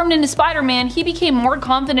transformed into Spider-Man, he became more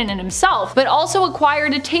confident in himself, but also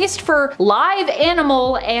acquired a taste for live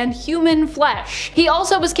animal and human flesh. He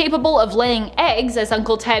also was capable of laying eggs, as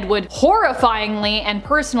Uncle Ted would horrifyingly and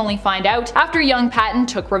personally find out after young Patton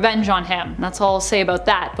took revenge on him. That's all I'll say about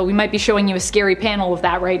that, but we might be showing you a scary panel of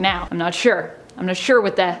that right now. I'm not sure. I'm not sure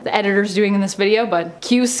what the editor's doing in this video, but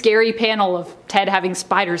cue scary panel of Ted having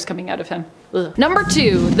spiders coming out of him. Ugh. Number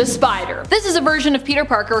 2. The Spider. This is a version of Peter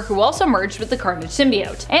Parker who also merged with the Carnage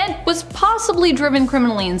symbiote, and was possibly driven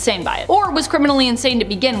criminally insane by it. Or was criminally insane to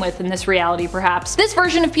begin with in this reality perhaps. This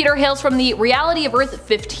version of Peter hails from the reality of Earth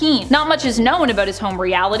 15. Not much is known about his home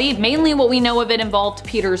reality, mainly what we know of it involved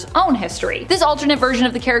Peter's own history. This alternate version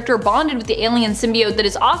of the character bonded with the alien symbiote that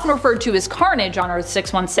is often referred to as Carnage on Earth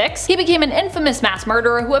 616. He became an infamous mass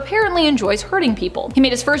murderer who apparently enjoys hurting people. He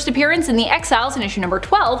made his first appearance in The Exiles in issue number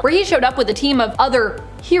 12, where he showed up with a team of other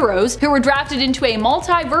heroes who were drafted into a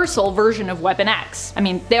multiversal version of Weapon X. I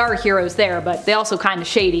mean, they are heroes there, but they also kinda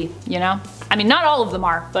shady, you know? I mean, not all of them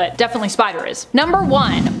are, but definitely Spider is. Number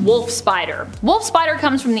 1. Wolf Spider. Wolf Spider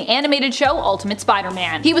comes from the animated show Ultimate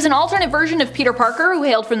Spider-Man. He was an alternate version of Peter Parker who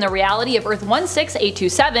hailed from the reality of Earth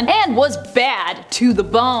 16827 and was bad to the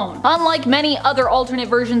bone. Unlike many other alternate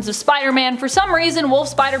versions of Spider-Man, for some reason Wolf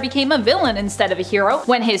Spider became a villain instead of a hero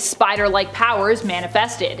when his spider-like powers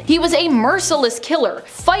manifested. He was a merciless killer,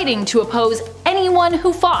 fighting to oppose anyone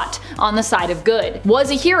who fought on the side of good,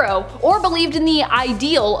 was a hero, or believed in the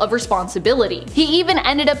ideal of responsibility. He even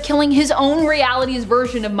ended up killing his own reality's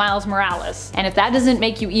version of Miles Morales. And if that doesn't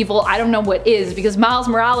make you evil, I don't know what is, because Miles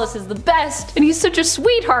Morales is the best, and he's such a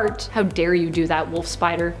sweetheart. How dare you do that, Wolf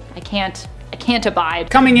Spider? I can't abide.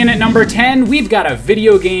 Coming in at number 10, we've got a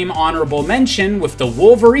video game honorable mention with the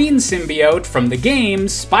Wolverine symbiote from the game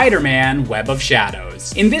Spider-Man: Web of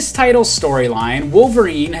Shadows. In this title's storyline,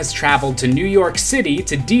 Wolverine has traveled to New York City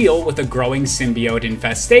to deal with a growing symbiote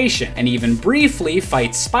infestation, and even briefly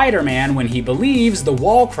fights Spider-Man when he believes the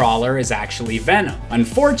wall crawler is actually Venom.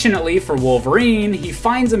 Unfortunately for Wolverine, he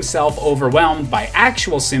finds himself overwhelmed by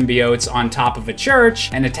actual symbiotes on top of a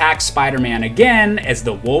church and attacks Spider-Man again as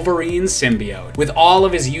the Wolverine symbiote. With all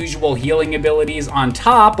of his usual healing abilities on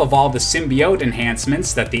top of all the symbiote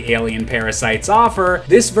enhancements that the alien parasites offer,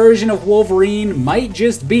 this version of Wolverine might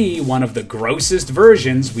just be one of the grossest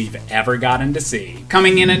versions we've ever gotten to see.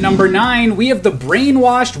 Coming in at number 9, we have the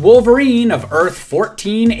brainwashed Wolverine of Earth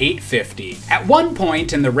 14850. At one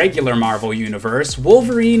point in the regular Marvel universe,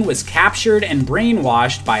 Wolverine was captured and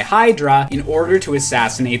brainwashed by Hydra in order to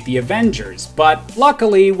assassinate the Avengers, but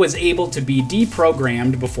luckily was able to be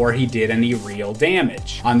deprogrammed before he did any real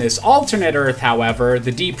damage. On this alternate Earth, however,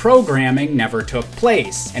 the deprogramming never took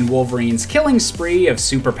place, and Wolverine's killing spree of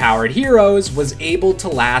superpowered heroes was able to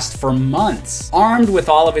last for months. Armed with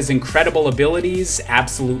all of his incredible abilities,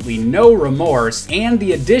 absolutely no remorse, and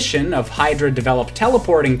the addition of Hydra-developed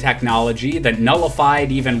teleporting technology that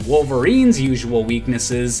nullified even Wolverine's usual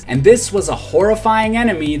weaknesses, and this was a horrifying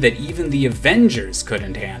enemy that even the Avengers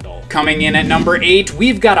couldn't handle. Coming in at number 8,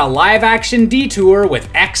 we've got a live-action detour with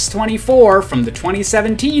X-24 X-24 from the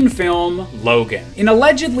 2017 film Logan. An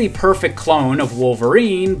allegedly perfect clone of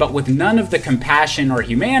Wolverine, but with none of the compassion or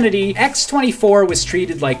humanity, X-24 was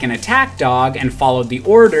treated like an attack dog and followed the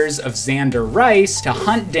orders of Xander Rice to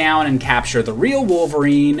hunt down and capture the real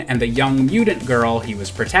Wolverine and the young mutant girl he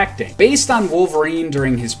was protecting. Based on Wolverine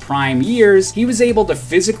during his prime years, he was able to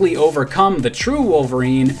physically overcome the true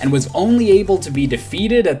Wolverine and was only able to be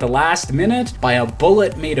defeated at the last minute by a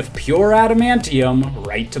bullet made of pure adamantium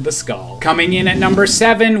right to the skull. Coming in at number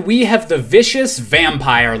 7, we have the vicious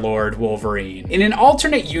Vampire Lord Wolverine. In an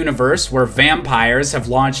alternate universe where vampires have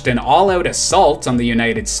launched an all-out assault on the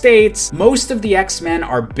United States, most of the X-Men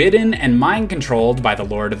are bitten and mind-controlled by the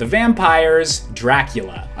Lord of the Vampires,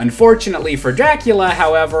 Dracula. Unfortunately for Dracula,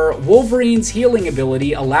 however, Wolverine's healing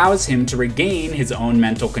ability allows him to regain his own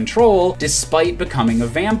mental control despite becoming a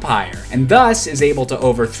vampire, and thus is able to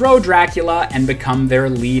overthrow Dracula and become their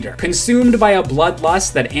leader. Consumed by a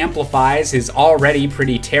bloodlust that amplifies his already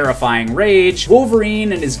pretty terrifying rage,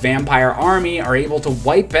 Wolverine and his vampire army are able to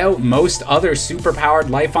wipe out most other superpowered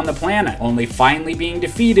life on the planet, only finally being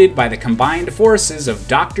defeated by the combined forces of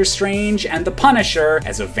Doctor Strange and the Punisher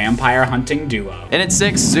as a vampire hunting duo. And at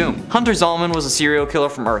 6, Zoom. Hunter Zolomon was a serial killer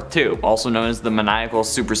from Earth 2, also known as the maniacal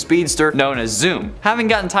super speedster known as Zoom. Having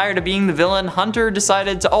gotten tired of being the villain, Hunter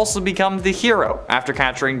decided to also become the hero after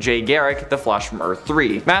capturing Jay Garrick, the Flash from Earth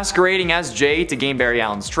 3, masquerading as Jay to gain Barry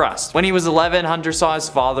Allen's trust. When he was 11, Hunter saw his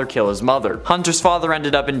father kill his mother. Hunter's father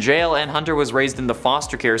ended up in jail, and Hunter was raised in the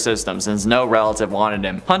foster care system since no relative wanted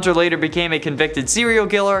him. Hunter later became a convicted serial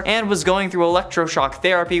killer and was going through electroshock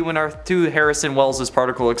therapy when Earth 2 Harrison Wells'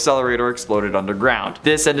 particle accelerator exploded underground.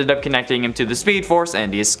 This ended up connecting him to the Speed Force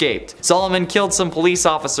and he escaped. Zolomon killed some police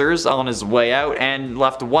officers on his way out and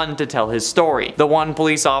left one to tell his story. The one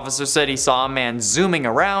police officer said he saw a man zooming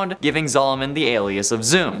around, giving Zolomon the alias of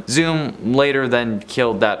Zoom. Zoom later then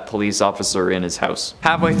killed that police officer in his house.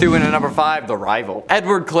 Halfway through into number 5, The Rival.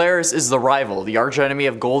 Edward Claris is the Rival, the archenemy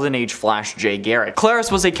of Golden Age Flash Jay Garrick.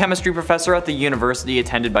 Claris was a chemistry professor at the university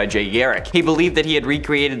attended by Jay Garrick. He believed that he had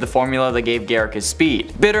recreated the formula that gave Garrick his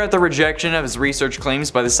speed. Bitter at the rejection of his research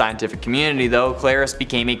claims by the scientific community though, Claris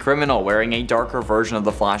became a criminal wearing a darker version of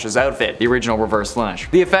the Flash's outfit, the original Reverse Flash.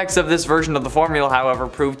 The effects of this version of the formula however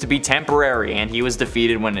proved to be temporary and he was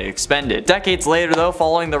defeated when it expended. Decades later though,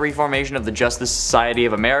 following the reformation of the Justice Society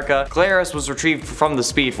of America, Claris was retrieved from the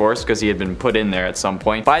Speed Force, because he had been put in there at some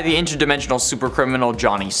point, by the interdimensional supercriminal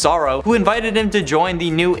Johnny Sorrow, who invited him to join the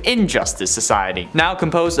new Injustice Society. Now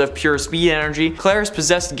composed of pure speed energy, Claris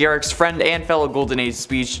possessed Garrick's friend and fellow Golden Age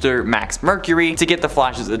speedster Max Mercury to get the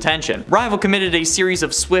Flash's attention. Rival committed a series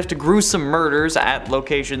of swift, gruesome murders at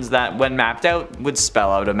locations that, when mapped out, would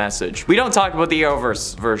spell out a message. We don't talk about the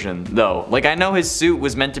Arrowverse version, though. Like, I know his suit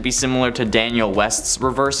was meant to be similar to Daniel West's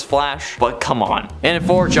Reverse Flash, but come on. And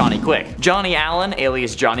for Johnny Quick. Johnny Allen,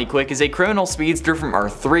 alias Johnny Quick, is a criminal speedster from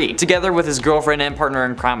Earth 3. Together with his girlfriend and partner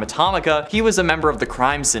in crime Atomica, he was a member of the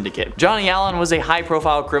crime syndicate. Johnny Allen was a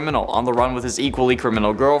high-profile criminal on the run with his equally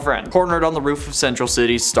criminal girlfriend, cornered on the roof of Central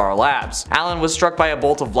City's Star Labs. Allen was struck by a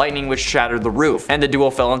bolt of lightning which shattered the roof, and the duo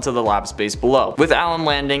fell into the lab space below, with Allen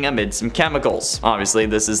landing amid some chemicals. Obviously,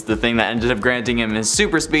 this is the thing that ended up granting him his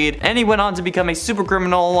super speed, and he went on to become a super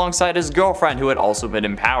criminal alongside his girlfriend who had also been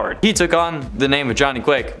empowered. He took on the name of Johnny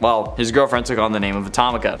Quick, while his girlfriend took on the name of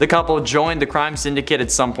Atomica. The couple joined the crime syndicate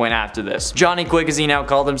at some point after this. Johnny Quick, as he now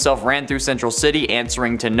called himself, ran through Central City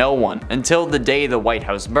answering to no one, until the day the White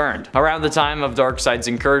House burned, around the time of Darkseid's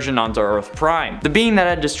incursion onto Earth Prime. The being that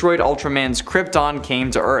had destroyed Ultraman's Krypton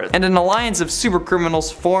came to Earth, and an alliance of super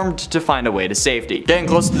criminals formed to find a way to safety. Getting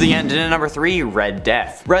close to the end, in at number 3, Red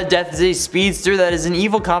Death. Red Death is a speedster that is an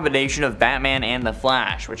evil combination of Batman and the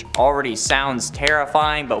Flash, which already sounds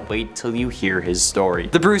terrifying, but wait till you hear his story.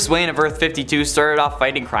 The Bruce Wayne of Earth 52 started off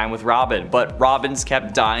fighting crime with Robin, but Robins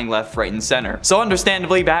kept dying left, right, and center. So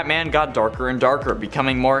understandably, Batman got darker and darker,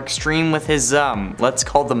 becoming more extreme with his, let's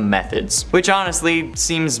call them methods. Which honestly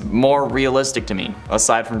seems more realistic to me,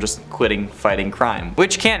 aside from just quitting fighting crime.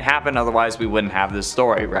 Which can't happen, otherwise we wouldn't have this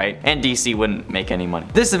story, right? And DC wouldn't make any money.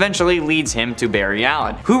 This eventually leads him to Barry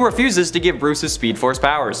Allen, who refuses to give Bruce his Speed Force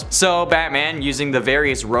powers. So Batman, using the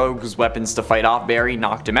various rogues' weapons to fight off Barry,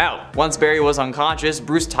 knocked him out. Once Barry was unconscious,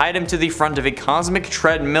 Bruce tied him to the front of a cosmic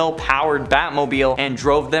treadmill-powered Batmobile and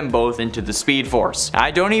drove them both into the Speed Force.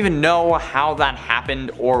 I don't even know how that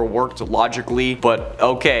happened or worked logically, but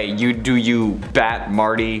okay, you do you, Bat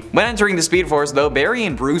Marty. When entering the Speed Force though, Barry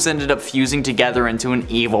and Bruce ended up fusing together together into an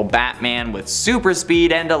evil Batman with super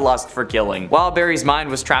speed and a lust for killing, while Barry's mind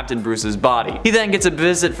was trapped in Bruce's body. He then gets a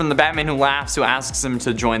visit from the Batman Who Laughs, who asks him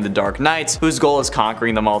to join the Dark Knights, whose goal is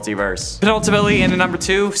conquering the multiverse. Penultimately, in at number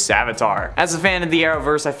 2, Savitar. As a fan of the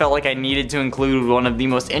Arrowverse, I felt like I needed to include one of the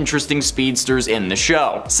most interesting speedsters in the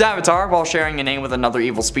show. Savitar, while sharing a name with another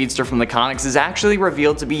evil speedster from the comics, is actually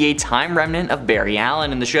revealed to be a time remnant of Barry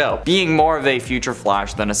Allen in the show, being more of a future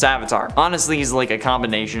Flash than a Savitar. Honestly, he's like a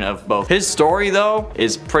combination of both. His story, though,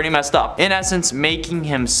 is pretty messed up. In essence, making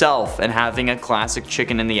himself and having a classic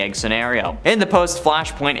chicken and the egg scenario. In the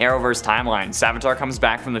post-Flashpoint Arrowverse timeline, Savitar comes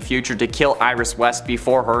back from the future to kill Iris West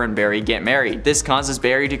before her and Barry get married. This causes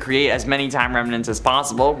Barry to create as many time remnants as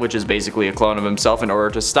possible, which is basically a clone of himself, in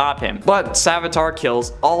order to stop him. But Savitar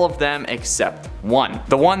kills all of them except one.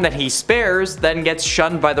 The one that he spares then gets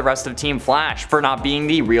shunned by the rest of Team Flash for not being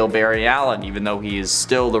the real Barry Allen, even though he is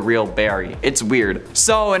still the real Barry. It's weird.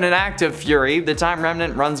 So in an act of fury, the Time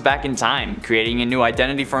Remnant runs back in time, creating a new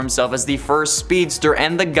identity for himself as the first speedster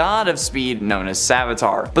and the god of speed known as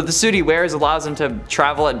Savitar. But the suit he wears allows him to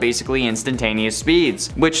travel at basically instantaneous speeds,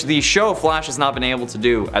 which the show Flash has not been able to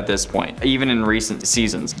do at this point, even in recent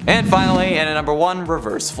seasons. And finally, in at number 1,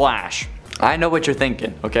 Reverse Flash. I know what you're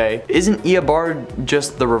thinking, okay? Isn't Eobard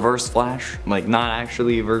just the Reverse Flash? Like, not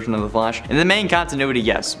actually a version of the Flash? In the main continuity,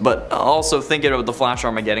 yes, but also thinking of the Flash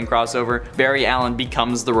Armageddon crossover, Barry Allen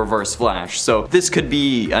becomes the Reverse Flash, so this could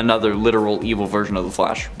be another literal evil version of the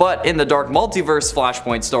Flash. But in the Dark Multiverse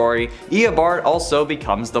Flashpoint story, Eobard also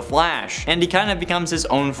becomes the Flash, and he kind of becomes his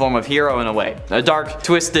own form of hero in a way. A dark,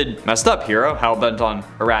 twisted, messed up hero, hell-bent on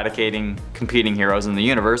eradicating competing heroes in the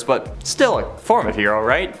universe, but still a form of hero,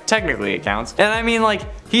 right? Technically it counts. And I mean, like,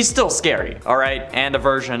 he's still scary, alright? And a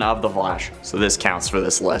version of the Flash, so this counts for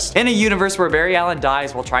this list. In a universe where Barry Allen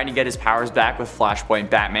dies while trying to get his powers back with Flashpoint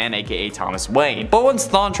Batman, aka Thomas Wayne. But once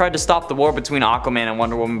Thawne tried to stop the war between Aquaman and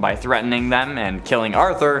Wonder Woman by threatening them and killing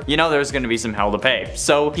Arthur, you know there's gonna be some hell to pay.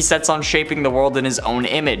 So he sets on shaping the world in his own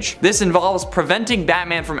image. This involves preventing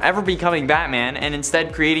Batman from ever becoming Batman and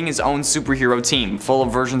instead creating his own superhero team, full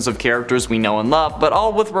of versions of characters we know and love, but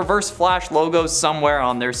all with Reverse Flash logos somewhere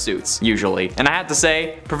on their suits, usually. And I have to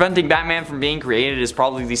say, preventing Batman from being created is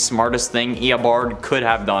probably the smartest thing Eobard could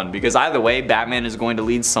have done, because either way, Batman is going to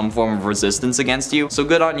lead some form of resistance against you, so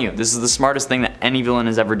good on you. This is the smartest thing that any villain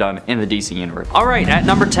has ever done in the DC universe. Alright, at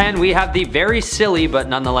number 10 we have the very silly but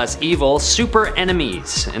nonetheless evil Super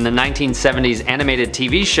Enemies. In the 1970s animated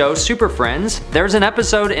TV show Super Friends, there's an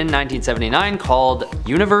episode in 1979 called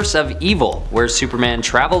Universe of Evil, where Superman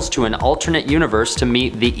travels to an alternate universe to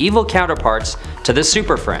meet the evil counterparts to the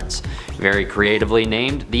Super Friends, very creatively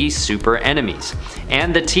named the Super Enemies.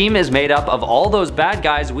 And the team is made up of all those bad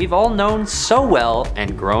guys we've all known so well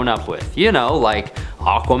and grown up with. You know, like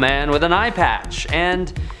Aquaman with an eye patch,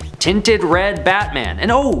 and tinted red Batman,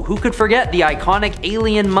 and oh, who could forget the iconic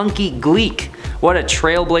alien monkey Gleek. What a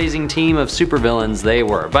trailblazing team of supervillains they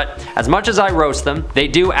were. But as much as I roast them, they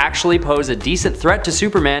do actually pose a decent threat to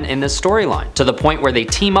Superman in this storyline, to the point where they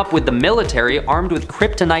team up with the military armed with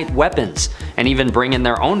kryptonite weapons, and even bring in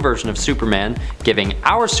their own version of Superman, giving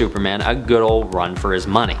our Superman a good old run for his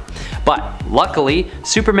money. But luckily,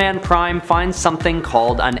 Superman Prime finds something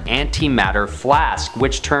called an antimatter flask,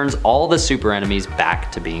 which turns all the super enemies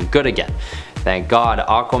back to being good again. Thank God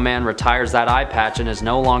Aquaman retires that eye patch and is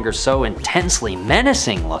no longer so intensely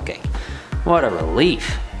menacing looking. What a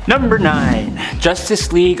relief. Number 9.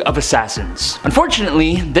 Justice League of Assassins.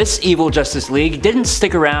 Unfortunately, this evil Justice League didn't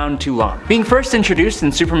stick around too long. Being first introduced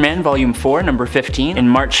in Superman Volume 4, number 15 in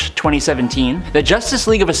March 2017, the Justice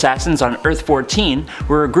League of Assassins on Earth 14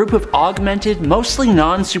 were a group of augmented, mostly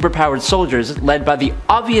non-superpowered soldiers led by the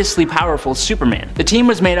obviously powerful Superman. The team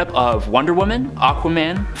was made up of Wonder Woman,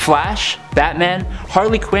 Aquaman, Flash, Batman,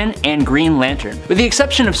 Harley Quinn, and Green Lantern. With the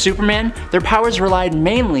exception of Superman, their powers relied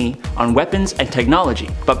mainly on weapons and technology,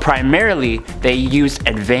 but primarily they used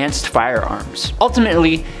advanced firearms.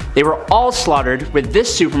 Ultimately, they were all slaughtered, with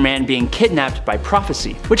this Superman being kidnapped by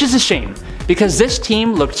Prophecy, which is a shame, because this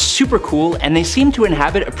team looked super cool and they seemed to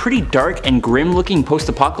inhabit a pretty dark and grim looking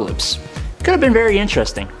post-apocalypse. Could have been very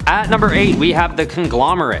interesting. At number 8 we have the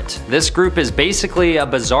Conglomerate. This group is basically a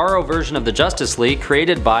bizarro version of the Justice League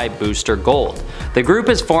created by Booster Gold. The group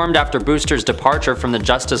is formed after Booster's departure from the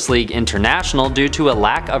Justice League International due to a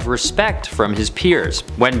lack of respect from his peers.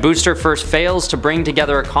 When Booster first fails to bring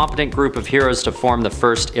together a competent group of heroes to form the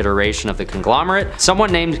first iteration of the Conglomerate,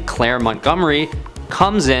 someone named Claire Montgomery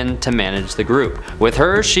comes in to manage the group. With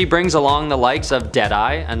her, she brings along the likes of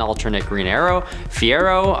Deadeye, an alternate Green Arrow,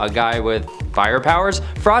 Fiero, a guy with fire powers,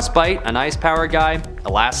 Frostbite, an ice power guy,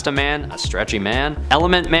 Elastaman, a stretchy man,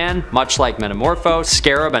 Element Man, much like Metamorpho,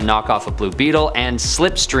 Scarab, a knockoff of Blue Beetle, and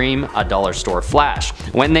Slipstream, a dollar store Flash.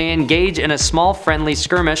 When they engage in a small friendly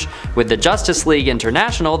skirmish with the Justice League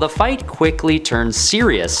International, the fight quickly turns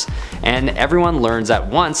serious, and everyone learns at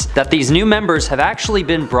once that these new members have actually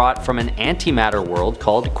been brought from an antimatter world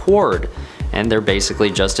called Qward, and they're basically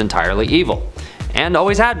just entirely evil. And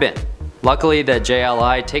always had been. Luckily the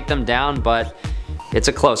JLI take them down, but it's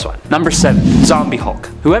a close one. Number 7. Zombie Hulk.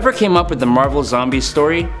 Whoever came up with the Marvel Zombies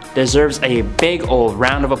story deserves a big old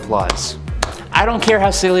round of applause. I don't care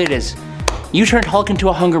how silly it is. You turned Hulk into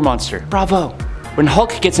a hunger monster. Bravo. When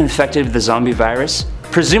Hulk gets infected with the zombie virus,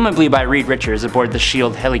 presumably by Reed Richards aboard the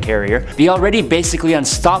S.H.I.E.L.D. helicarrier, the already basically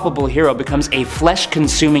unstoppable hero becomes a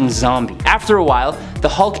flesh-consuming zombie. After a while, the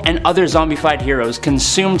Hulk and other zombified heroes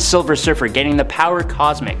consumed Silver Surfer, gaining the power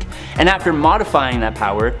Cosmic, and after modifying that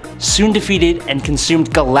power, soon defeated and consumed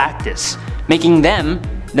Galactus, making them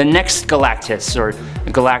the next Galactus, or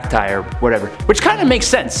Galacti, or whatever. Which kind of makes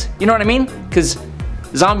sense, you know what I mean? Because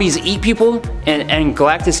zombies eat people, and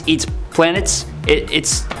Galactus eats planets.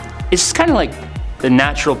 It's kind of like the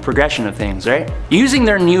natural progression of things, right? Using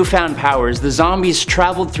their newfound powers, the zombies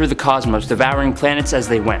traveled through the cosmos, devouring planets as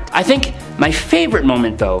they went. I think my favorite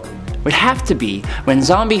moment, though, would have to be when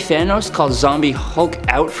Zombie Thanos calls Zombie Hulk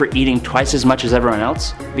out for eating twice as much as everyone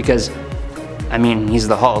else, because, I mean, he's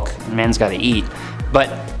the Hulk, and man's gotta eat. But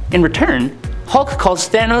in return, Hulk calls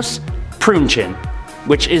Thanos Prune Chin,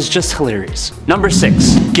 which is just hilarious. Number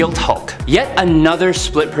 6. Guilt Hulk. Yet another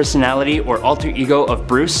split personality or alter ego of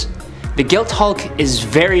Bruce. The Guilt Hulk is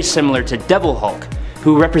very similar to Devil Hulk,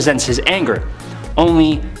 who represents his anger,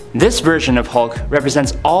 only this version of Hulk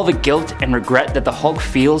represents all the guilt and regret that the Hulk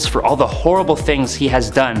feels for all the horrible things he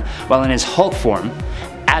has done while in his Hulk form,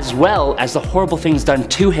 as well as the horrible things done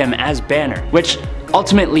to him as Banner, which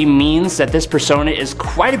ultimately means that this persona is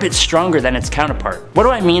quite a bit stronger than its counterpart. What do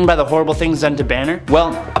I mean by the horrible things done to Banner?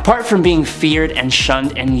 Well, apart from being feared and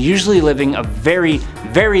shunned and usually living a very,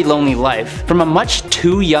 very lonely life, from a much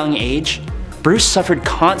too young age, Bruce suffered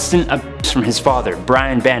constant abuse from his father,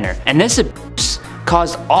 Brian Banner, and this abuse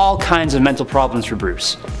caused all kinds of mental problems for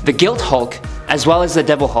Bruce. The Guilt Hulk, as well as the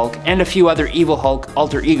Devil Hulk and a few other Evil Hulk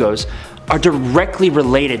alter egos, are directly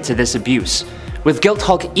related to this abuse, with Guilt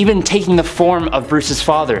Hulk even taking the form of Bruce's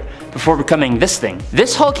father before becoming this thing.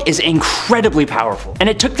 This Hulk is incredibly powerful, and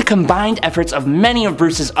it took the combined efforts of many of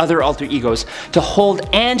Bruce's other alter egos to hold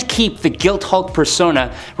and keep the Guilt Hulk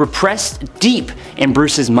persona repressed deep in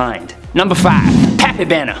Bruce's mind. Number 5. Pappy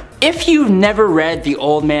Banner. If you've never read the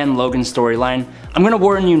Old Man Logan storyline, I'm gonna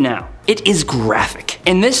warn you now. It is graphic.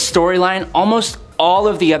 In this storyline, almost all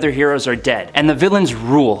of the other heroes are dead, and the villains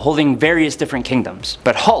rule, holding various different kingdoms.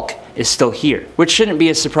 But Hulk is still here, which shouldn't be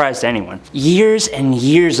a surprise to anyone. Years and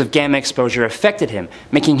years of gamma exposure affected him,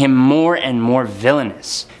 making him more and more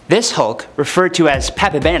villainous. This Hulk, referred to as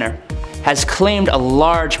Pappy Banner, has claimed a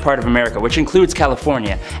large part of America, which includes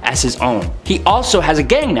California, as his own. He also has a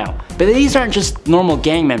gang now, but these aren't just normal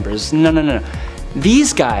gang members, no.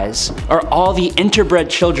 These guys are all the interbred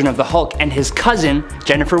children of the Hulk and his cousin,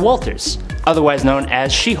 Jennifer Walters, otherwise known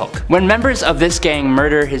as She-Hulk. When members of this gang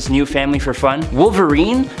murder his new family for fun,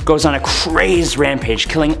 Wolverine goes on a crazed rampage,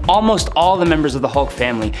 killing almost all the members of the Hulk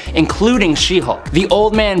family, including She-Hulk. The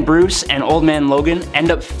Old Man Bruce and Old Man Logan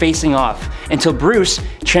end up facing off, until Bruce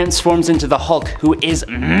transforms into the Hulk, who is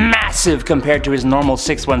massive compared to his normal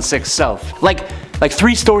 616 self. Like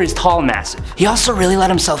 3 stories tall massive. He also really let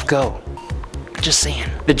himself go. Just saying.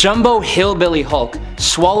 The Jumbo Hillbilly Hulk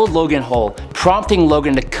swallowed Logan whole, prompting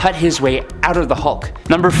Logan to cut his way out of the Hulk.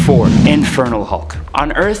 Number 4. Infernal Hulk.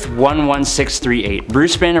 On Earth 11638,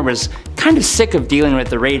 Bruce Banner was kind of sick of dealing with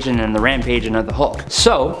the raging and the rampaging of the Hulk.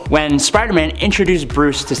 So, when Spider-Man introduced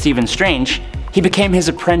Bruce to Stephen Strange, he became his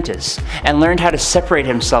apprentice, and learned how to separate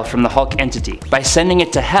himself from the Hulk entity by sending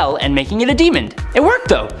it to hell and making it a demon. It worked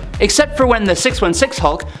though, except for when the 616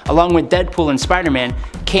 Hulk, along with Deadpool and Spider-Man,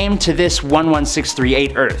 came to this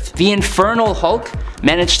 11638 Earth. The Infernal Hulk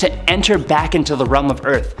managed to enter back into the realm of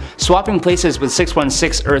Earth, swapping places with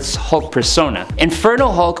 616 Earth's Hulk persona.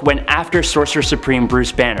 Infernal Hulk went after Sorcerer Supreme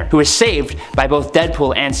Bruce Banner, who was saved by both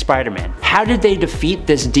Deadpool and Spider-Man. How did they defeat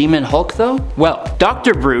this demon Hulk though? Well,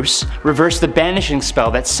 Dr. Bruce reversed the banishing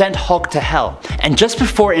spell that sent Hulk to hell, and just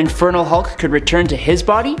before Infernal Hulk could return to his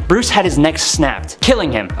body, Bruce had his neck snapped,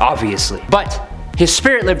 killing him, obviously. But his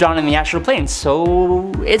spirit lived on in the astral plane,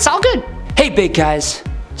 so it's all good. Hey big guys,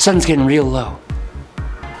 sun's getting real low.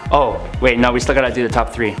 Oh, wait, no, we still gotta do the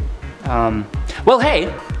top 3. Well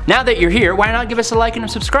hey, now that you're here, why not give us a like and a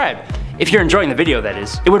subscribe? If you're enjoying the video, that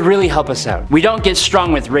is. It would really help us out. We don't get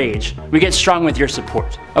strong with rage, we get strong with your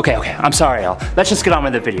support. Okay, I'm sorry, Al. Let's just get on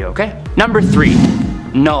with the video, okay? Number 3.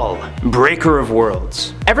 Null, Breaker of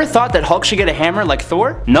Worlds. Ever thought that Hulk should get a hammer like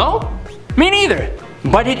Thor? No? Me neither.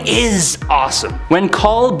 But it is awesome. When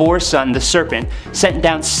Kal Borsun the Serpent sent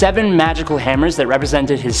down 7 magical hammers that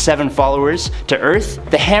represented his 7 followers to Earth,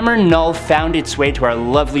 the hammer Null found its way to our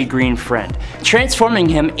lovely green friend, transforming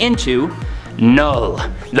him into Null,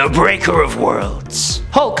 the Breaker of Worlds.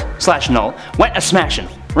 Hulk/Null went a-smashing,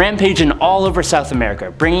 rampaging all over South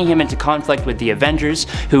America, bringing him into conflict with the Avengers,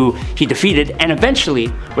 who he defeated, and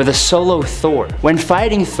eventually with a solo Thor. When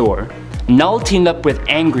fighting Thor, Null teamed up with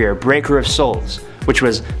Angrier, Breaker of Souls, which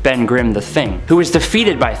was Ben Grimm the Thing, who was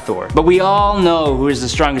defeated by Thor. But we all know who is the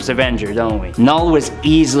strongest Avenger, don't we? Null was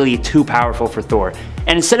easily too powerful for Thor,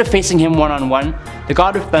 and instead of facing him one-on-one, the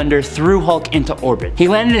God of Thunder threw Hulk into orbit. He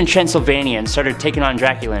landed in Transylvania and started taking on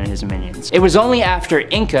Dracula and his minions. It was only after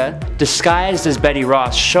Inca, disguised as Betty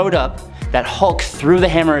Ross, showed up that Hulk threw the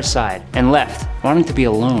hammer aside and left, wanting to be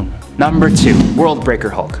alone. Number 2,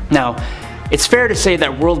 Worldbreaker Hulk. Now, it's fair to say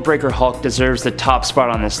that Worldbreaker Hulk deserves the top spot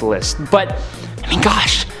on this list, but I mean,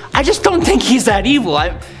 gosh, I just don't think he's that evil.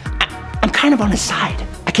 I'm kind of on his side.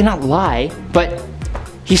 I cannot lie, but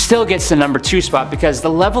he still gets the number 2 spot because the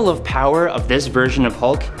level of power of this version of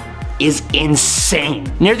Hulk is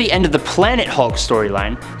insane. Near the end of the Planet Hulk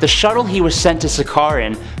storyline, the shuttle he was sent to Sakaar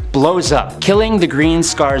in blows up, killing the Green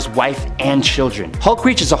Scar's wife and children. Hulk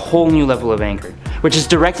reaches a whole new level of anger, which is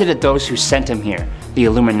directed at those who sent him here, the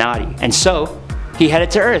Illuminati. And so, he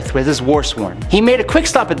headed to Earth with his Warsworn. He made a quick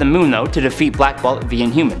stop at the moon though to defeat Black Bolt, the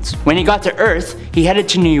Inhumans. When he got to Earth, he headed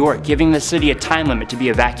to New York, giving the city a time limit to be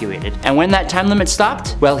evacuated. And when that time limit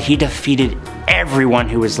stopped, well, he defeated everyone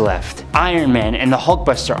who was left. Iron Man and the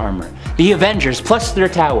Hulkbuster armor, the Avengers plus their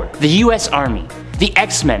tower, the US Army, the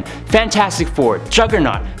X-Men, Fantastic Four,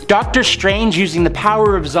 Juggernaut, Doctor Strange using the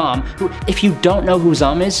power of Zom, who, if you don't know who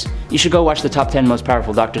Zom is, you should go watch the top 10 most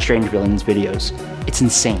powerful Doctor Strange villains videos. It's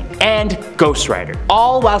insane. And Ghost Rider,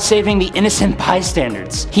 all while saving the innocent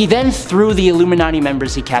bystanders. He then threw the Illuminati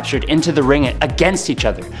members he captured into the ring against each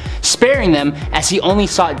other, sparing them as he only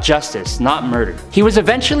sought justice, not murder. He was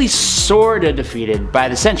eventually sorta defeated by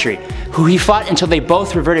the Sentry, who he fought until they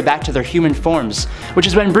both reverted back to their human forms, which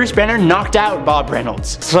is when Bruce Banner knocked out Bob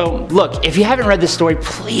Reynolds. So look, if you haven't read this story,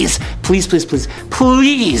 please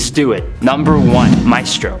do it. Number 1,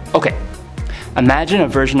 Maestro. Okay, imagine a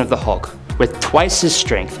version of the Hulk with twice his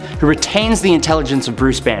strength, who retains the intelligence of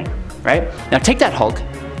Bruce Banner, right? Now take that Hulk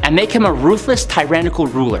and make him a ruthless, tyrannical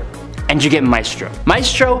ruler, and you get Maestro.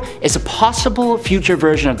 Maestro is a possible future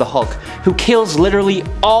version of the Hulk who kills literally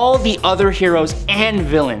all the other heroes and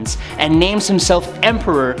villains and names himself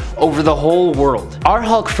Emperor over the whole world. Our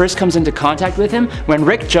Hulk first comes into contact with him when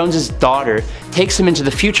Rick Jones's daughter takes him into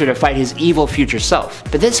the future to fight his evil future self.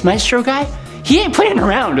 But this Maestro guy, he ain't playing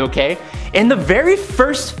around, okay? In the very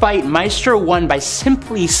first fight, Maestro won by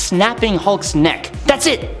simply snapping Hulk's neck. That's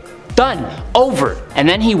it! Done. Over. And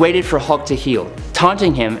then he waited for Hulk to heal,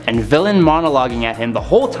 taunting him and villain monologuing at him the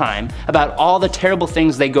whole time about all the terrible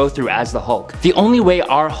things they go through as the Hulk. The only way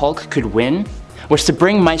our Hulk could win was to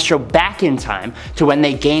bring Maestro back in time to when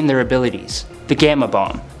they gained their abilities, the Gamma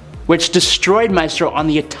Bomb, which destroyed Maestro on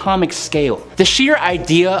the atomic scale. The sheer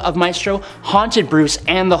idea of Maestro haunted Bruce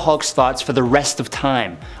and the Hulk's thoughts for the rest of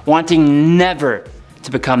time, wanting never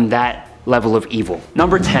to become that level of evil.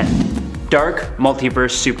 Number 10. Dark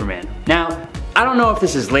Multiverse Superman. Now, I don't know if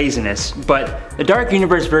this is laziness, but the Dark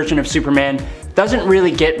Universe version of Superman doesn't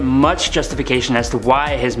really get much justification as to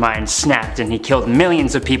why his mind snapped and he killed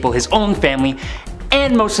millions of people, his own family,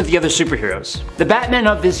 and most of the other superheroes. The Batman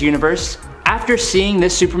of this universe, after seeing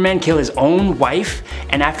this Superman kill his own wife,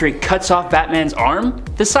 and after he cuts off Batman's arm,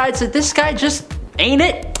 decides that this guy just ain't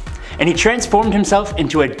it. And he transformed himself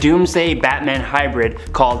into a doomsday Batman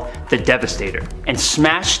hybrid called the Devastator, and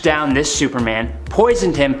smashed down this Superman,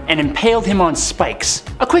 poisoned him, and impaled him on spikes.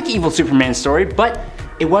 A quick evil Superman story, but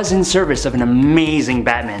it was in service of an amazing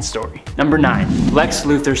Batman story. Number 9. Lex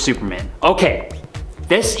Luthor Superman. Okay,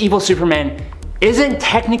 this evil Superman isn't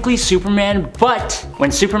technically Superman, but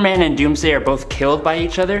when Superman and Doomsday are both killed by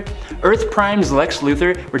each other, Earth Prime's Lex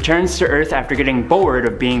Luthor returns to Earth after getting bored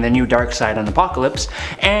of being the new Darkseid on Apokolips,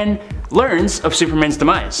 and learns of Superman's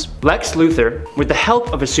demise. Lex Luthor, with the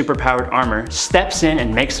help of his superpowered armor, steps in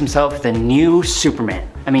and makes himself the new Superman.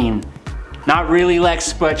 I mean, not really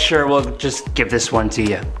Lex, but sure, we'll just give this one to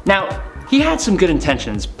you. Now, he had some good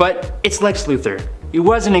intentions, but it's Lex Luthor. he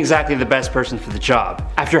wasn't exactly the best person for the job.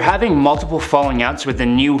 After having multiple falling outs with the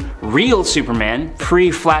new real Superman,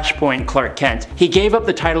 pre-Flashpoint Clark Kent, he gave up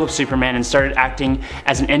the title of Superman and started acting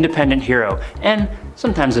as an independent hero, and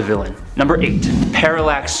sometimes a villain. Number 8.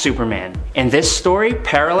 Parallax Superman. In this story,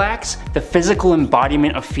 Parallax, the physical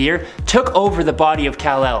embodiment of fear, took over the body of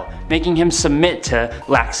Kal-El, making him submit to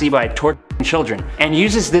Laxi by torturing children, and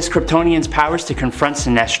uses this Kryptonian's powers to confront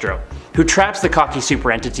Sinestro, who traps the cocky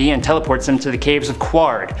super entity and teleports him to the caves of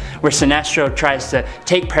Quard, where Sinestro tries to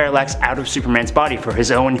take Parallax out of Superman's body for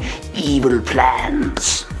his own evil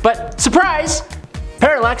plans. But surprise!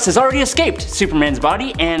 Parallax has already escaped Superman's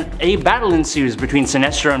body, and a battle ensues between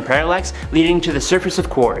Sinestro and Parallax, leading to the surface of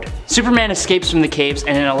Quard. Superman escapes from the caves,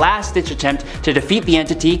 and in a last-ditch attempt to defeat the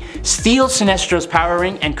entity, steals Sinestro's power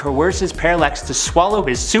ring and coerces Parallax to swallow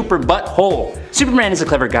his super butt whole. Superman is a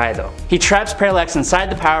clever guy though. He traps Parallax inside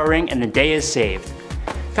the power ring and the day is saved.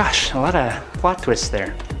 Gosh, a lot of plot twists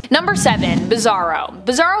there. Number 7. Bizarro.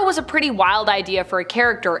 Bizarro was a pretty wild idea for a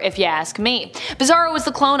character if you ask me. Bizarro is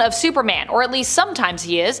the clone of Superman, or at least sometimes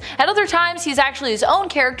he is. At other times he's actually his own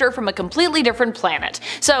character from a completely different planet.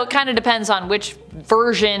 So it kinda depends on which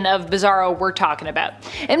version of Bizarro we're talking about.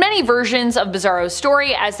 In many versions of Bizarro's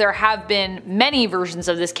story, as there have been many versions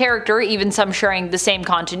of this character, even some sharing the same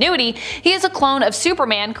continuity, he is a clone of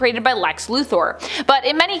Superman created by Lex Luthor. But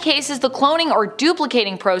in many cases the cloning or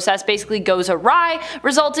duplicating process basically goes awry,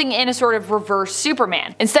 resulting in a sort of reverse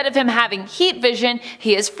Superman. Instead of him having heat vision,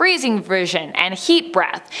 he has freezing vision and heat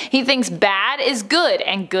breath. He thinks bad is good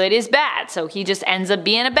and good is bad, so he just ends up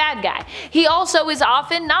being a bad guy. He also is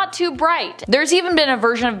often not too bright. There's even been a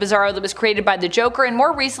version of Bizarro that was created by the Joker, and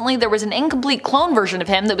more recently there was an incomplete clone version of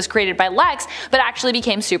him that was created by Lex but actually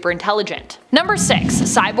became super intelligent. Number 6.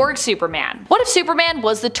 Cyborg Superman. What if Superman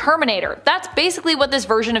was the Terminator? That's basically what this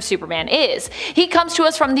version of Superman is. He comes to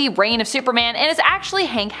us from the reign of Superman and is actually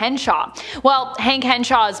Hank Henshaw. Well, Hank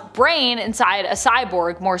Henshaw's brain inside a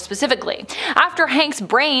cyborg more specifically. After Hank's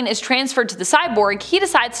brain is transferred to the cyborg, he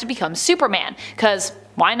decides to become Superman, cause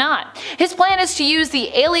why not? His plan is to use the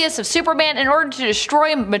alias of Superman in order to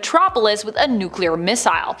destroy Metropolis with a nuclear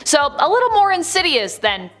missile. So a little more insidious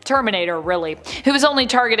than Terminator really, who is only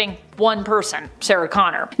targeting one person, Sarah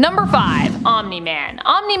Connor. Number 5. Omni-Man.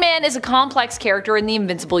 Omni-Man is a complex character in the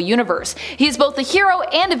Invincible universe. He is both a hero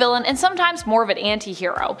and a villain, and sometimes more of an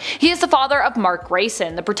anti-hero. He is the father of Mark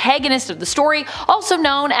Grayson, the protagonist of the story, also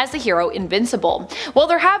known as the hero Invincible. While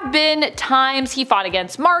there have been times he fought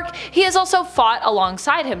against Mark, he has also fought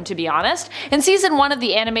alongside him, to be honest. In season 1 of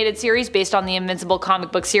the animated series based on the Invincible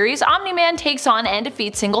comic book series, Omni-Man takes on and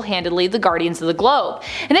defeats single-handedly the Guardians of the Globe.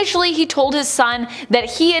 Initially he told his son that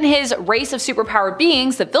he and his race of superpowered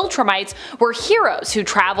beings, the Viltrumites, were heroes who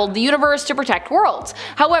traveled the universe to protect worlds.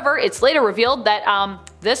 However, it's later revealed that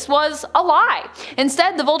this was a lie.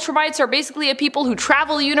 Instead, the Viltrumites are basically a people who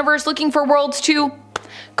travel the universe looking for worlds to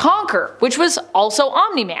conquer, which was also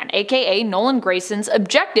Omni-Man, aka Nolan Grayson's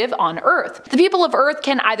objective on Earth. The people of Earth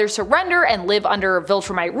can either surrender and live under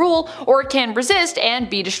Viltrumite rule, or can resist and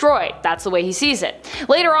be destroyed. That's the way he sees it.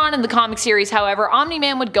 Later on in the comic series, however,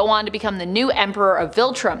 Omni-Man would go on to become the new Emperor of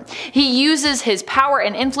Viltrum. He uses his power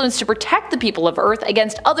and influence to protect the people of Earth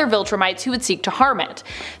against other Viltrumites who would seek to harm it.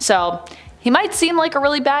 So he might seem like a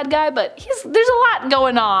really bad guy, but there's a lot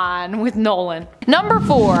going on with Nolan. Number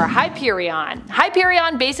 4. Hyperion.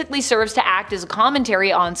 Hyperion basically serves to act as a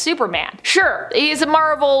commentary on Superman. Sure, he's a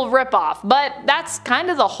Marvel ripoff, but that's kind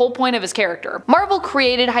of the whole point of his character. Marvel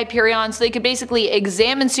created Hyperion so they could basically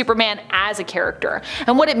examine Superman as a character,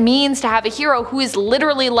 and what it means to have a hero who is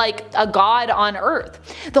literally like a god on Earth.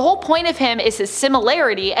 The whole point of him is his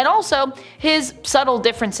similarity and also his subtle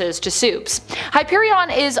differences to Supes. Hyperion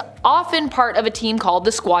is often part of a team called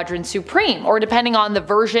the Squadron Supreme, or depending on the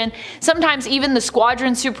version, sometimes even the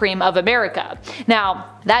Squadron Supreme of America. Now,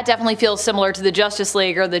 that definitely feels similar to the Justice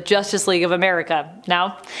League or the Justice League of America,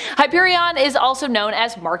 no? Hyperion is also known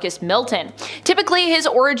as Marcus Milton. Typically his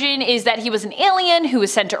origin is that he was an alien who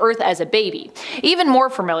was sent to Earth as a baby. Even more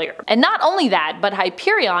familiar. And not only that, but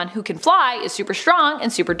Hyperion, who can fly, is super strong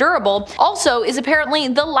and super durable, also is apparently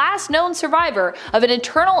the last known survivor of an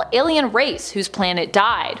eternal alien race whose planet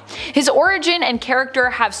died. His origin and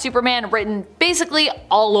character have Superman written basically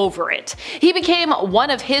all over it. He became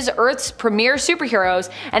one of his Earth's premier superheroes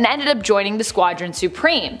and ended up joining the Squadron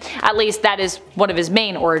Supreme. At least that is one of his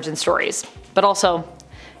main origin stories. But also,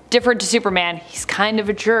 different to Superman, he's kind of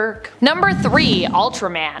a jerk. Number 3,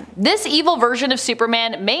 Ultraman. This evil version of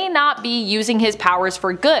Superman may not be using his powers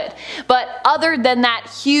for good, but other than that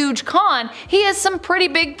huge con, he has some pretty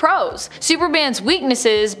big pros. Superman's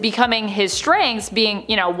weaknesses becoming his strengths being,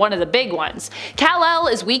 one of the big ones. Kal-El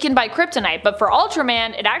is weakened by kryptonite, but for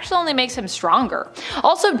Ultraman, it actually only makes him stronger.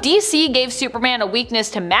 Also, DC gave Superman a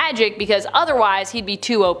weakness to magic because otherwise he'd be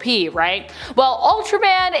too OP, right? Well,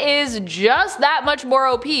 Ultraman is just that much more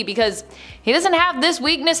OP because he doesn't have this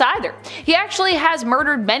weakness either. He actually has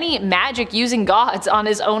murdered many magic-using gods on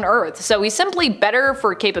his own Earth, so he's simply better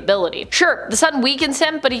for capability. Sure, the sun weakens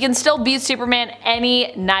him, but he can still beat Superman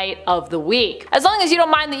any night of the week. As long as you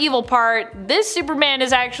don't mind the evil part, this Superman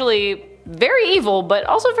is actually very evil, but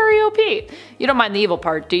also very OP. You don't mind the evil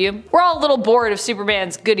part, do you? We're all a little bored of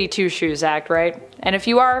Superman's goody two-shoes act, right? And if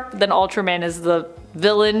you are, then Ultraman is the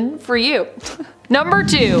villain for you. Number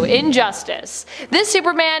 2, Injustice. This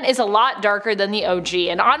Superman is a lot darker than the OG,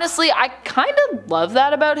 and honestly, I kinda love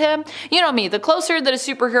that about him. You know me, the closer that a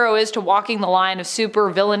superhero is to walking the line of super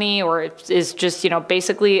villainy, or is just,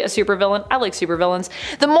 basically a supervillain, I like supervillains,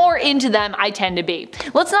 the more into them I tend to be.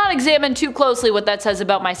 Let's not examine too closely what that says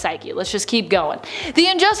about my psyche, let's just keep going. The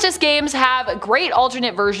Injustice games have great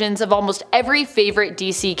alternate versions of almost every favorite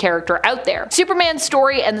DC character out there. Superman's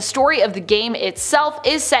story and the story of the game itself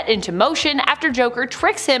is set into motion after Joker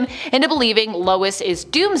tricks him into believing Lois is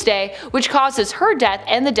Doomsday, which causes her death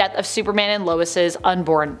and the death of Superman and Lois's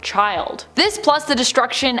unborn child. This plus the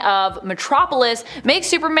destruction of Metropolis makes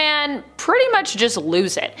Superman pretty much just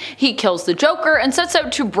lose it. He kills the Joker and sets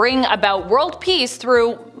out to bring about world peace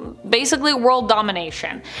through basically world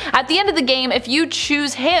domination. At the end of the game, if you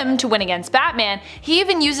choose him to win against Batman, he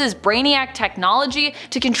even uses Brainiac technology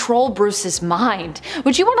to control Bruce's mind.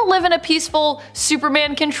 Would you want to live in a peaceful,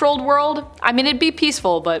 Superman-controlled world? I mean, it'd be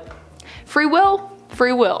peaceful, but free will?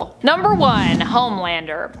 Free will. Number 1,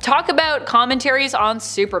 Homelander. Talk about commentaries on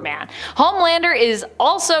Superman. Homelander is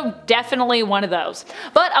also definitely one of those,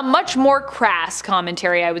 but a much more crass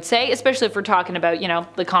commentary, I would say, especially if we're talking about,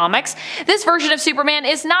 the comics. This version of Superman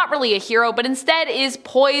is not really a hero, but instead is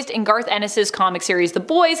poised in Garth Ennis's comic series The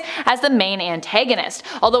Boys as the main antagonist,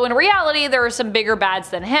 although in reality there are some bigger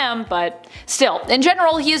bads than him, but still. In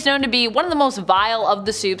general, he is known to be one of the most vile of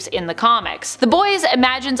the supes in the comics. The Boys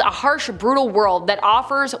imagines a harsh, brutal world that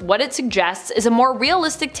offers what it suggests is a more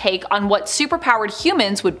realistic take on what superpowered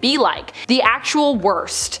humans would be like. The actual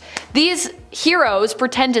worst. These heroes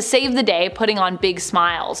pretend to save the day putting on big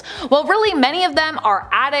smiles, while really many of them are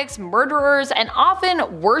addicts, murderers, and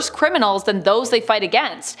often worse criminals than those they fight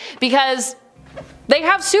against, because they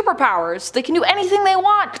have superpowers, they can do anything they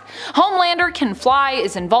want. Homelander can fly,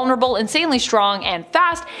 is invulnerable, insanely strong and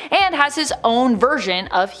fast, and has his own version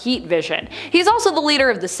of heat vision. He's also the leader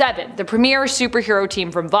of the Seven, the premier superhero team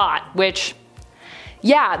from Vought, which,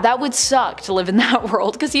 yeah, that would suck to live in that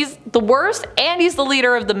world because he's the worst and he's the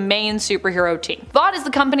leader of the main superhero team. Vought is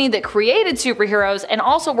the company that created superheroes and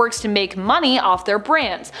also works to make money off their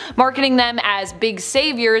brands, marketing them as big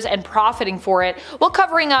saviors and profiting for it while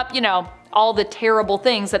covering up, all the terrible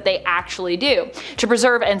things that they actually do to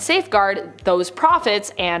preserve and safeguard those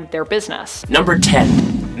profits and their business. Number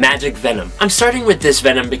 10. Magic Venom. I'm starting with this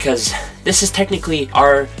Venom because this is technically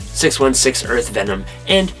our 616 Earth Venom,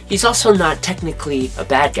 and he's also not technically a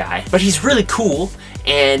bad guy, but he's really cool,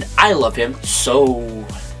 and I love him, so...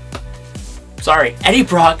 Sorry. Eddie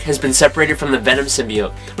Brock has been separated from the Venom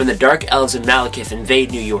symbiote when the Dark Elves and Malekith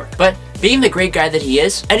invade New York, but being the great guy that he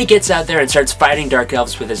is, Eddie gets out there and starts fighting Dark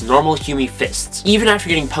Elves with his normal human fists. Even after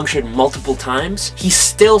getting punctured multiple times, he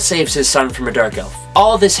still saves his son from a Dark Elf.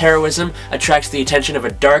 All this heroism attracts the attention of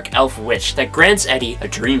a Dark Elf witch that grants Eddie a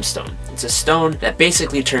Dreamstone. It's a stone that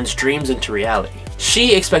basically turns dreams into reality.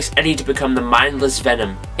 She expects Eddie to become the mindless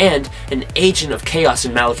Venom and an agent of chaos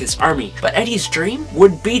in Malekith's army, but Eddie's dream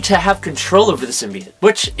would be to have control over the symbiote,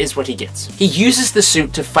 which is what he gets. He uses the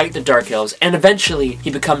suit to fight the Dark Elves, and eventually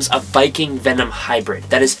he becomes a Viking Venom hybrid.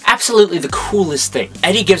 That is absolutely the coolest thing.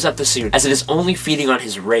 Eddie gives up the suit as it is only feeding on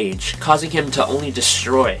his rage, causing him to only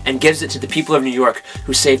destroy, and gives it to the people of New York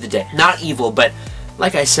who save the day. Not evil, but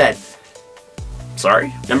like I said,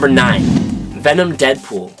 sorry. Number 9. Venom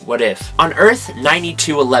Deadpool, What If? On Earth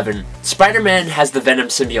 9211, Spider-Man has the Venom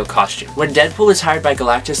symbiote costume. When Deadpool is hired by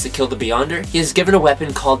Galactus to kill the Beyonder, he is given a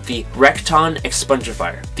weapon called the Recton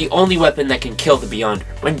Expungifier, the only weapon that can kill the Beyonder.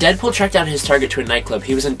 When Deadpool tracked down his target to a nightclub,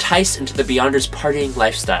 he was enticed into the Beyonder's partying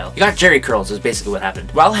lifestyle. He got Jerry curls is basically what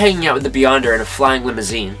happened. While hanging out with the Beyonder in a flying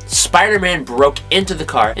limousine, Spider-Man broke into the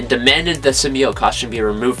car and demanded the symbiote costume be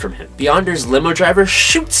removed from him. Beyonder's limo driver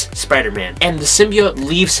shoots Spider-Man, and the symbiote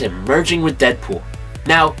leaves him, merging with Deadpool.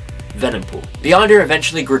 Now, Venompool. Beyonder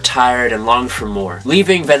eventually grew tired and longed for more,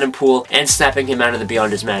 leaving Venompool and snapping him out of the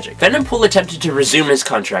Beyonder's magic. Venompool attempted to resume his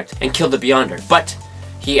contract and kill the Beyonder, but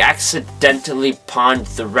he accidentally pawned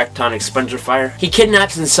the Recton Expunger Fire. He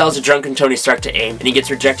kidnaps and sells a drunken Tony Stark to AIM, and he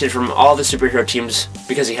gets rejected from all the superhero teams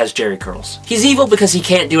because he has Jerry curls. He's evil because he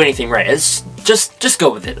can't do anything right. It's just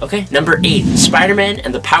go with it, okay? Number 8, Spider-Man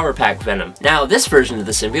and the Power Pack Venom. Now, this version of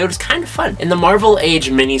the symbiote is kind of fun. In the Marvel Age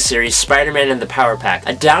miniseries Spider-Man and the Power Pack,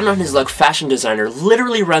 a down-on-his-luck fashion designer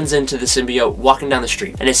literally runs into the symbiote walking down the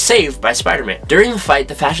street and is saved by Spider-Man. During the fight,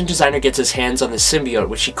 the fashion designer gets his hands on the symbiote,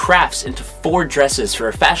 which he crafts into 4 dresses for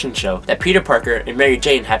a fashion show that Peter Parker and Mary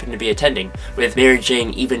Jane happen to be attending, with Mary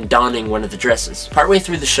Jane even donning one of the dresses. Partway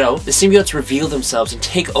through the show, the symbiotes reveal themselves and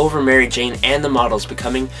take over Mary Jane and the models,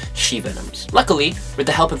 becoming She-Venoms. Luckily, with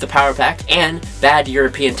the help of the Power Pack and bad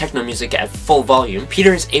European techno music at full volume,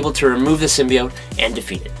 Peter is able to remove the symbiote and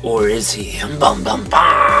defeat it. Or is he? Bum bum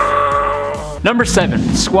bum! Number 7,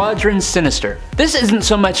 Squadron Sinister. This isn't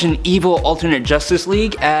so much an evil alternate Justice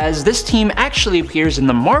League as this team actually appears in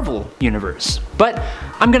the Marvel universe. But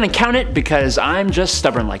I'm gonna count it because I'm just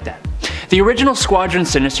stubborn like that. The original Squadron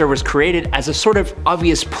Sinister was created as a sort of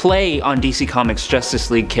obvious play on DC Comics Justice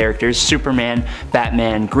League characters Superman,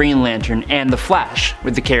 Batman, Green Lantern, and The Flash,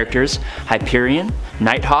 with the characters Hyperion,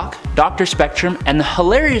 Nighthawk, Dr. Spectrum, and the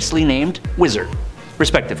hilariously named Wizard,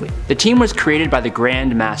 respectively. The team was created by the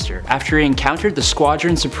Grand Master after he encountered the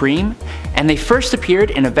Squadron Supreme, and they first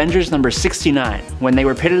appeared in Avengers number 69 when they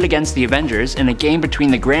were pitted against the Avengers in a game between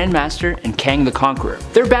the Grand Master and Kang the Conqueror.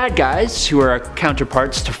 They're bad guys who are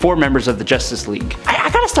counterparts to 4 members of the Justice League. I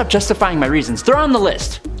gotta stop justifying my reasons. They're on the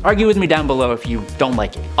list. Argue with me down below if you don't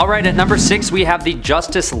like it. Alright, at number 6 we have the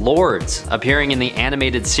Justice Lords. Appearing in the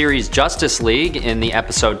animated series Justice League in the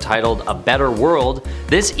episode titled A Better World,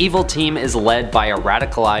 this evil team is led by a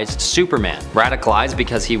radicalized Superman. Radicalized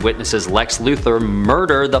because he witnesses Lex Luthor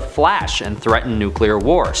murder the Flash and threaten nuclear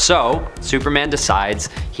war. So, Superman decides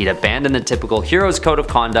he'd abandon the typical hero's code of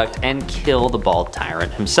conduct and kill the bald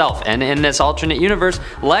tyrant himself. And in this alternate universe,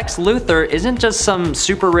 Lex Luthor isn't just some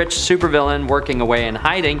super rich supervillain working away and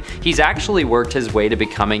hiding. He's actually worked his way to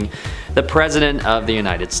becoming the President of the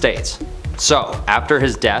United States. So, after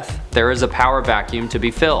his death, there is a power vacuum to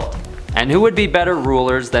be filled. And who would be better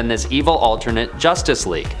rulers than this evil alternate Justice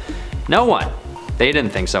League? No one. They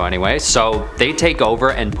didn't think so anyway, so they take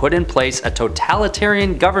over and put in place a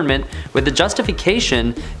totalitarian government with the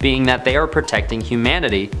justification being that they are protecting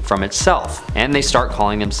humanity from itself. And they start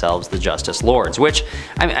calling themselves the Justice Lords, which,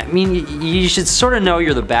 I mean, you should sort of know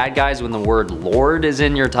you're the bad guys when the word Lord is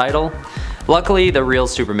in your title. Luckily, the real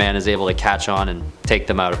Superman is able to catch on and take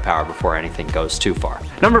them out of power before anything goes too far.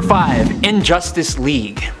 Number 5, Injustice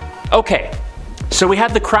League. Okay, so we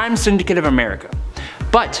have the Crime Syndicate of America,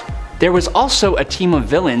 but there was also a team of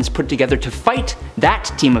villains put together to fight that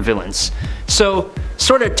team of villains. So,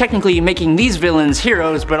 sort of technically making these villains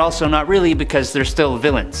heroes, but also not really because they're still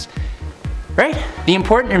villains. Right? The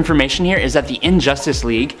important information here is that the Injustice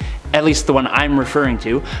League, at least the one I'm referring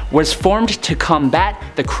to, was formed to combat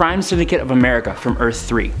the Crime Syndicate of America from Earth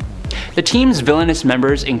 3. The team's villainous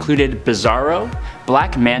members included Bizarro,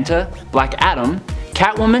 Black Manta, Black Adam,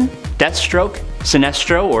 Catwoman, Deathstroke,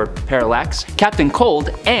 Sinestro or Parallax, Captain Cold,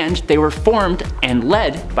 and they were formed and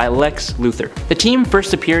led by Lex Luthor. The team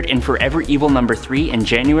first appeared in Forever Evil number 3 in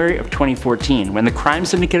January of 2014 when the Crime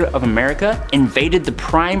Syndicate of America invaded the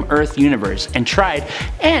Prime Earth universe and tried,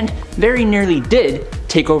 and very nearly did,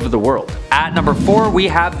 take over the world. At number 4 we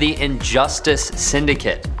have the Injustice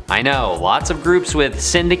Syndicate. I know, lots of groups with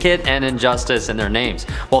Syndicate and Injustice in their names.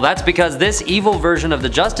 Well, that's because this evil version of the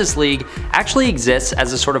Justice League actually exists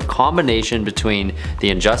as a sort of combination between the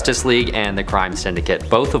Injustice League and the Crime Syndicate,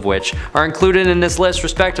 both of which are included in this list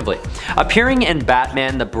respectively. Appearing in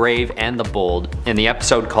Batman the Brave and the Bold, in the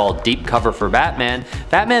episode called Deep Cover for Batman,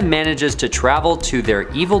 Batman manages to travel to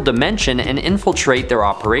their evil dimension and infiltrate their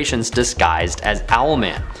operations disguised as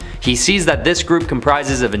Owlman. He sees that this group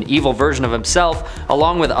comprises of an evil version of himself,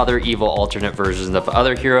 along with other evil alternate versions of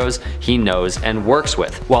other heroes he knows and works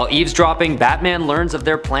with. While eavesdropping, Batman learns of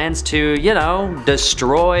their plans to, you know,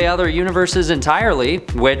 destroy other universes entirely,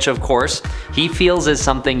 which of course, he feels is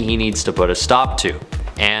something he needs to put a stop to.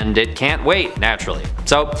 And it can't wait, naturally.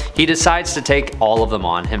 So he decides to take all of them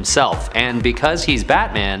on himself, and because he's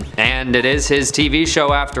Batman, and it is his TV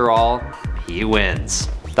show after all, he wins.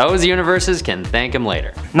 Those universes can thank him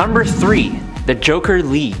later. Number 3, the Joker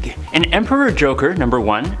League. In Emperor Joker number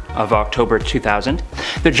 1, of October 2000,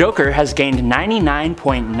 the Joker has gained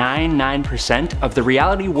 99.99% of the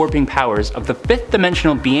reality warping powers of the fifth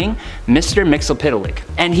dimensional being, Mr. Mxyzptlk,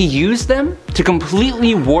 and he used them to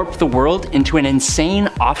completely warp the world into an insane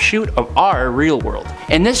offshoot of our real world.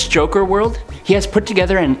 In this Joker world, he has put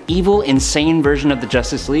together an evil, insane version of the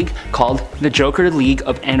Justice League called the Joker League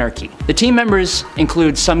of Anarchy. The team members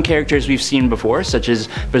include some characters we've seen before, such as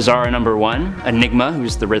Bizarro #1, Enigma,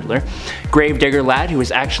 who's the Riddler, Gravedigger Lad, who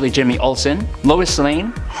is actually Jimmy Olsen, Lois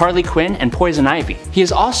Lane, Harley Quinn, and Poison Ivy. He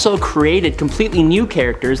has also created completely new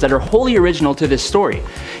characters that are wholly original to this story: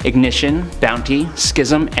 Ignition, Bounty,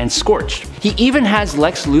 Schism, and Scorched. He even has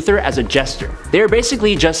Lex Luthor as a jester. They are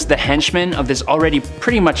basically just the henchmen of this already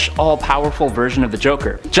pretty much all-powerful version of the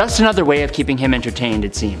Joker. Just another way of keeping him entertained,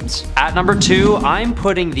 it seems. At number 2, I'm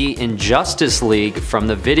putting the Injustice League from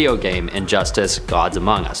the video game Injustice: Gods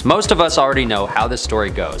Among Us. Most of us already know how the story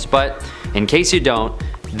goes, but in case you don't,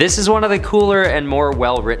 this is one of the cooler and more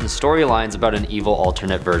well-written storylines about an evil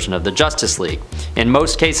alternate version of the Justice League. In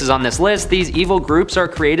most cases on this list, these evil groups are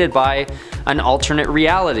created by an alternate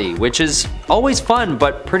reality, which is always fun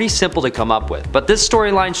but pretty simple to come up with. But this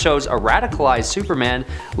storyline shows a radicalized Superman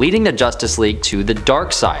leading the Justice League to the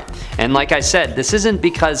dark side. And like I said, this isn't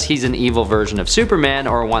because he's an evil version of Superman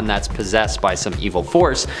or one that's possessed by some evil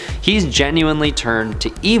force. He's genuinely turned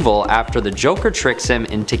to evil after the Joker tricks him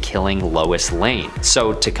into killing Lois Lane.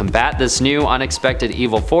 So to combat this new unexpected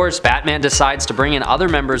evil force, Batman decides to bring in other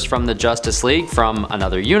members from the Justice League from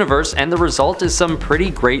another universe, and the result is some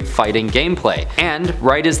pretty great fighting gameplay. And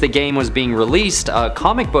right as the game was being released, a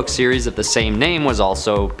comic book series of the same name was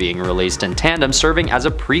also being released in tandem, serving as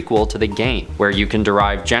a prequel to the game, where you can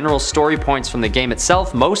derive general story points from the game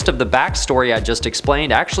itself. Most of the backstory I just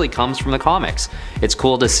explained actually comes from the comics. It's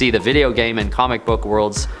cool to see the video game and comic book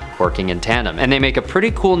worlds working in tandem, and they make a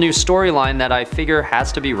pretty cool new storyline that I figure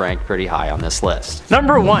has to be ranked pretty high on this list.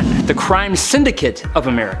 Number 1, the Crime Syndicate of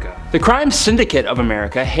America. The Crime Syndicate of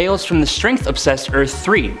America hails from the strength-obsessed Earth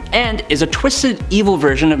 3, and is a twisted, evil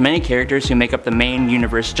version of many characters who make up the main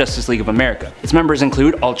universe Justice League of America. Its members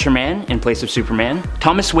include Ultraman in place of Superman,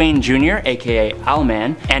 Thomas Wayne Jr., aka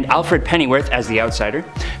Owlman, and Alfred Pennyworth as the Outsider,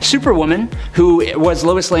 Superwoman, who was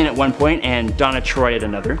Lois Lane at one point and Donna Troy at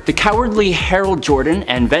another, the cowardly Harold Jordan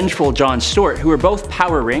and vengeful John Stewart, who are both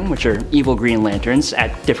Power Ring, which are evil Green Lanterns,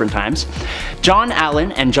 at different times, John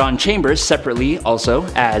Allen and John Chambers separately also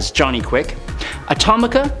as Johnny Quick,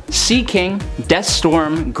 Atomica, Sea King,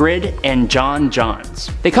 Deathstorm, Grid, and John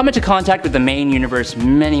Johns. They come into contact with the main universe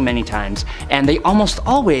many times, and they almost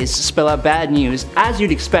always spell out bad news, as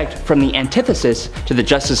you'd expect from the antithesis to the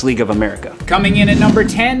Justice League of America. Coming in at number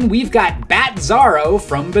 10, we've got Bat-Zaro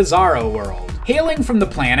from Bizarro World. Hailing from the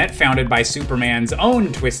planet founded by Superman's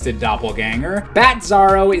own twisted doppelganger,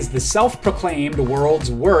 Bat-Zaro is the self-proclaimed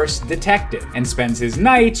world's worst detective, and spends his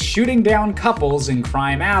nights shooting down couples in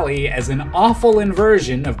Crime Alley as an awful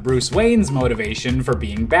inversion of Bruce Wayne's motivation for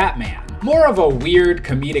being Batman. More of a weird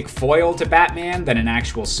comedic foil to Batman than an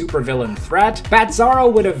actual supervillain threat,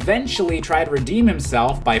 Bat-Zaro would eventually try to redeem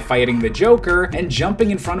himself by fighting the Joker and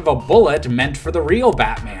jumping in front of a bullet meant for the real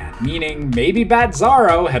Batman, meaning maybe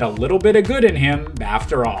Bat-Zaro had a little bit of good in him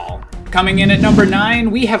after all. Coming in at number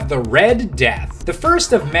 9, we have the Red Death. The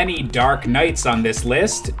first of many Dark Knights on this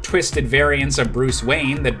list, twisted variants of Bruce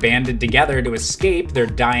Wayne that banded together to escape their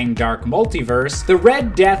dying dark multiverse, the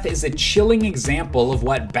Red Death is a chilling example of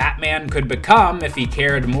what Batman could become if he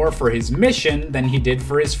cared more for his mission than he did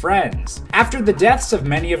for his friends. After the deaths of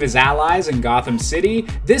many of his allies in Gotham City,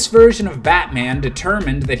 this version of Batman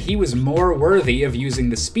determined that he was more worthy of using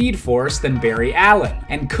the Speed Force than Barry Allen,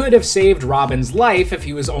 and could have saved Robin's life if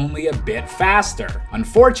he was only a bit faster.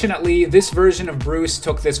 Unfortunately, this version of Bruce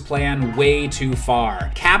took this plan way too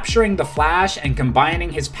far, capturing the Flash and combining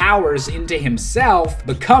his powers into himself,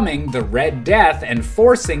 becoming the Red Death and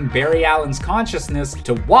forcing Barry Allen's consciousness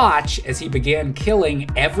to watch as he began killing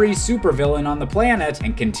every supervillain on the planet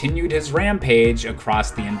and continued his rampage across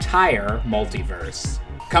the entire multiverse.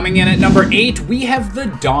 Coming in at number 8, we have the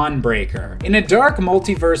Dawnbreaker. In a dark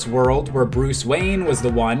multiverse world where Bruce Wayne was the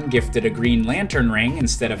one gifted a Green Lantern ring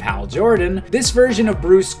instead of Hal Jordan, this version of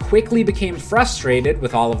Bruce quickly became frustrated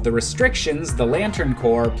with all of the restrictions the Lantern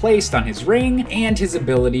Corps placed on his ring and his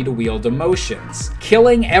ability to wield emotions.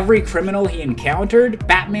 Killing every criminal he encountered,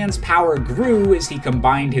 Batman's power grew as he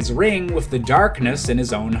combined his ring with the darkness in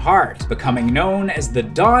his own heart, becoming known as the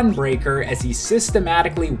Dawnbreaker as he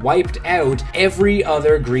systematically wiped out every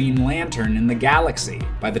other Green Lantern in the galaxy.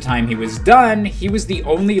 By the time he was done, he was the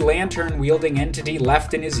only lantern-wielding entity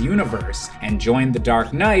left in his universe, and joined the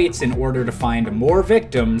Dark Knights in order to find more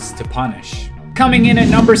victims to punish. Coming in at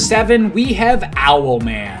number 7, we have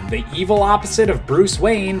Owlman, the evil opposite of Bruce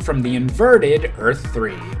Wayne from the inverted Earth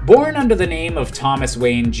 3. Born under the name of Thomas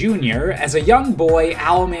Wayne Jr., as a young boy,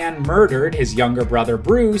 Owlman murdered his younger brother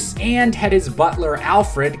Bruce and had his butler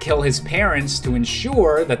Alfred kill his parents to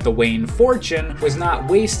ensure that the Wayne fortune was not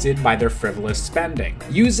wasted by their frivolous spending.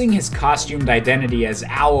 Using his costumed identity as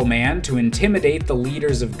Owlman to intimidate the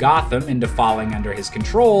leaders of Gotham into falling under his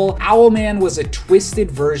control, Owlman was a twisted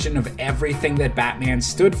version of everything that Batman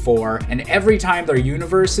stood for, and every time their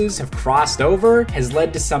universes have crossed over has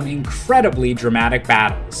led to some incredibly dramatic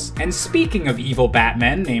battles. And speaking of evil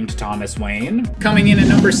Batmen named Thomas Wayne, coming in at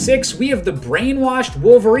number 6, we have the brainwashed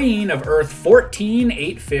Wolverine of Earth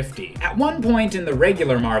 14850. At one point in the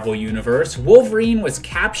regular Marvel universe, Wolverine was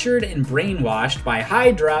captured and brainwashed by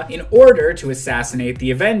Hydra in order to assassinate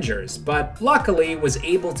the Avengers, but luckily was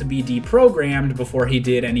able to be deprogrammed before he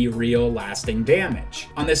did any real lasting damage.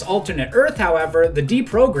 On this alternate Earth, however, the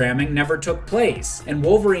deprogramming never took place, and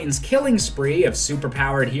Wolverine's killing spree of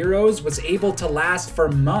superpowered heroes was able to last for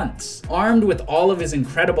months. Armed with all of his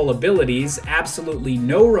incredible abilities, absolutely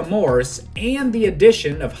no remorse, and the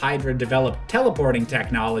addition of Hydra-developed teleporting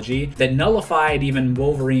technology that nullified even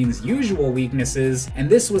Wolverine's usual weaknesses, and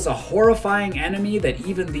this was a horrifying enemy that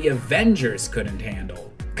even the Avengers couldn't handle.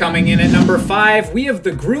 Coming in at number 5, we have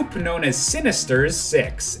the group known as Sinister's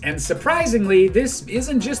Six, and surprisingly, this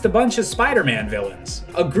isn't just a bunch of Spider-Man villains.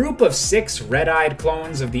 A group of 6 red-eyed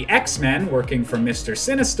clones of the X-Men working for Mr.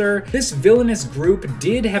 Sinister, this villainous group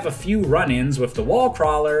did have a few run-ins with the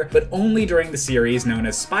Wallcrawler, but only during the series known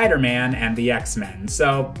as Spider-Man and the X-Men,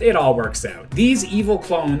 so it all works out. These evil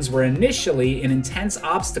clones were initially an intense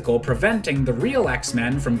obstacle preventing the real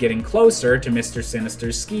X-Men from getting closer to Mr.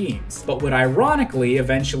 Sinister's schemes, but would ironically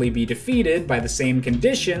eventually be defeated by the same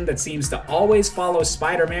condition that seems to always follow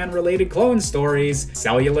Spider-Man related clone stories: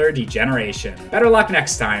 cellular degeneration. Better luck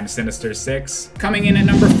next time, Sinister Six. Coming in at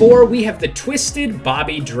number 4, we have the twisted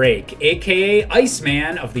Bobby Drake, aka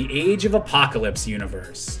Iceman of the Age of Apocalypse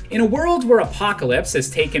universe. In a world where Apocalypse has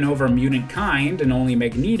taken over mutant kind and only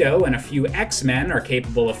Magneto and a few X-Men are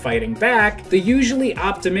capable of fighting back, the usually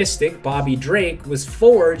optimistic Bobby Drake was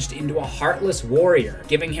forged into a heartless warrior,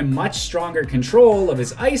 giving him much stronger control of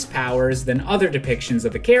his ice powers than other depictions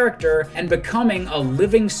of the character, and becoming a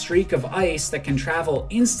living streak of ice that can travel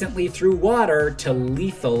instantly through water to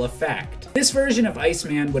lethal effect. This version of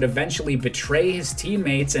Iceman would eventually betray his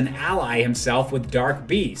teammates and ally himself with Dark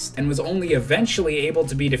Beast, and was only eventually able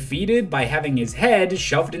to be defeated by having his head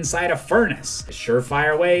shoved inside a furnace, a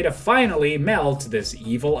surefire way to finally melt this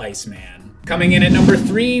evil Iceman. Coming in at number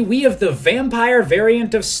 3, we have the vampire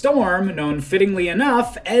variant of Storm, known fittingly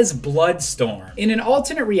enough as Bloodstorm. In an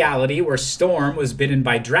alternate reality where Storm was bitten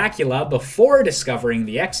by Dracula before discovering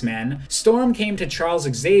the X-Men, Storm came to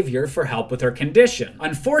Charles Xavier for help with her condition.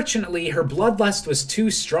 Unfortunately, her bloodlust was too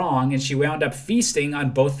strong and she wound up feasting on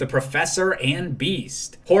both the Professor and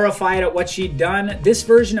Beast. Horrified at what she'd done, this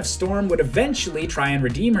version of Storm would eventually try and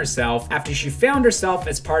redeem herself after she found herself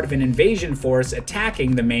as part of an invasion force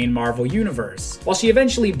attacking the main Marvel universe. While she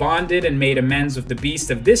eventually bonded and made amends with the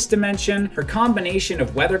Beast of this dimension, her combination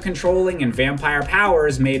of weather controlling and vampire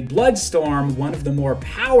powers made Bloodstorm one of the more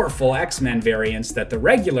powerful X-Men variants that the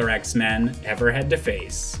regular X-Men ever had to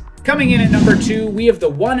face. Coming in at number 2, we have the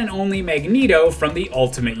one and only Magneto from the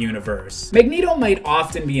Ultimate Universe. Magneto might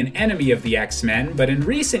often be an enemy of the X-Men, but in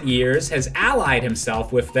recent years has allied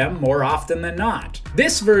himself with them more often than not.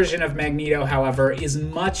 This version of Magneto, however, is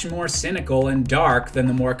much more cynical and dark than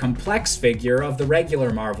the more complex figure of the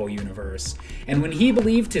regular Marvel Universe. And when he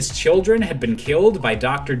believed his children had been killed by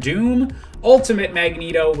Dr. Doom, Ultimate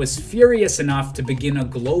Magneto was furious enough to begin a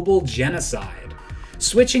global genocide.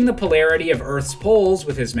 Switching the polarity of Earth's poles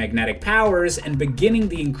with his magnetic powers and beginning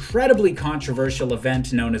the incredibly controversial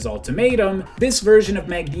event known as Ultimatum, this version of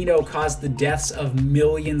Magneto caused the deaths of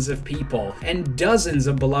millions of people and dozens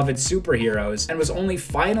of beloved superheroes, and was only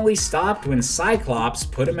finally stopped when Cyclops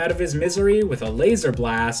put him out of his misery with a laser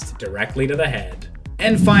blast directly to the head.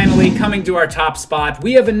 And finally, coming to our top spot,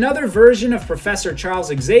 we have another version of Professor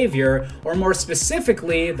Charles Xavier, or more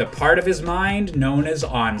specifically, the part of his mind known as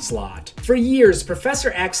Onslaught. For years,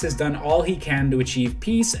 Professor X has done all he can to achieve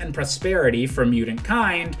peace and prosperity for mutant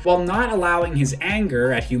kind, while not allowing his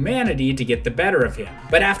anger at humanity to get the better of him.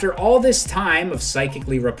 But after all this time of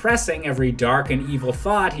psychically repressing every dark and evil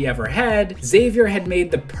thought he ever had, Xavier had made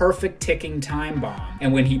the perfect ticking time bomb.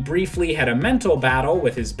 And when he briefly had a mental battle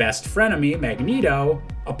with his best frenemy, Magneto,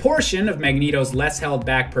 a portion of Magneto's less held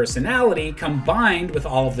back personality combined with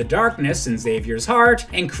all of the darkness in Xavier's heart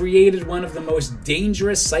and created one of the most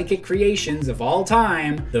dangerous psychic creations of all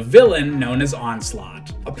time, the villain known as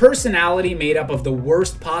Onslaught. A personality made up of the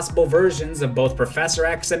worst possible versions of both Professor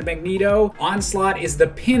X and Magneto, Onslaught is the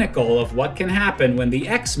pinnacle of what can happen when the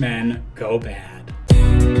X-Men go bad.